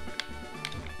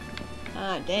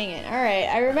 Ah, dang it. Alright,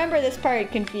 I remember this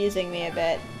part confusing me a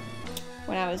bit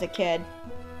when I was a kid.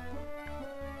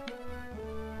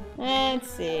 Let's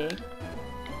see.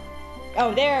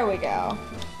 Oh, there we go.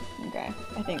 Okay,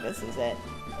 I think this is it.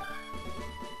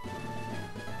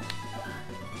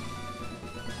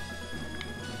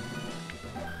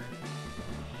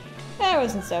 That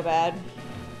wasn't so bad.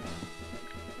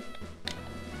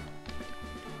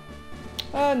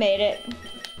 Oh, I made it.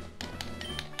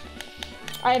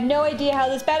 I have no idea how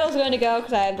this battle's going to go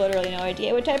because I have literally no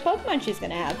idea what type of Pokemon she's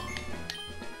going to have.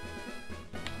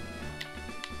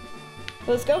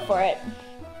 Let's go for it.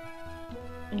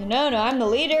 No, I'm the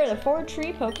leader of the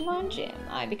 4-tree Pokemon Gym.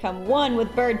 I become one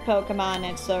with bird Pokemon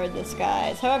and soared the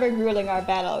skies. However grueling our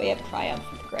battle, we have triumphed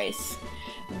with grace.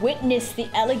 Witness the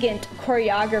elegant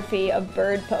choreography of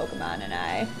bird Pokemon and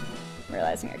I. I'm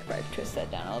realizing I could probably twist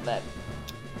that down a little bit.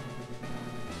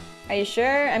 Are you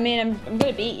sure? I mean, I'm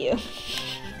gonna beat you.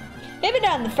 Maybe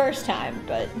not the first time,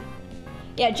 but...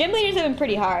 yeah, gym leaders have been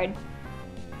pretty hard.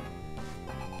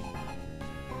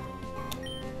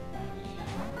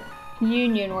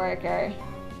 Union worker.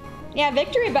 Yeah,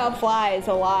 Victory Bell flies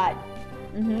a lot.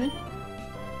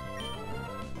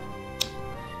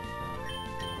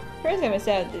 First gonna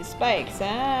set out these spikes,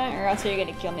 huh? Or else you're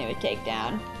gonna kill me with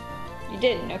takedown. You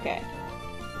didn't, okay.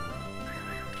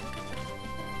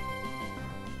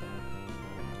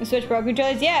 The Switch Pro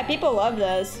controllers? Yeah, people love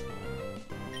those.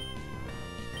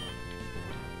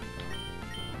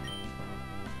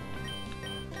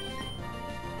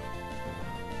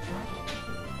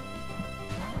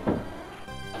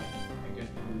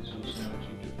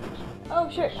 Oh,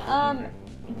 sure.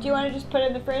 Do you want to just put it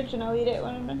in the fridge and I'll eat it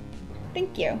when I'm done?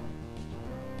 Thank you.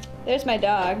 There's my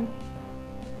dog.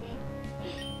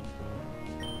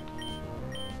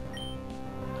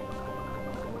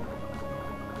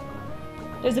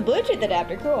 There's a Bluetooth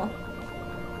adapter, cool.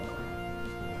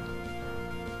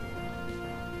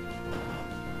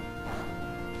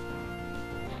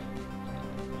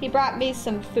 He brought me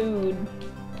some food.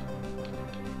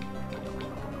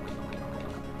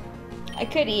 I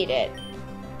could eat it,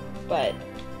 but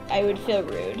I would feel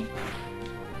rude.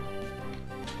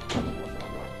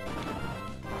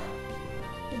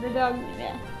 The dog,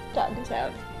 yeah, dog is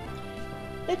out.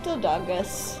 Little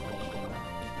doggus.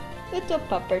 Little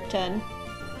pupperton.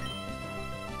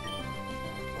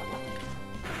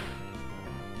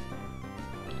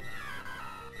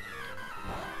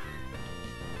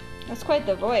 That's quite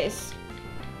the voice.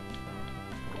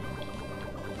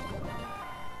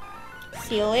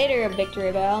 See you later,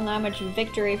 Victory Bell. Not much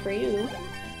victory for you.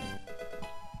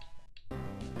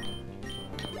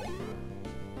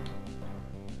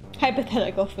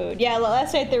 Hypothetical food. Yeah,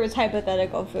 last night there was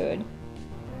hypothetical food.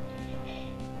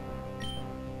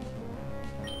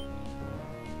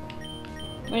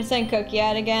 I'm gonna send Cookie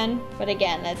out again, but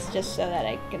again, that's just so that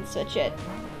I can switch it.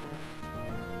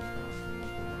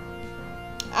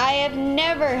 I have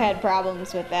never had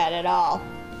problems with that at all.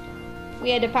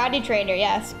 We had a potty trainer,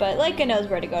 yes, but Leica knows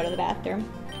where to go to the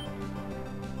bathroom.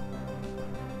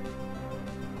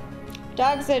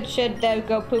 Dogs that should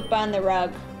go poop on the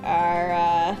rug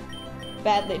are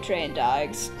badly trained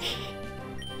dogs.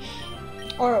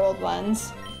 Or old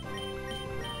ones.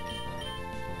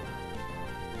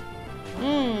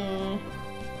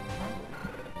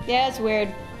 Yeah, it's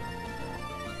weird.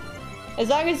 As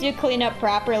long as you clean up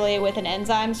properly with an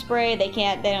enzyme spray, they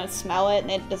don't smell it and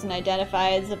it doesn't identify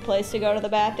as a place to go to the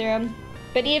bathroom.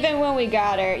 But even when we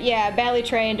got her, yeah, badly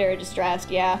trained or distressed,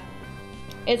 yeah.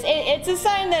 It's a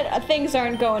sign that things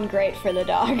aren't going great for the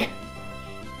dog.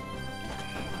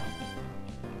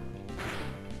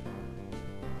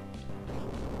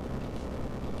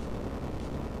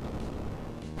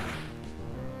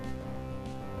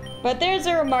 But there's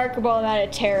a remarkable amount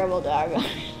of terrible dog owners.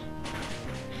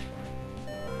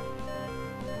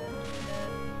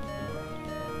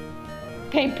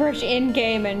 Paintbrush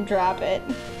in-game and drop it.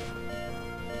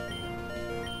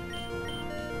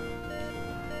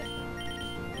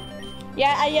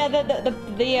 Yeah,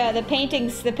 the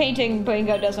painting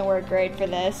bingo doesn't work great for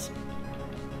this.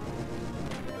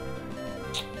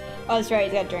 Oh, that's right,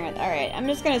 he's got to drink it. Alright, I'm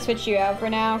just gonna switch you out for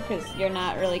now, because you're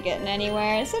not really getting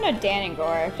anywhere. It's not a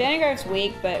Danengorf. Danengorf's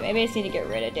weak, but maybe I just need to get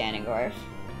rid of Danengorf.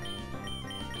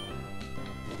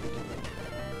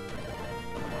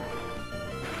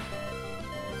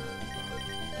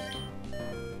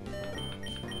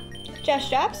 Josh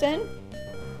Jobson.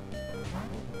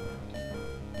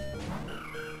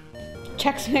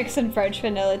 Chex Mix and French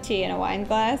vanilla tea in a wine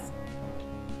glass.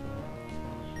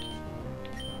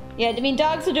 Yeah, I mean,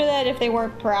 dogs will do that if they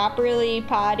weren't properly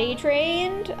potty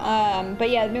trained. But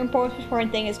yeah, the most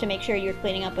important thing is to make sure you're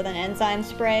cleaning up with an enzyme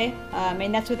spray.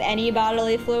 And that's with any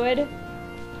bodily fluid.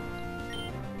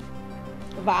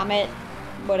 Vomit,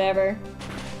 whatever.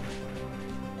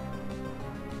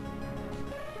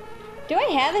 Do I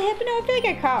have a Hypno? I feel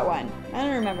like I caught one. I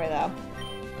don't remember though.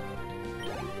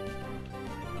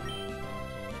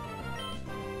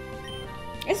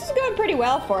 This is going pretty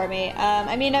well for me.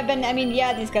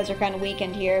 Yeah, these guys are kind of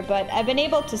weakened here, but I've been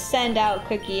able to send out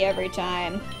Cookie every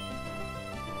time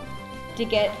to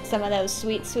get some of those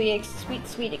sweet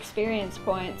experience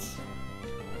points.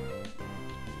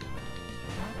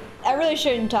 I really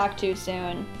shouldn't talk too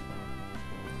soon.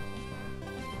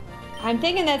 I'm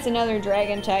thinking that's another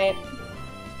dragon type.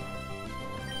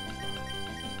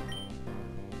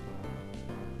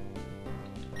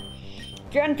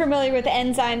 If you're unfamiliar with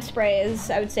enzyme sprays,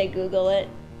 I would say Google it.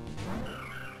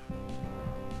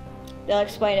 They'll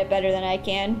explain it better than I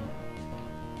can.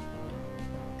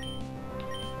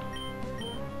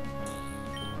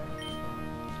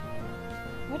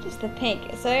 What is the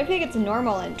pink? So I think it's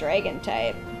normal and dragon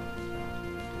type.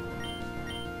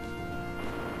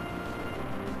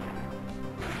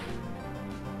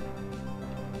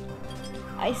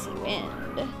 Icy wind.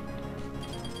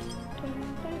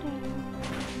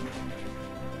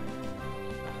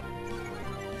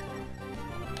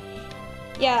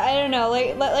 Yeah, I don't know.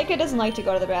 Like it doesn't like to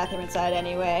go to the bathroom inside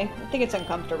anyway. I think it's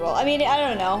uncomfortable. I mean, I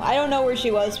don't know. I don't know where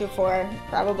she was before.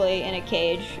 Probably in a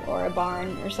cage or a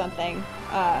barn or something.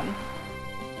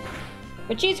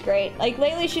 But she's great. Like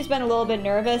lately, she's been a little bit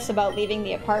nervous about leaving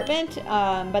the apartment.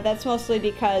 But that's mostly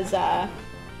because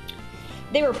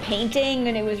they were painting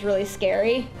and it was really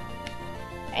scary.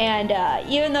 And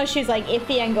even though she's like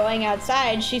iffy on going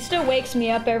outside, she still wakes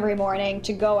me up every morning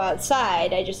to go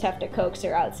outside. I just have to coax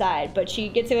her outside. But she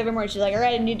gets up every morning, she's like, all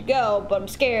right, I need to go, but I'm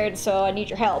scared, so I need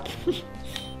your help.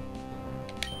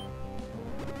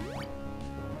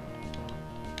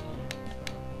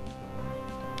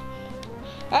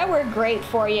 That worked great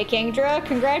for you, Kingdra.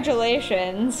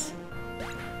 Congratulations.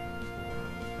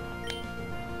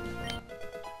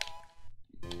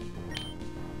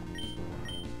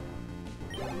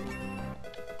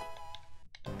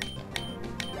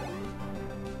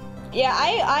 Yeah,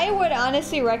 I would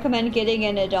honestly recommend getting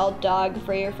an adult dog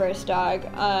for your first dog.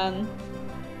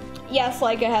 Yes,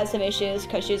 Leica has some issues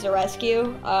because she's a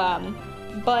rescue,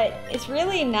 but it's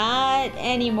really not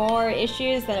any more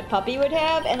issues than a puppy would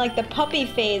have, and like the puppy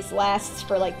phase lasts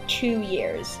for like 2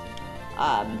 years.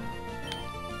 In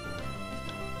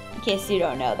case you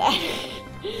don't know that.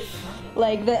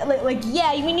 Yeah,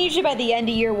 I mean, usually by the end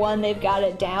of year 1 they've got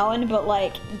it down, but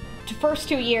like the first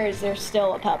 2 years they're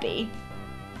still a puppy.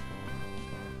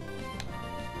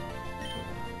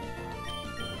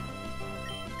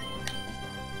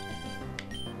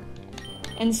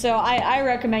 And so I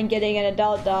recommend getting an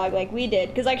adult dog like we did.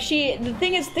 Because like the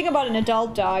thing about an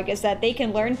adult dog is that they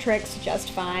can learn tricks just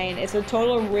fine. It's a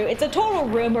total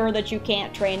rumor that you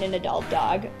can't train an adult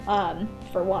dog,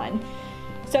 for one.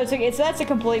 So that's a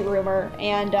complete rumor.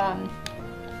 And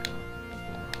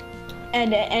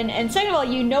second of all,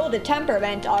 you know the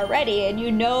temperament already, and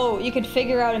you can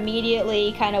figure out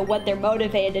immediately kind of what they're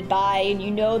motivated by, and you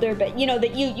know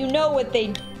you know what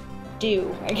they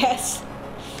do, I guess.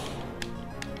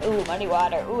 Ooh, muddy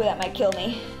water. Ooh, that might kill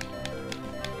me.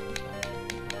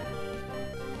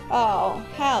 Oh,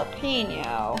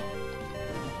 jalapeno.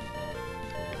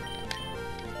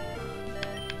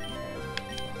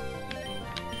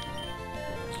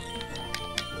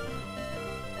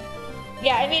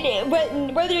 Yeah, I mean,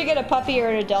 whether you get a puppy or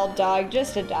an adult dog,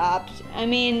 just adopt. I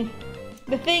mean,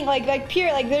 the thing,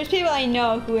 there's people I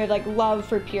know who have, like, love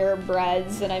for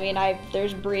purebreds, and I mean,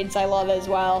 there's breeds I love as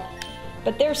well.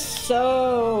 But they're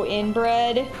so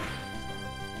inbred.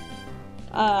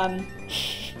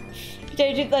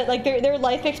 Their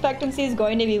life expectancy is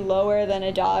going to be lower than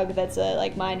a dog that's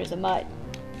like mine is a mutt.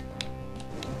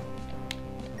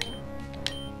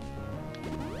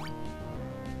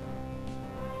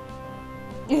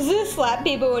 Is this slap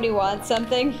people when he wants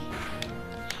something?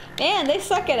 Man, they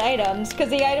suck at items, because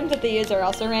the items that they use are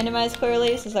also randomized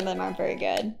clearly, so some of them aren't very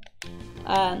good.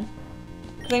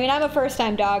 I mean, I'm a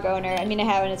first-time dog owner. I mean, I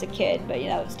haven't as a kid, but, you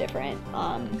know, it's different.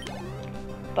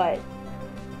 But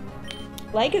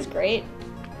Like is great.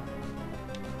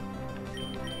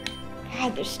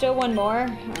 God, there's still one more?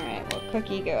 Alright, well,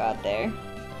 Cookie, go out there.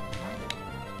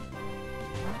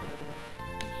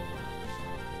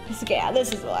 Yeah,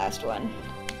 this is the last one.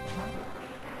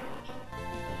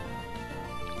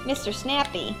 Mr.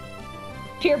 Snappy.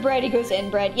 Purebred equals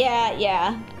inbred. Yeah,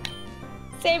 yeah.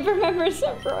 Same for members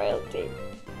of royalty.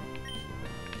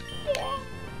 Yeah.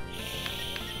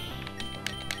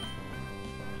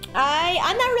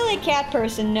 I'm not really a cat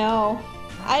person, no.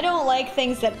 I don't like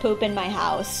things that poop in my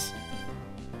house.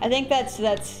 I think that's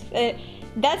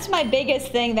my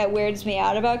biggest thing that weirds me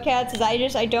out about cats, is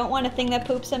I don't want a thing that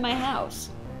poops in my house.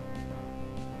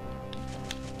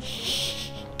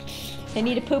 They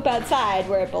need to poop outside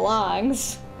where it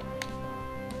belongs.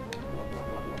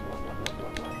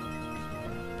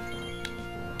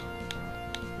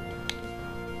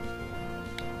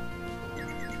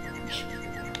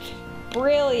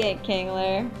 Brilliant,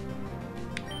 Kingler.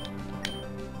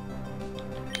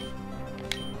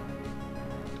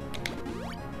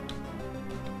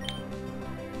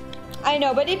 I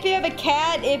know, but if you have a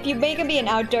cat, if you make it be an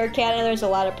outdoor cat, and there's a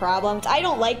lot of problems. I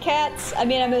don't like cats. I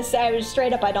mean, I was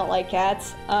straight up, I don't like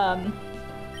cats.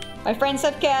 My friends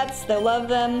have cats, they love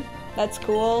them. That's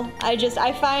cool.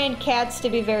 I find cats to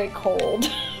be very cold.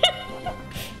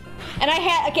 And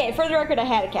okay, for the record, I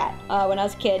had a cat when I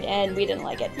was a kid, and we didn't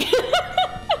like it.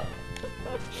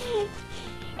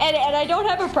 and I don't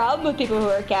have a problem with people who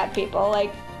are cat people.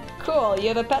 Like, cool, you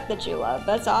have a pet that you love.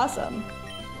 That's awesome.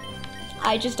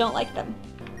 I just don't like them.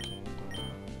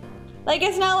 Like,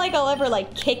 it's not like I'll ever,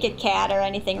 like, kick a cat or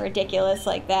anything ridiculous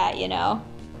like that, you know?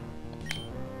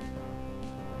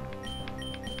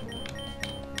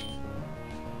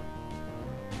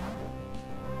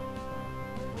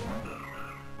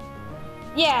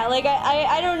 Yeah, like,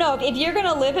 I don't know. If you're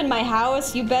gonna live in my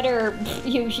house, you better,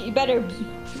 you better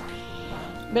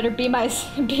be my,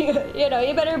 you know,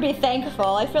 you better be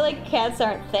thankful. I feel like cats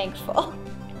aren't thankful.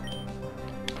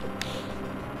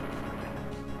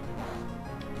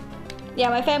 Yeah,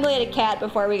 my family had a cat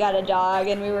before we got a dog,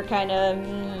 and we were kind of,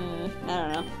 I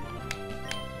don't know.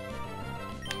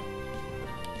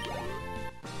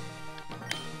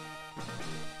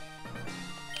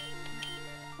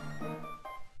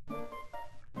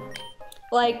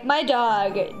 Like, my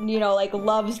dog, you know, like,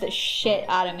 loves the shit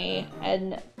out of me,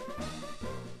 and,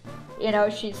 you know,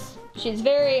 she's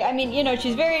very, I mean, you know,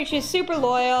 she's super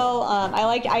loyal.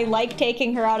 I like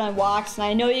taking her out on walks, and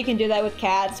I know you can do that with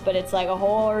cats, but it's like a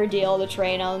whole ordeal to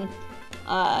train them.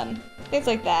 Things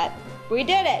like that. We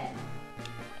did it!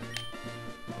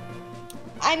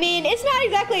 I mean, it's not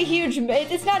exactly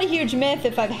it's not a huge myth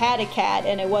if I've had a cat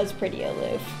and it was pretty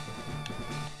aloof.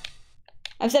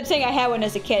 I'm saying I had one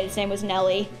as a kid. His name was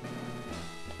Nelly.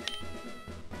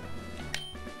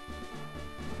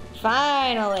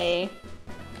 Finally.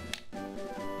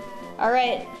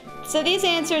 Alright, so these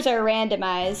answers are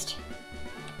randomized.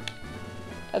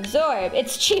 Absorb.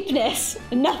 It's cheapness.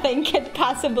 Nothing can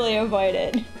possibly avoid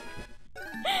it.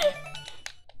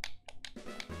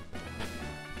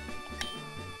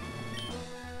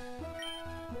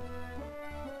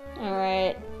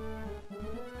 Alright.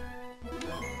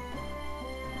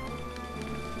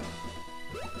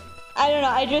 I don't know,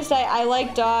 I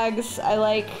like dogs. I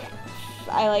like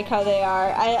how they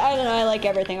are. I don't know, I like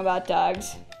everything about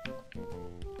dogs.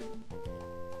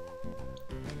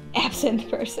 Absinthe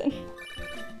person.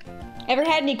 Ever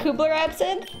had any Kubler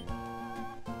absinthe?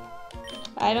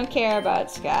 I don't care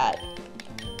about Scott.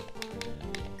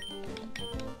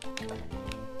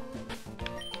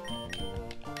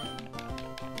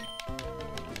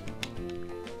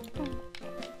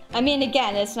 I mean,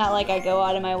 again, it's not like I go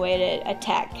out of my way to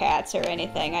attack cats or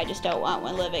anything. I just don't want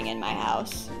one living in my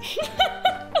house.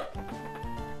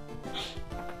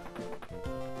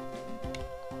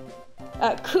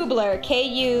 Kubler,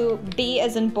 K-U-B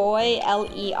as in boy,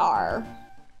 L-E-R.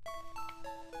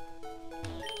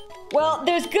 Well,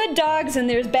 there's good dogs and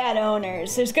there's bad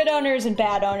owners. There's good owners and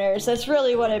bad owners. That's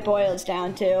really what it boils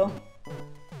down to.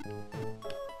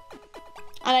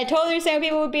 And I totally understand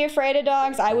people would be afraid of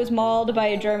dogs. I was mauled by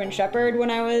a German Shepherd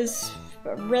when I was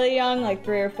really young, like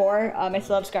 3 or 4. I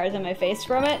still have scars on my face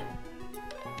from it.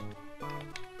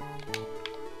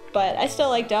 But I still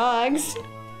like dogs.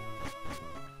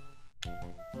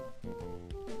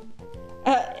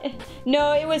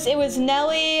 No, it was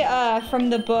Nelly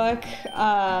from the book. It's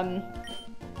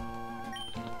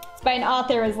by an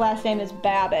author. His last name is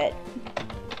Babbitt.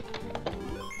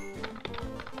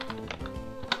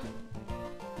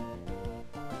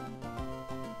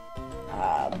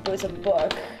 It was a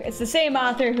book. It's the same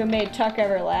author who made Tuck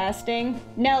Everlasting.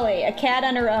 Nellie, A Cat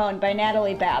on Her Own by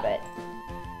Natalie Babbitt.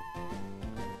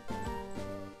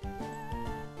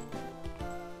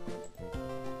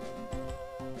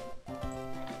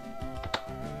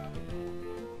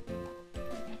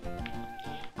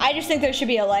 I just think there should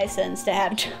be a license to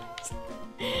have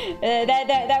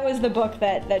that was the book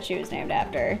that she was named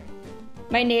after.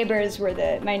 My neighbors,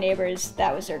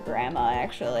 that was her grandma,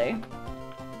 actually.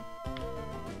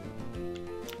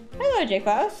 Hello, J.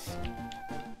 Klaus.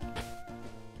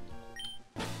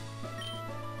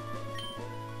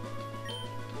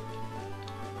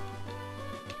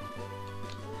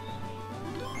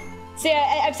 See,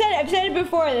 I've said it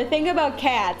before, the thing about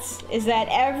cats is that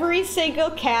every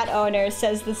single cat owner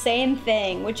says the same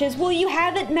thing, which is, well, you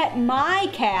haven't met my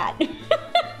cat.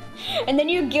 And then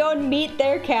you go and meet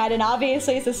their cat, and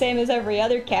obviously it's the same as every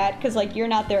other cat, because, like, you're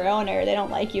not their owner, they don't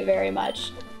like you very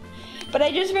much. But I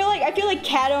just feel like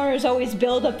cat owners always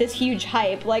build up this huge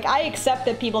hype. Like, I accept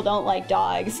that people don't like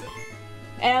dogs.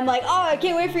 And I'm like, oh, I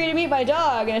can't wait for you to meet my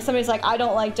dog. And if somebody's like, I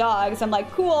don't like dogs, I'm like,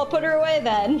 cool, I'll put her away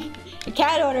then. The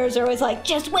cat owners are always like,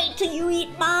 just wait till you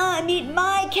meet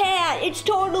my cat. It's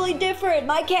totally different.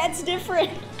 My cat's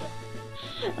different.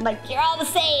 I'm like, you're all the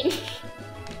same.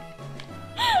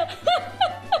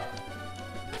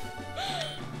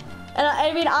 And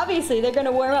I mean, obviously, they're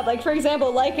gonna warm up. Like, for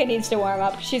example, Laika needs to warm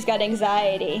up. She's got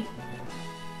anxiety.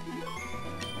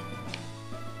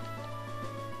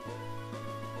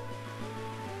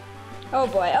 Oh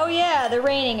boy. Oh yeah, the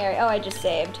raining area. Oh, I just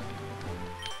saved.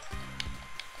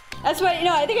 That's why, you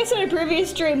know, I think I said in a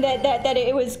previous stream that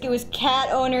it was cat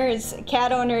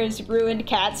owners ruined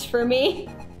cats for me.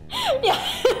 Yeah.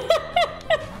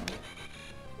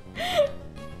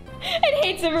 It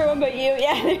hates everyone but you,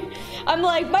 yeah. I'm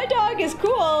like, my dog is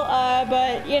cool,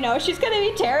 but, you know, she's gonna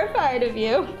be terrified of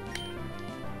you.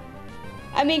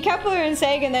 I mean, Kepler and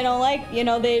Sagan, they don't like, you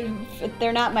know,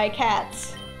 they're not my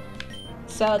cats.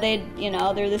 So they, you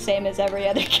know, they're the same as every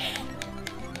other cat.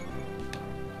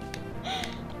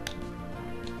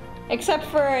 Except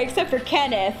for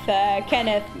Kenneth,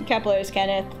 Kepler's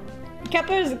Kenneth.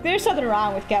 There's something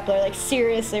wrong with Kepler, like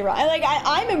seriously wrong. Like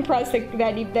I'm impressed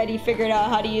that he figured out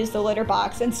how to use the litter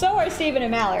box, and so are Stephen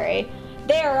and Mallory.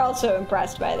 They are also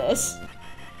impressed by this.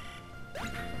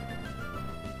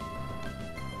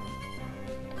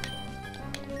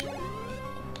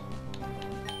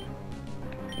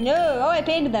 No, oh, I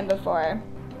painted them before.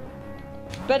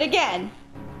 But again,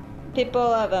 people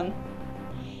love them.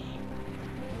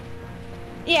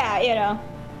 Yeah, you know.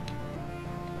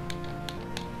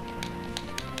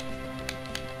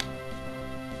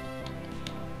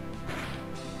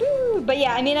 Woo, but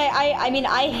yeah, I mean,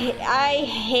 I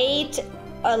hate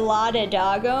a lot of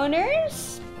dog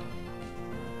owners.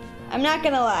 I'm not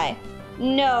gonna lie.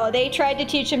 No, they tried to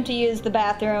teach him to use the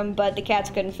bathroom, but the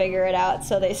cats couldn't figure it out,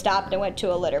 so they stopped and went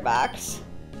to a litter box.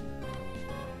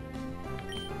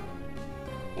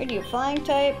 Are you flying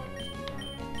type?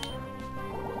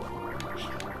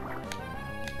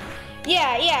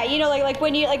 Yeah, you know, like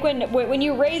when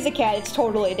you raise a cat, it's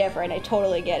totally different. I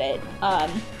totally get it.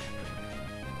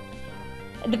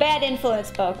 The bad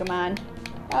influence Pokemon.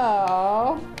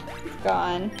 Oh, it's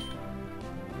gone.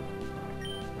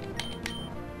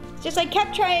 Just I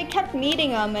kept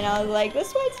meeting them, and I was like,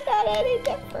 this one's not any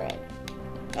different.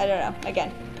 I don't know.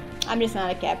 Again, I'm just not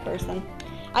a cat person.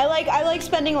 I like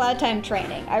spending a lot of time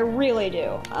training. I really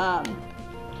do.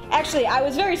 Actually, I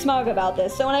was very smug about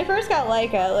this. So when I first got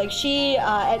Laika, like she,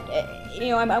 you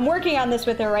know, I'm working on this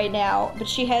with her right now, but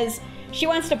she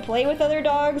wants to play with other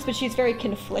dogs, but she's very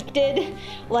conflicted.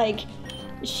 Like,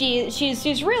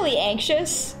 she's really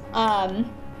anxious.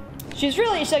 She's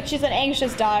an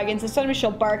anxious dog, and so sometimes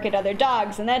she'll bark at other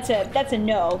dogs, and that's a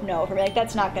no for me. Like,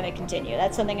 that's not gonna continue.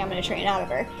 That's something I'm gonna train out of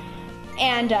her.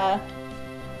 And,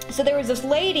 so there was this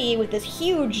lady with this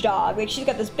huge dog, like she's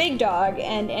got this big dog,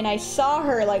 and I saw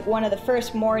her like one of the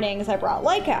first mornings I brought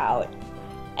Laika out.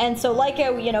 And so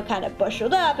Laika, you know, kind of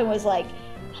bustled up and was like,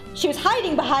 she was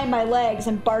hiding behind my legs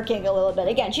and barking a little bit.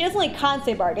 Again, she doesn't like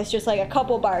constantly bark, it's just like a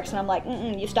couple barks, and I'm like,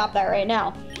 you stop that right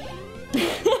now.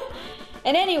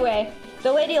 And anyway,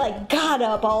 the lady like got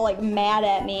up all like mad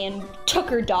at me and took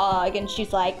her dog, and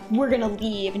she's like, we're gonna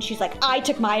leave. And she's like, I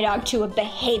took my dog to a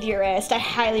behaviorist. I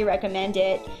highly recommend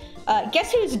it.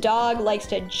 Guess whose dog likes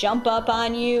to jump up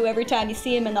on you every time you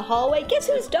see him in the hallway? Guess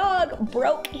whose dog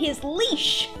broke his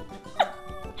leash?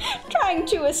 Trying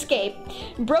to escape.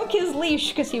 Broke his leash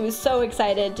because he was so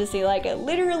excited to see Laika.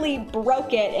 Literally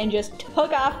broke it and just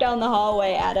took off down the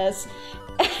hallway at us.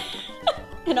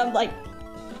 And I'm like,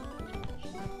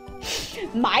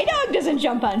 my dog doesn't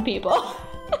jump on people.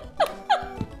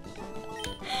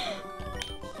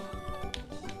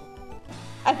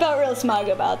 I felt real smug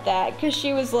about that because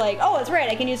she was like, oh, it's right,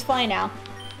 I can use fly now.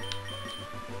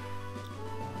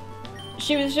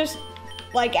 She was just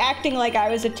like acting like I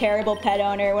was a terrible pet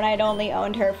owner when I'd only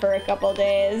owned her for a couple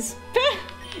days.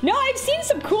 No, I've seen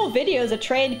some cool videos of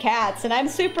trained cats and I'm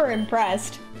super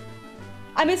impressed.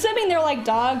 I'm assuming they're like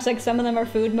dogs, like some of them are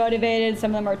food motivated,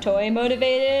 some of them are toy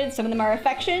motivated, some of them are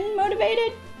affection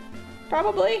motivated,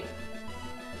 probably.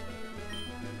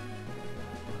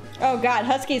 Oh god,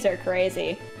 huskies are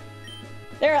crazy.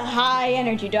 They're a high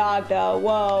energy dog though,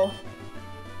 whoa.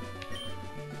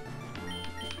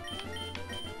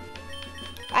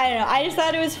 I don't know, I just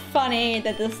thought it was funny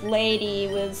that this lady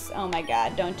was, oh my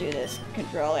god, don't do this,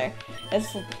 controller.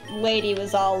 This lady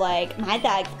was all like, my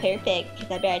dog's perfect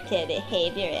because I brought to a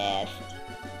behaviorist.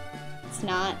 It's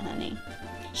not, honey.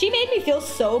 She made me feel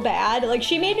so bad, like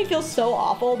she made me feel so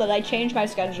awful that I changed my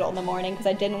schedule in the morning because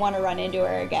I didn't want to run into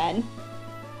her again.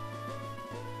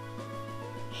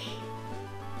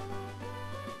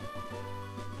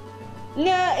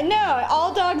 No,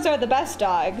 all dogs are the best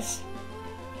dogs.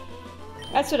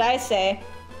 That's what I say.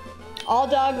 All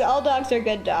dogs are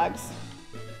good dogs.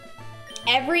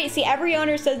 Every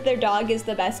owner says their dog is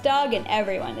the best dog, and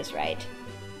everyone is right.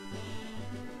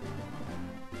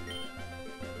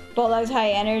 Bulldog's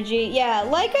high energy. Yeah,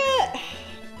 Laika,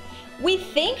 we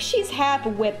think she's half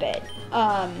Whippet,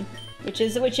 which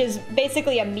is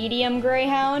basically a medium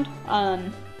greyhound.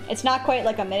 It's not quite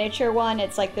like a miniature one.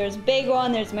 It's like there's big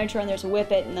one, there's miniature one, there's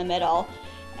Whippet in the middle.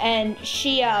 And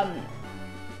she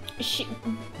she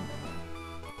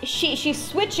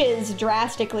switches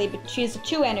drastically, but she has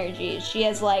two energies. She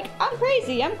has like, I'm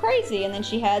crazy, and then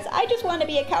she has, I just want to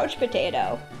be a couch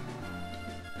potato.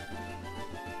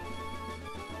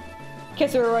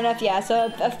 Kiss her enough, yeah,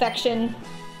 so affection.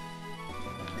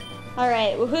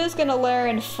 Alright, well, who's gonna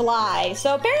learn fly?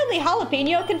 So apparently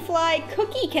Jalapeno can fly,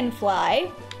 Cookie can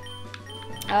fly,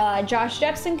 Josh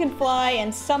Jepson can fly,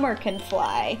 and Summer can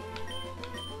fly.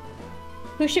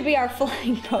 Who should be our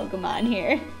flying Pokemon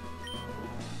here?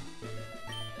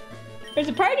 There's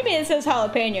a part of me that says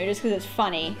Jalapeno just because it's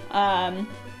funny.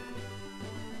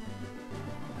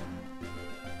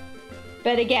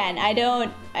 But again, I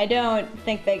don't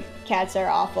think that cats are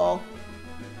awful.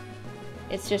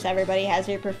 It's just everybody has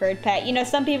their preferred pet. You know,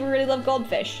 some people really love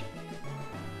goldfish.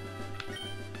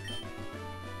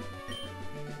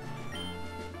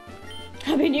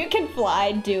 I mean, you can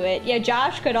fly, do it. Yeah,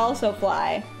 Josh could also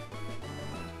fly.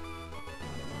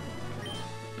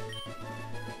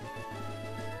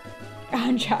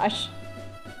 Oh, Josh.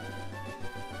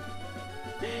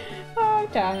 Oh,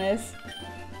 Thomas.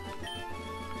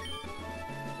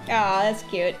 Oh, that's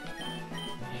cute.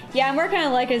 Yeah, I'm working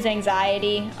on like his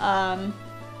anxiety.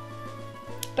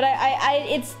 But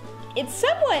it's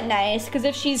somewhat nice because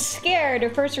if she's scared, her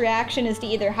first reaction is to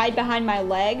either hide behind my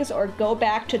legs or go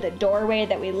back to the doorway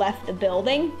that we left the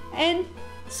building in.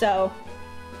 So,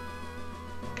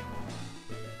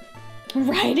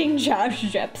 riding Josh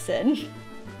Jepson.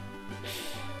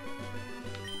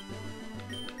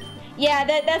 Yeah,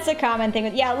 that's a common thing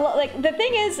with, yeah, like, the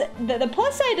thing is, the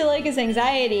plus side to, like, his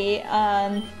anxiety,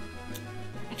 I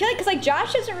feel like, because, like,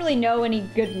 Josh doesn't really know any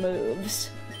good moves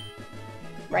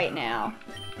right now.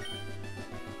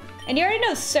 And he already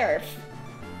knows Surf.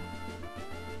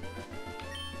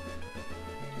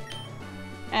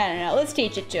 I don't know, let's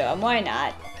teach it to him, why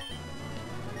not?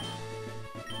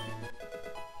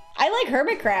 I like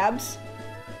hermit crabs.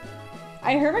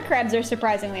 Hermit crabs are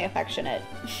surprisingly affectionate.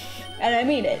 And I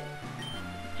mean it.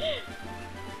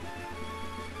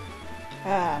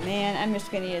 Oh man, I'm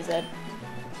just gonna use it.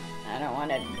 I don't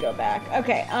want to go back.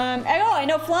 Okay, oh, I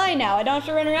know fly now. I don't have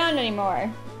to run around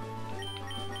anymore.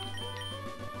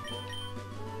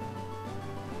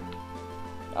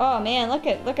 Oh man, look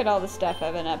at all the stuff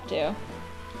I've been up to.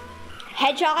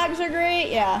 Hedgehogs are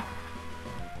great, yeah.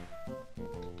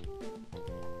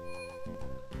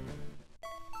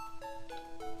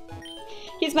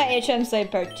 He's my HM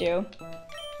slave part 2.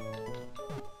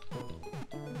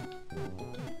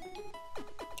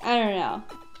 I don't know.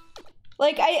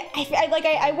 Like,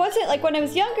 I wasn't, like, when I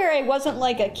was younger, I wasn't,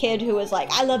 like, a kid who was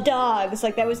like, I love dogs.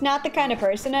 Like, that was not the kind of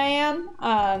person I am.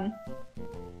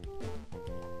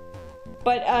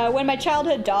 But when my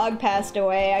childhood dog passed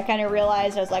away, I kind of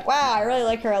realized, I was like, wow, I really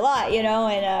like her a lot, you know?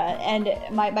 And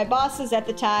my bosses at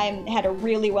the time had a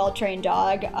really well-trained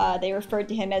dog. They referred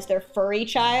to him as their furry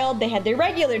child. They had their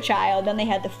regular child, then they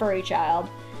had the furry child.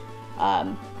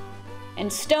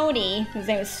 And Stony, his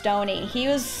name was Stony, he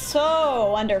was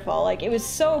so wonderful. Like, it was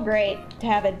so great to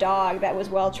have a dog that was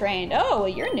well-trained. Oh, well,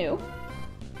 you're new.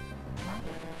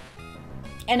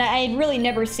 And I had really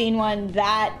never seen one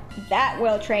that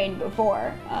well-trained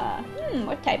before.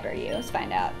 What type are you? Let's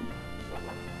find out.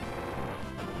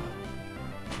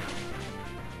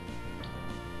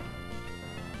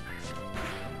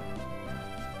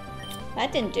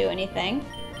 That didn't do anything.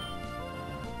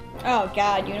 Oh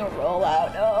god, you know,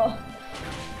 rollout. Oh.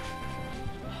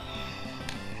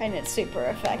 And it's super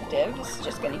effective. It's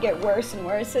just gonna get worse and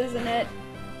worse, isn't it?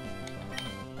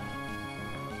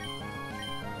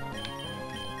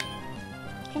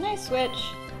 Can I switch?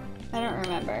 I don't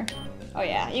remember. Oh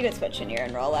yeah, you can switch in here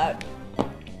and roll out.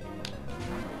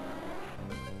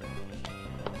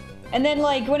 And then,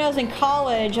 like, when I was in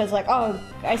college, I was like, oh,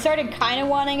 I started kind of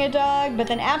wanting a dog, but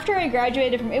then after I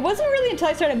graduated from, it wasn't really until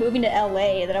I started moving to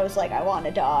LA that I was like, I want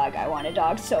a dog. I want a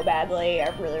dog so badly. I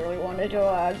really, really want a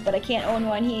dog, but I can't own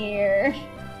one here.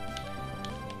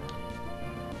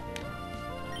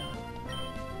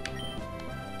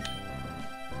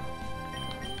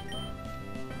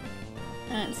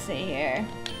 Let's see here.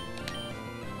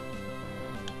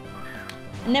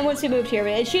 And then once we moved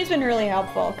here, she's been really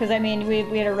helpful, because I mean, we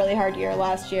had a really hard year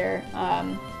last year,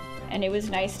 and it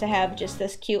was nice to have just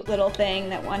this cute little thing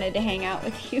that wanted to hang out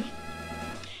with you,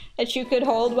 that you could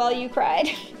hold while you cried.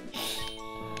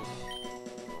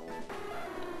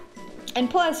 And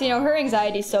plus, you know, her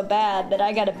anxiety's so bad that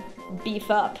I gotta beef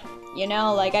up, you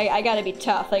know? Like, I gotta be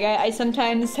tough. Like, I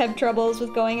sometimes have troubles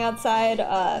with going outside.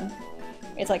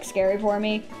 It's, like, scary for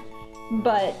me.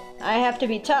 But I have to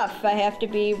be tough. I have to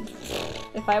be...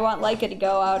 If I want Leica to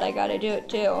go out, I gotta do it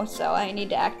too. So I need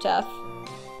to act tough.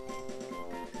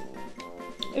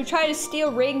 who try to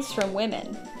steal rings from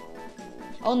women.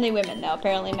 Only women, though.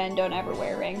 Apparently men don't ever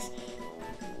wear rings.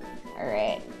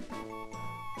 Alright.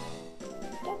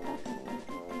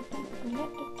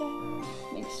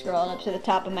 Let me scroll up to the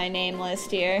top of my name list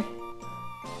here.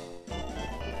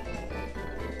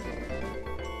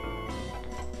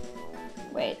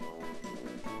 Wait.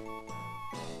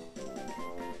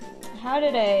 How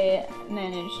did I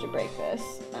manage to break this?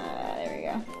 There we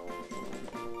go.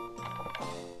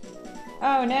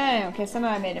 Oh no, okay,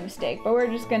 somehow I made a mistake, but we're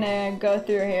just gonna go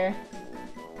through here.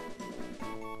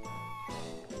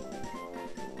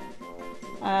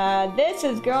 This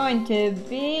is going to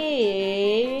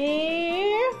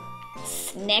be...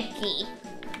 Snacky.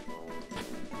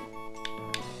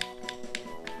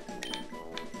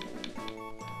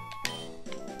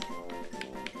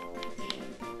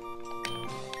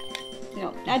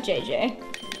 No, not JJ.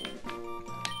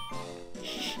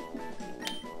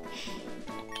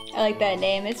 I like that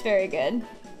name, it's very good.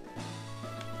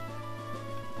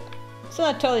 Still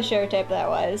not totally sure what type that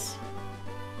was.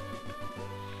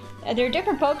 Are there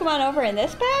different Pokemon over in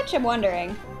this patch? I'm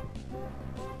wondering.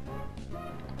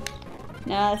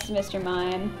 No, this is Mr.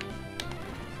 Mime.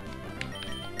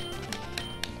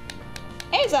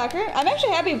 Hey, Soccer! I'm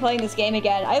actually happy playing this game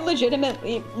again. I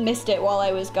legitimately missed it while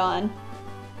I was gone.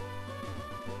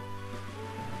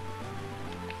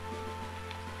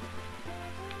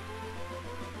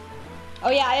 Oh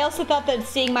yeah, I also thought that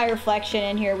seeing my reflection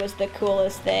in here was the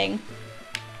coolest thing.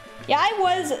 Yeah, I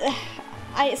was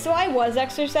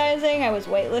exercising, I was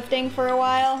weightlifting for a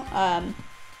while.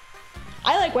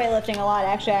 I like weightlifting a lot,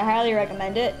 actually. I highly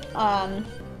recommend it. I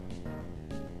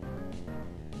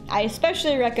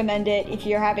especially recommend it if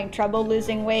you're having trouble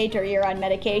losing weight or you're on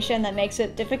medication that makes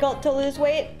it difficult to lose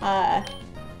weight.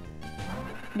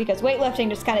 Because weightlifting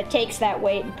just kind of takes that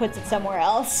weight and puts it somewhere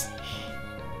else.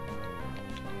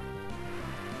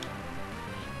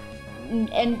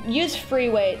 And use free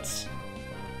weights.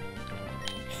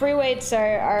 Free weights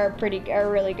are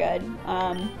really good.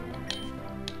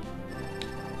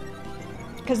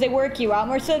 Because they work you out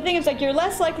more. So the thing is, like, you're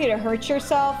less likely to hurt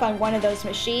yourself on one of those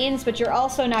machines, but you're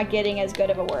also not getting as good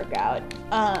of a workout.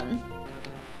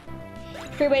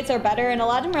 Free weights are better, and a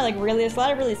lot of them are like there's a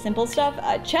lot of really simple stuff.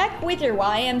 Check with your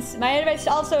YMCA. My advice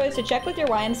also is to check with your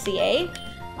YMCA.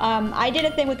 I did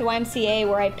a thing with the YMCA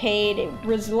where I paid, it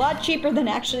was a lot cheaper than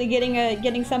actually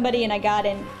getting somebody, and I got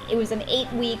it was an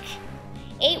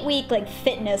 8-week like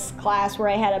fitness class where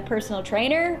I had a personal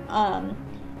trainer,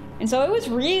 and so it was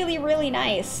really, really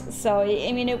nice. So,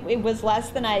 I mean, it was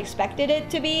less than I expected it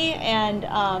to be, and,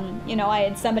 you know, I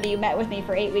had somebody who met with me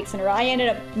for 8 weeks in a row. I ended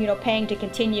up, you know, paying to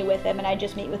continue with him, and I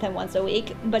just meet with him once a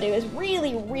week, but it was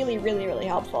really, really, really, really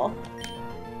helpful.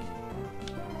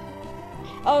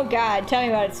 Oh god, tell me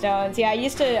about it, Stones. Yeah, I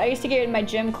used to get in my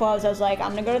gym clothes. I was like,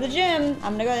 I'm gonna go to the gym.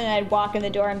 I'm gonna go, and I'd walk in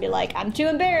the door and be like, I'm too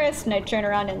embarrassed, and I'd turn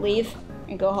around and leave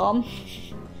and go home.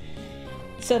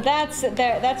 So that's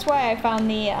why I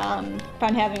found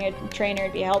found having a trainer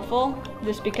to be helpful,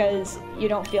 just because you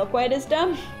don't feel quite as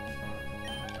dumb.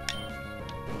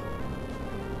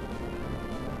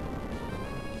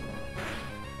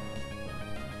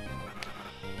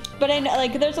 But I know,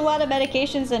 like, there's a lot of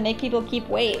medications that make people keep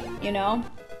weight, you know?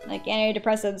 Like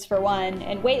antidepressants for one,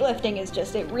 and weightlifting is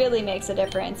just, it really makes a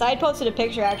difference. I had posted a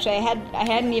picture, actually. I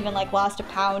hadn't even, like, lost a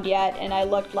pound yet, and I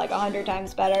looked, like, 100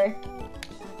 times better.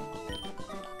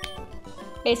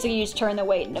 Basically, you just turn the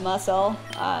weight into muscle.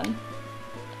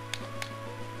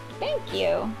 Thank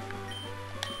you.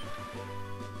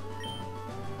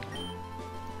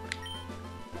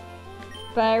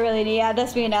 But I really, yeah,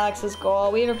 that's me and Alex's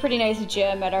goal. We have a pretty nice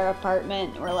gym at our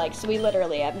apartment. We're like, so we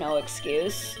literally have no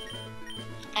excuse.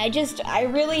 I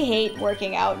really hate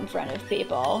working out in front of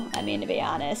people. I mean, to be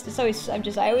honest, it's always, I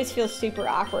always feel super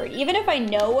awkward. Even if I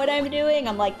know what I'm doing,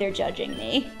 I'm like, they're judging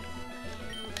me.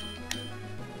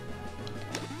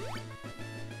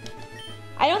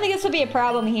 I don't think this will be a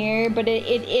problem here, but it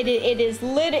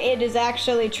is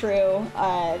actually true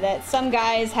that some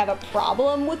guys have a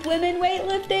problem with women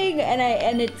weightlifting,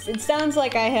 and it sounds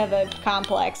like I have a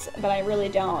complex, but I really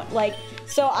don't. Like,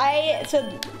 so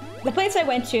the place I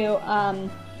went to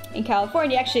in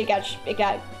California, actually it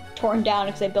got torn down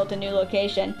because they built a new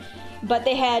location, but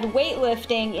they had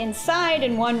weightlifting inside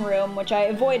in one room, which I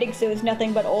avoided because it was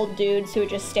nothing but old dudes who would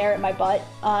just stare at my butt.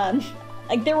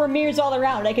 Like, there were mirrors all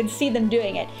around. I could see them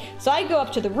doing it. So I'd go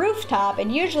up to the rooftop,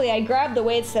 and usually I'd grab the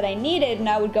weights that I needed, and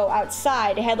I would go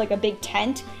outside. It had, like, a big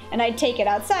tent, and I'd take it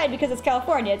outside because it's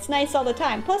California. It's nice all the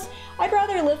time. Plus, I'd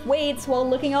rather lift weights while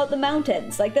looking out the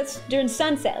mountains. Like, that's during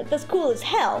sunset. That's cool as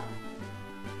hell.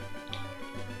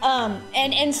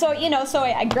 And so, you know, so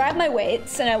I grabbed my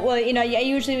weights and well, you know, I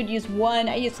usually would use one.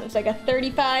 It was like a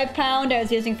 35 pound I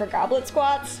was using for goblet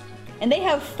squats. And they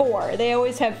have 4. They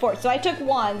always have 4. So I took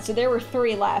 1, so there were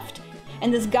 3 left.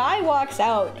 And this guy walks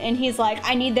out and he's like,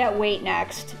 I need that weight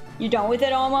next. You done with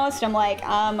it almost? I'm like,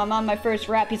 I'm on my first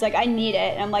rep. He's like, I need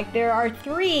it. And I'm like, there are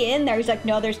 3 in there. He's like,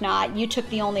 no, there's not. You took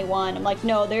the only one. I'm like,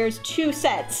 no, there's 2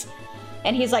 sets.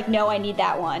 And he's like, no, I need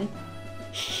that one.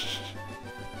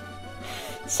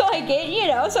 So I get, you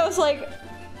know, so I was like,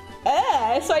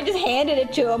 so I just handed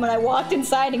it to him and I walked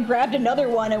inside and grabbed another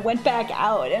one and went back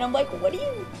out. And I'm like, what are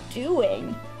you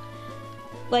doing?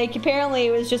 Like, apparently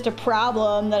it was just a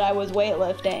problem that I was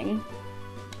weightlifting.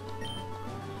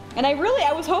 And I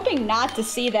was hoping not to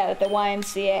see that at the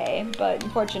YMCA, but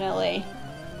unfortunately.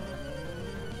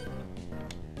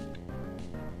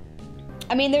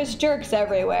 I mean, there's jerks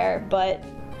everywhere, but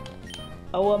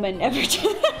a woman never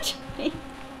did that to me.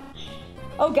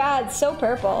 Oh god, so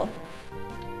purple.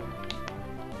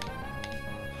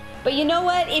 But you know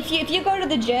what? If you go to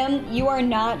the gym, you are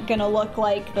not gonna look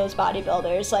like those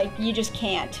bodybuilders. Like, you just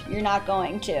can't. You're not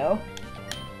going to.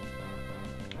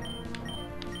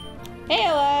 Hey,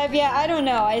 Alive. Yeah, I don't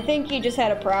know. I think you just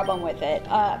had a problem with it.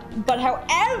 But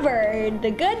however,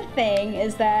 the good thing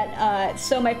is that,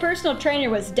 so my personal trainer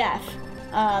was deaf,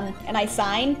 and I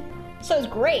signed. So it was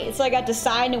great. So I got to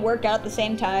sign and work out at the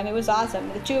same time. It was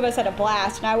awesome. The 2 of us had a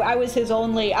blast, and I was his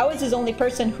only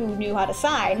person who knew how to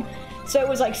sign. So it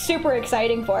was like super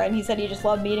exciting for him. He said he just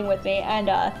loved meeting with me. And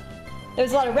there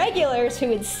was a lot of regulars who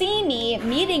would see me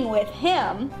meeting with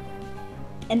him,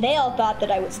 and they all thought that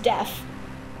I was deaf.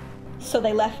 So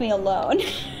they left me alone.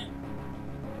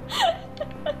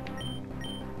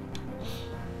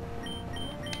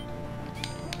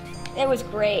 It was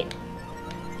great.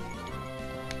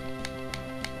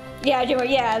 Yeah,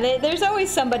 yeah, there's always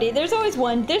somebody, there's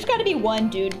gotta be one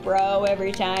dude bro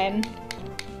every time.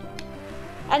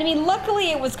 And I mean,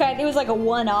 luckily it was like a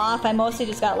one-off. I mostly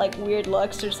just got like weird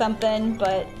looks or something,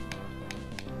 but...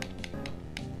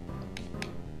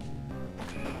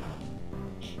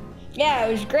 Yeah,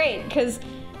 it was great, because,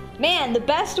 man, the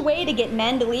best way to get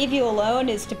men to leave you alone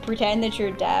is to pretend that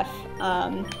you're deaf.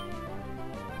 God,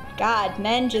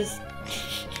 men just...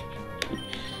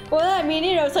 Well, I mean,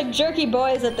 you know, it's like jerky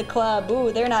boys at the club.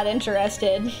 Ooh, they're not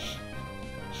interested.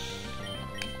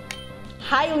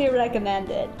 Highly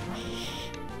recommended.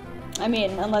 I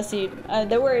mean, unless you...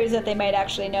 the worry is that they might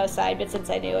actually know side, but since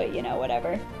I knew it, you know,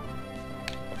 whatever.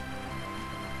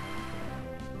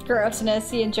 Grossness,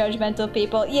 seeing judgmental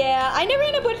people. Yeah, I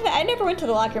never went to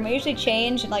the locker room. I usually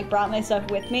changed and, like, brought my stuff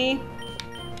with me.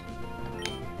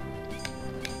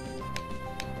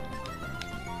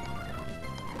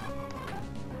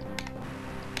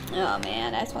 Oh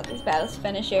man, I just want these battles to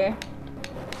finish here.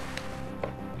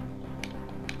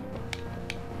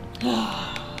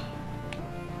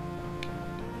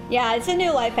 Yeah, it's a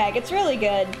new life hack. It's really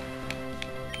good.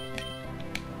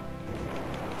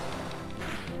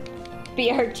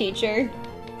 Be our teacher.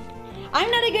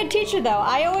 I'm not a good teacher though.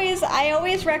 I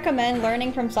always recommend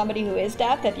learning from somebody who is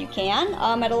deaf if you can.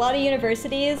 At a lot of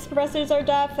universities, professors are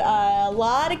deaf. A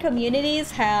lot of communities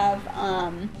have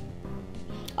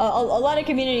a lot of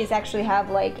communities actually have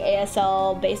like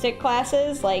ASL basic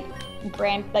classes, like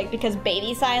because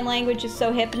baby sign language is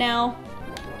so hip now,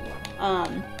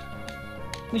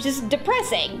 which is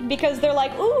depressing because they're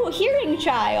like, ooh, hearing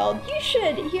child, you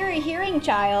should hear a hearing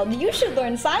child, you should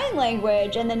learn sign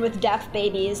language, and then with deaf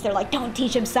babies, they're like, don't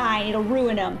teach them sign, it'll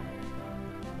ruin them.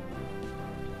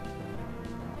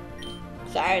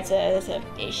 Sorry, that's a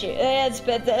issue.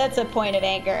 That's a point of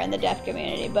anchor in the deaf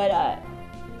community, but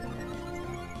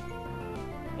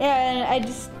yeah, and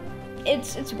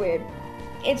it's weird.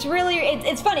 It's really,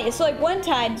 it's funny. So like one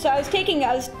time, so I was taking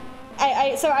a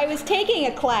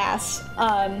class.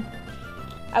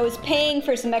 I was paying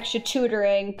for some extra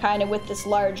tutoring, kind of with this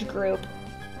large group.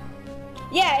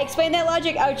 Yeah, explain that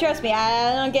logic. Oh, trust me,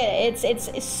 I don't get it.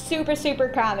 It's super, super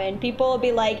common. People will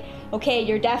be like, okay,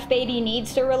 your deaf baby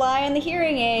needs to rely on the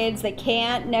hearing aids. They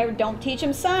can't, don't teach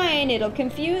them sign. It'll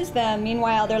confuse them.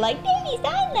 Meanwhile, they're like, baby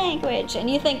sign language. And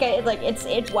you think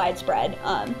it's widespread.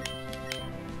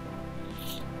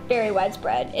 Very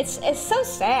widespread. It's so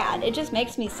sad. It just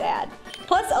makes me sad.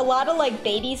 Plus, a lot of like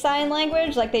baby sign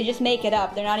language, like they just make it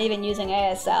up. They're not even using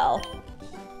ASL.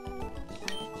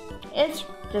 It's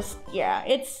just, yeah,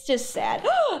 it's just sad.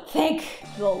 Thank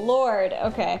the Lord.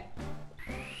 Okay.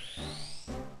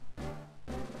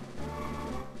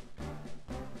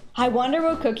 I wonder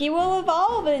what Cookie will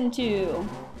evolve into.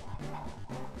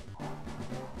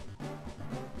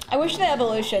 I wish the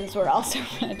evolutions were also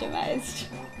randomized.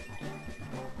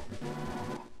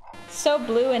 so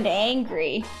blue and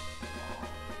angry.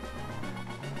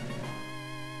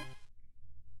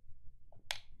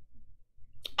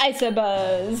 I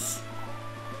suppose.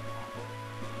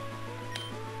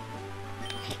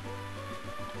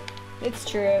 It's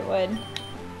true, it would.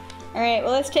 Alright,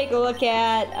 well, let's take a look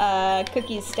at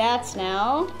Cookie's stats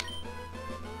now.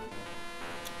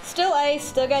 Still ice,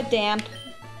 still got damp.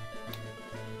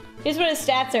 Here's what his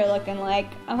stats are looking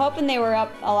like. I'm hoping they were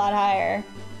up a lot higher.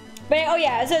 But, oh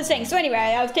yeah, as I was saying, so anyway,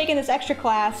 I was taking this extra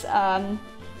class.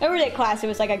 Remember that class, it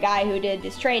was like a guy who did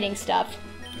this training stuff.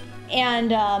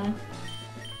 And,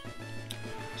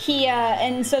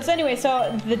 so anyway,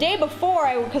 so the day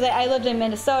before, because I lived in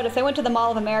Minnesota, so I went to the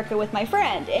Mall of America with my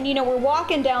friend, and, you know, we're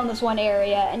walking down this one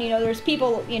area, and, you know, there's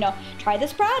people, you know, try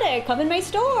this product, come in my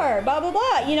store, blah, blah,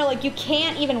 blah. You know, like, you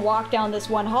can't even walk down this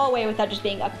one hallway without just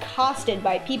being accosted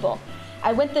by people.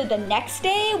 I went there the next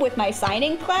day with my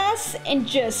signing class, and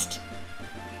just...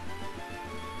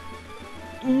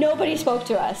 nobody spoke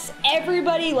to us.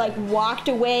 Everybody, like, walked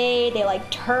away, they, like,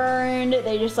 turned,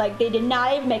 they just, like, they did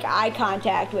not even make eye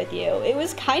contact with you. It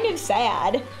was kind of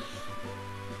sad.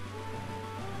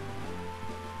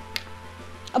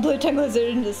 A blue tongue lizard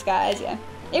in disguise, yeah.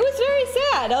 It was very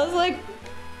sad. I was like...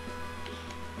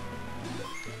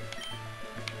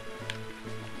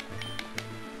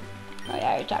 oh yeah,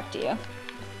 I already talked to you.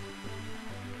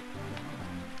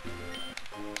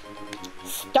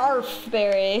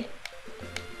 Starfberry.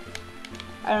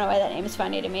 I don't know why that name is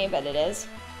funny to me, but it is.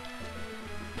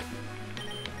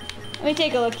 Let me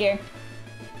take a look here.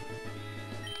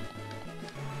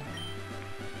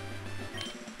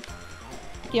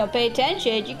 If you don't pay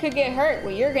attention, you could get hurt.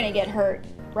 Well, you're gonna get hurt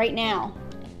right now.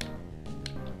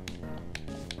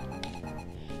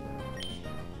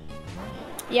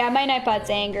 Yeah, my iPod's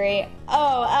angry.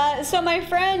 Oh, so my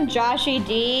friend Joshy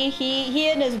D, he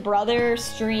and his brother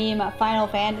stream Final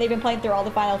Fantasy. They've been playing through all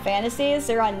the Final Fantasies.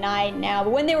 They're on 9 now,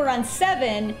 but when they were on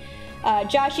 7,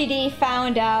 Joshy D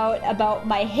found out about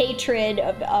my hatred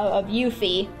of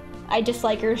Yuffie. I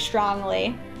dislike her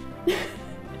strongly.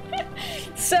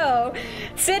 So,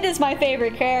 Sid is my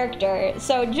favorite character.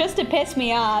 So just to piss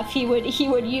me off, he would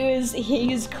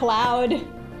use Cloud,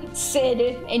 Sid,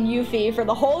 and Yuffie for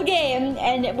the whole game,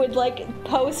 and it would like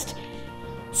post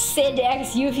Sid x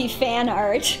Yuffie fan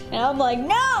art, and I'm like,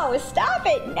 no, stop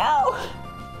it, no.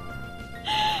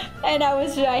 And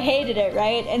I hated it,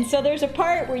 right? And so there's a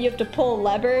part where you have to pull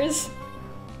levers,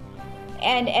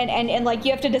 and like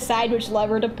you have to decide which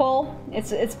lever to pull.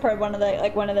 It's part of one of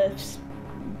the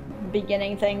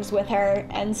beginning things with her.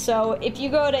 And so if you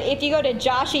go to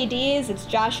Joshy D's, it's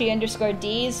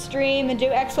Joshy_D's stream, and do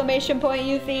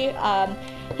 !Yuffie,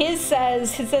 his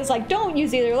says like, don't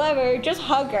use either lever, just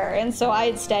hug her. And so I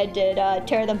instead did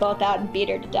tear them both out and beat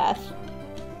her to death.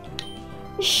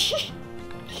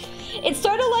 It's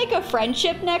sort of like a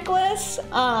friendship necklace,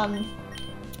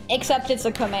 except it's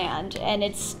a command, and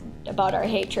it's about our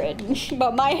hatred,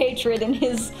 about my hatred and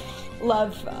his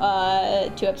love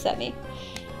to upset me.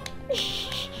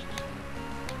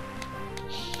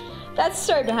 That's the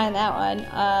story behind that one.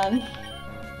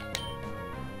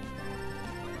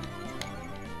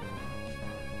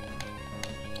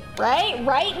 Right,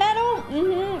 Metal?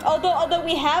 Mm-hmm. Although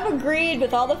we have agreed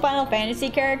with all the Final Fantasy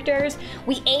characters,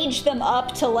 we age them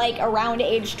up to like around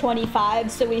age 25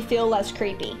 so we feel less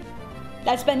creepy.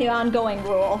 That's been the ongoing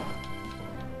rule.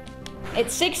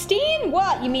 It's 16?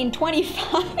 What? You mean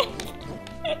 25?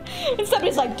 And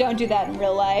somebody's like, don't do that in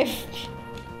real life.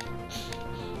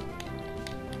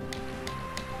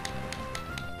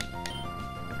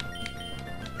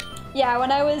 Yeah,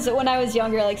 when I was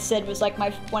younger, like Sid was like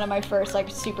one of my first like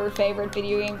super favorite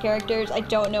video game characters. I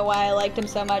don't know why I liked him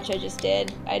so much, I just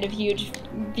did. I had a huge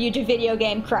video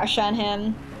game crush on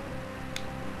him.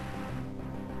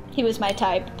 He was my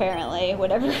type, apparently.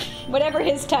 Whatever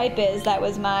his type is, that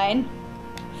was mine.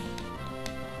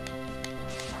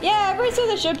 Yeah, everybody says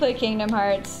I should play Kingdom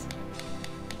Hearts.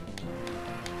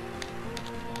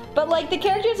 But like, the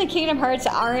characters in Kingdom Hearts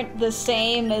aren't the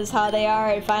same as how they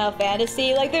are in Final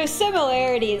Fantasy. Like, there's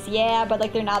similarities, yeah, but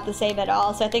like, they're not the same at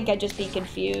all, so I think I'd just be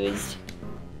confused.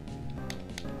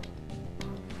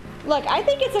 Look, I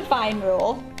think it's a fine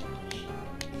rule.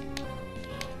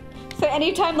 So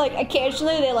anytime, like,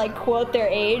 occasionally they, like, quote their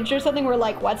age or something, we're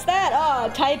like, what's that?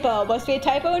 Oh, typo. Must be a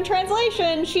typo in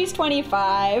translation. She's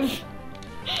 25.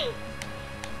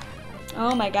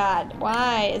 Oh my god.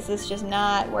 Why is this just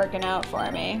not working out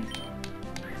for me?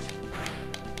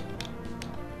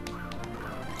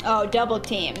 Oh, double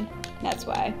team. That's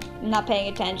why. I'm not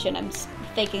paying attention. I'm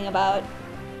thinking about...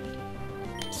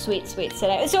 Sweet Sid.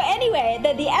 So anyway,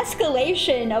 the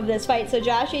escalation of this fight, so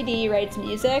Joshy D writes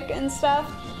music and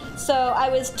stuff. So I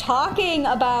was talking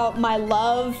about my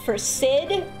love for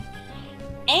Sid,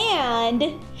 and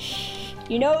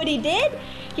you know what he did?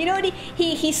 You know what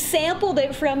he sampled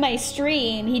it from my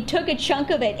stream. He took a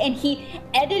chunk of it and he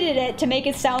edited it to make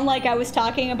it sound like I was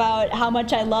talking about how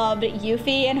much I loved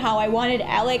Yuffie and how I wanted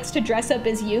Alex to dress up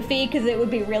as Yuffie because it would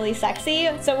be really sexy.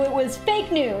 So it was fake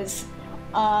news.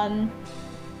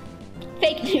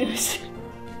 Fake news.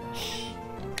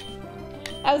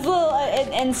 I was a little,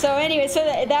 and so anyway, so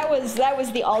that was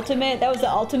the ultimate. That was the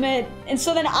ultimate. And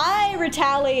so then I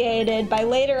retaliated by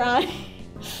later on.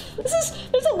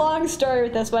 There's a long story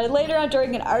with this, but later on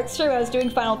during an art stream, I was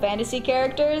doing Final Fantasy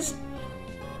characters.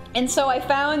 And so I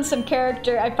found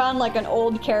like an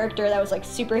old character that was like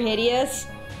super hideous.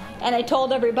 And I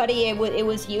told everybody it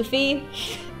was Yuffie.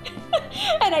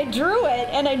 And I drew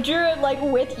it like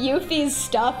with Yuffie's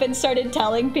stuff and started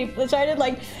telling people, started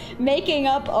like making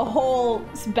up a whole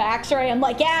backstory. I'm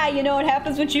like, yeah, you know what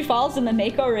happens when she falls in the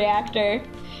Mako reactor.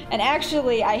 And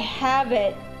actually I have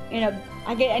it, you know,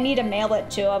 I need to mail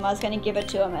it to him. I was gonna give it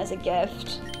to him as a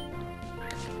gift.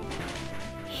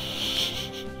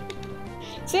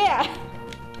 So yeah.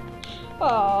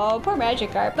 Oh, poor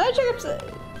Magikarp. Magikarp's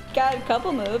got a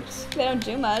couple moves. They don't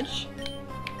do much.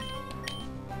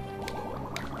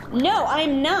 No,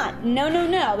 I'm not. No, no,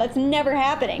 no. That's never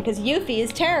happening, because Yuffie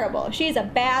is terrible. She's a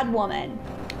bad woman.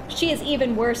 She is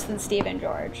even worse than Steven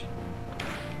George.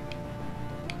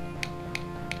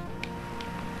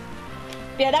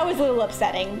 Yeah, that was a little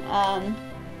upsetting. I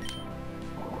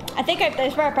think I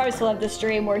probably still have the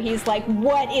stream where he's like,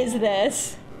 what is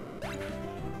this?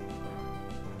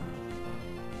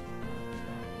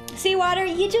 Seawater,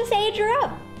 you just age her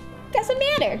up. Doesn't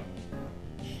matter.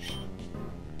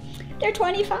 They're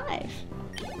 25.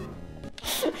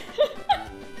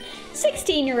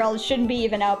 16-year-olds shouldn't be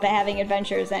even out having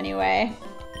adventures anyway.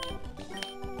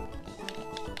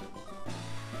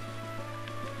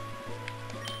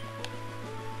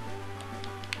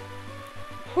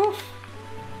 Whew.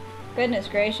 Goodness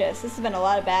gracious, this has been a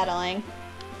lot of battling.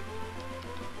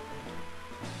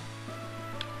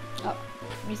 Oh,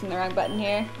 I'm using the wrong button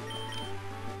here.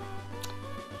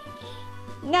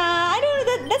 Nah, I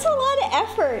don't know, that's a lot of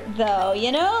effort though,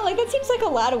 you know? Like, that seems like a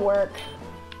lot of work.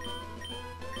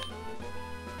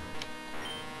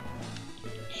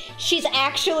 She's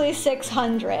actually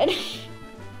 600.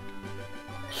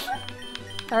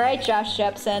 Alright, Josh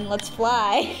Jepson, let's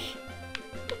fly.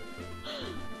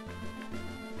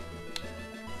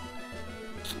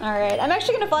 Alright, I'm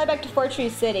actually gonna fly back to Fort Tree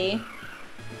City.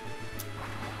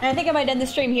 And I think I might end the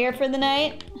stream here for the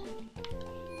night.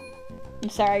 I'm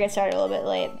sorry I got started a little bit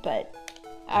late, but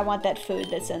I want that food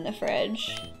that's in the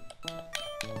fridge.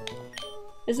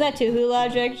 Isn't that Tuhu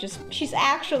logic? She's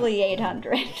actually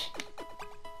 800.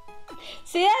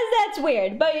 See, that's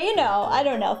weird, but you know, I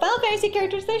don't know. Final Fantasy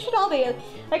characters, they should all be,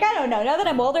 like, I don't know. Now that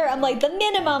I'm older, I'm like, the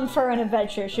minimum for an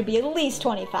adventure should be at least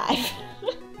 25.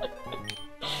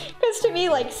 Because to me,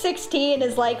 like, 16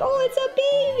 is like, oh, it's a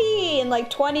baby! And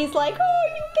like, 20 is like, oh,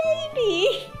 you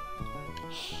baby!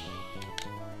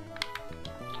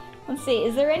 Let's see,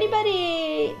 is there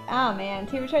anybody... Oh man,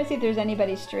 we're trying to see if there's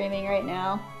anybody streaming right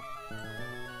now.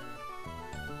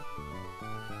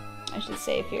 I should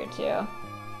save here too.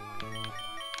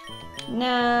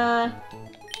 Nah.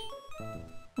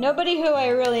 Nobody who I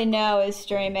really know is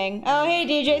streaming. Oh, hey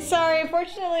DJ, sorry,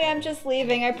 unfortunately I'm just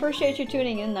leaving. I appreciate you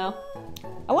tuning in though.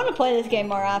 I want to play this game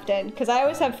more often, because I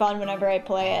always have fun whenever I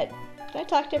play it. Did I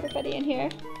talk to everybody in here?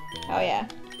 Oh yeah.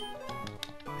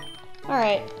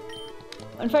 Alright.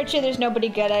 Unfortunately, there's nobody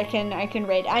good I can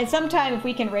raid. Sometime if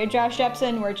we can raid Josh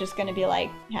Jepson, we're just gonna be like,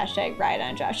 hashtag ride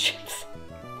on Josh Jepson.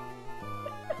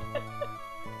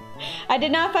 I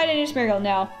did not fight any Smeargle,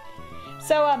 no.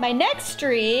 So my next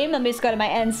stream, let me just go to my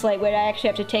end slate where I actually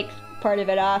have to take part of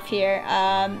it off here.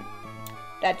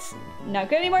 That's not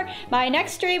good anymore. My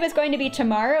next stream is going to be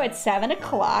tomorrow at 7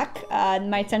 o'clock.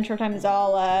 My central time is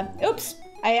all, oops.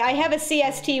 I have a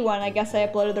CST one. I guess I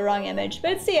uploaded the wrong image,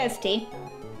 but it's CST.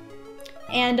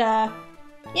 And,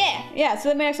 yeah, so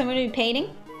the next I'm going to be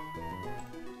painting,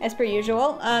 as per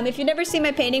usual. If you've never seen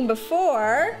my painting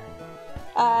before,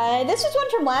 this was one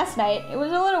from last night. It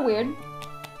was a little weird,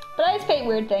 but I just paint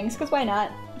weird things, because why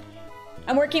not?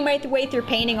 I'm working my way through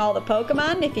painting all the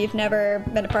Pokemon, if you've never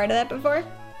been a part of that before.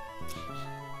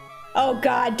 Oh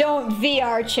god, don't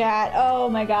VR chat. Oh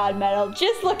my god, Metal.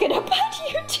 Just look it up on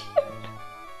YouTube.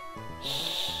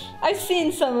 I've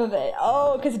seen some of it.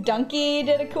 Oh, because Donkey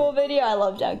did a cool video. I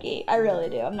love Donkey. I really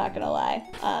do. I'm not gonna lie.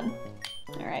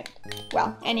 Alright.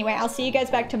 Well, anyway, I'll see you guys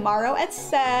back tomorrow at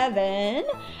 7.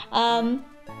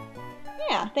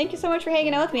 yeah, thank you so much for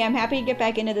hanging out with me. I'm happy to get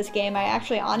back into this game. I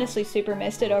actually honestly super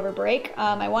missed it over break.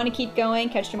 I want to keep going,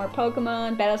 catch some more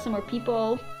Pokemon, battle some more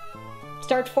people,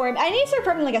 start forming. I need to start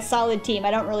forming like a solid team.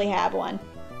 I don't really have one.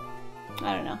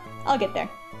 I don't know. I'll get there.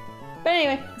 But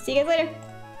anyway, see you guys later.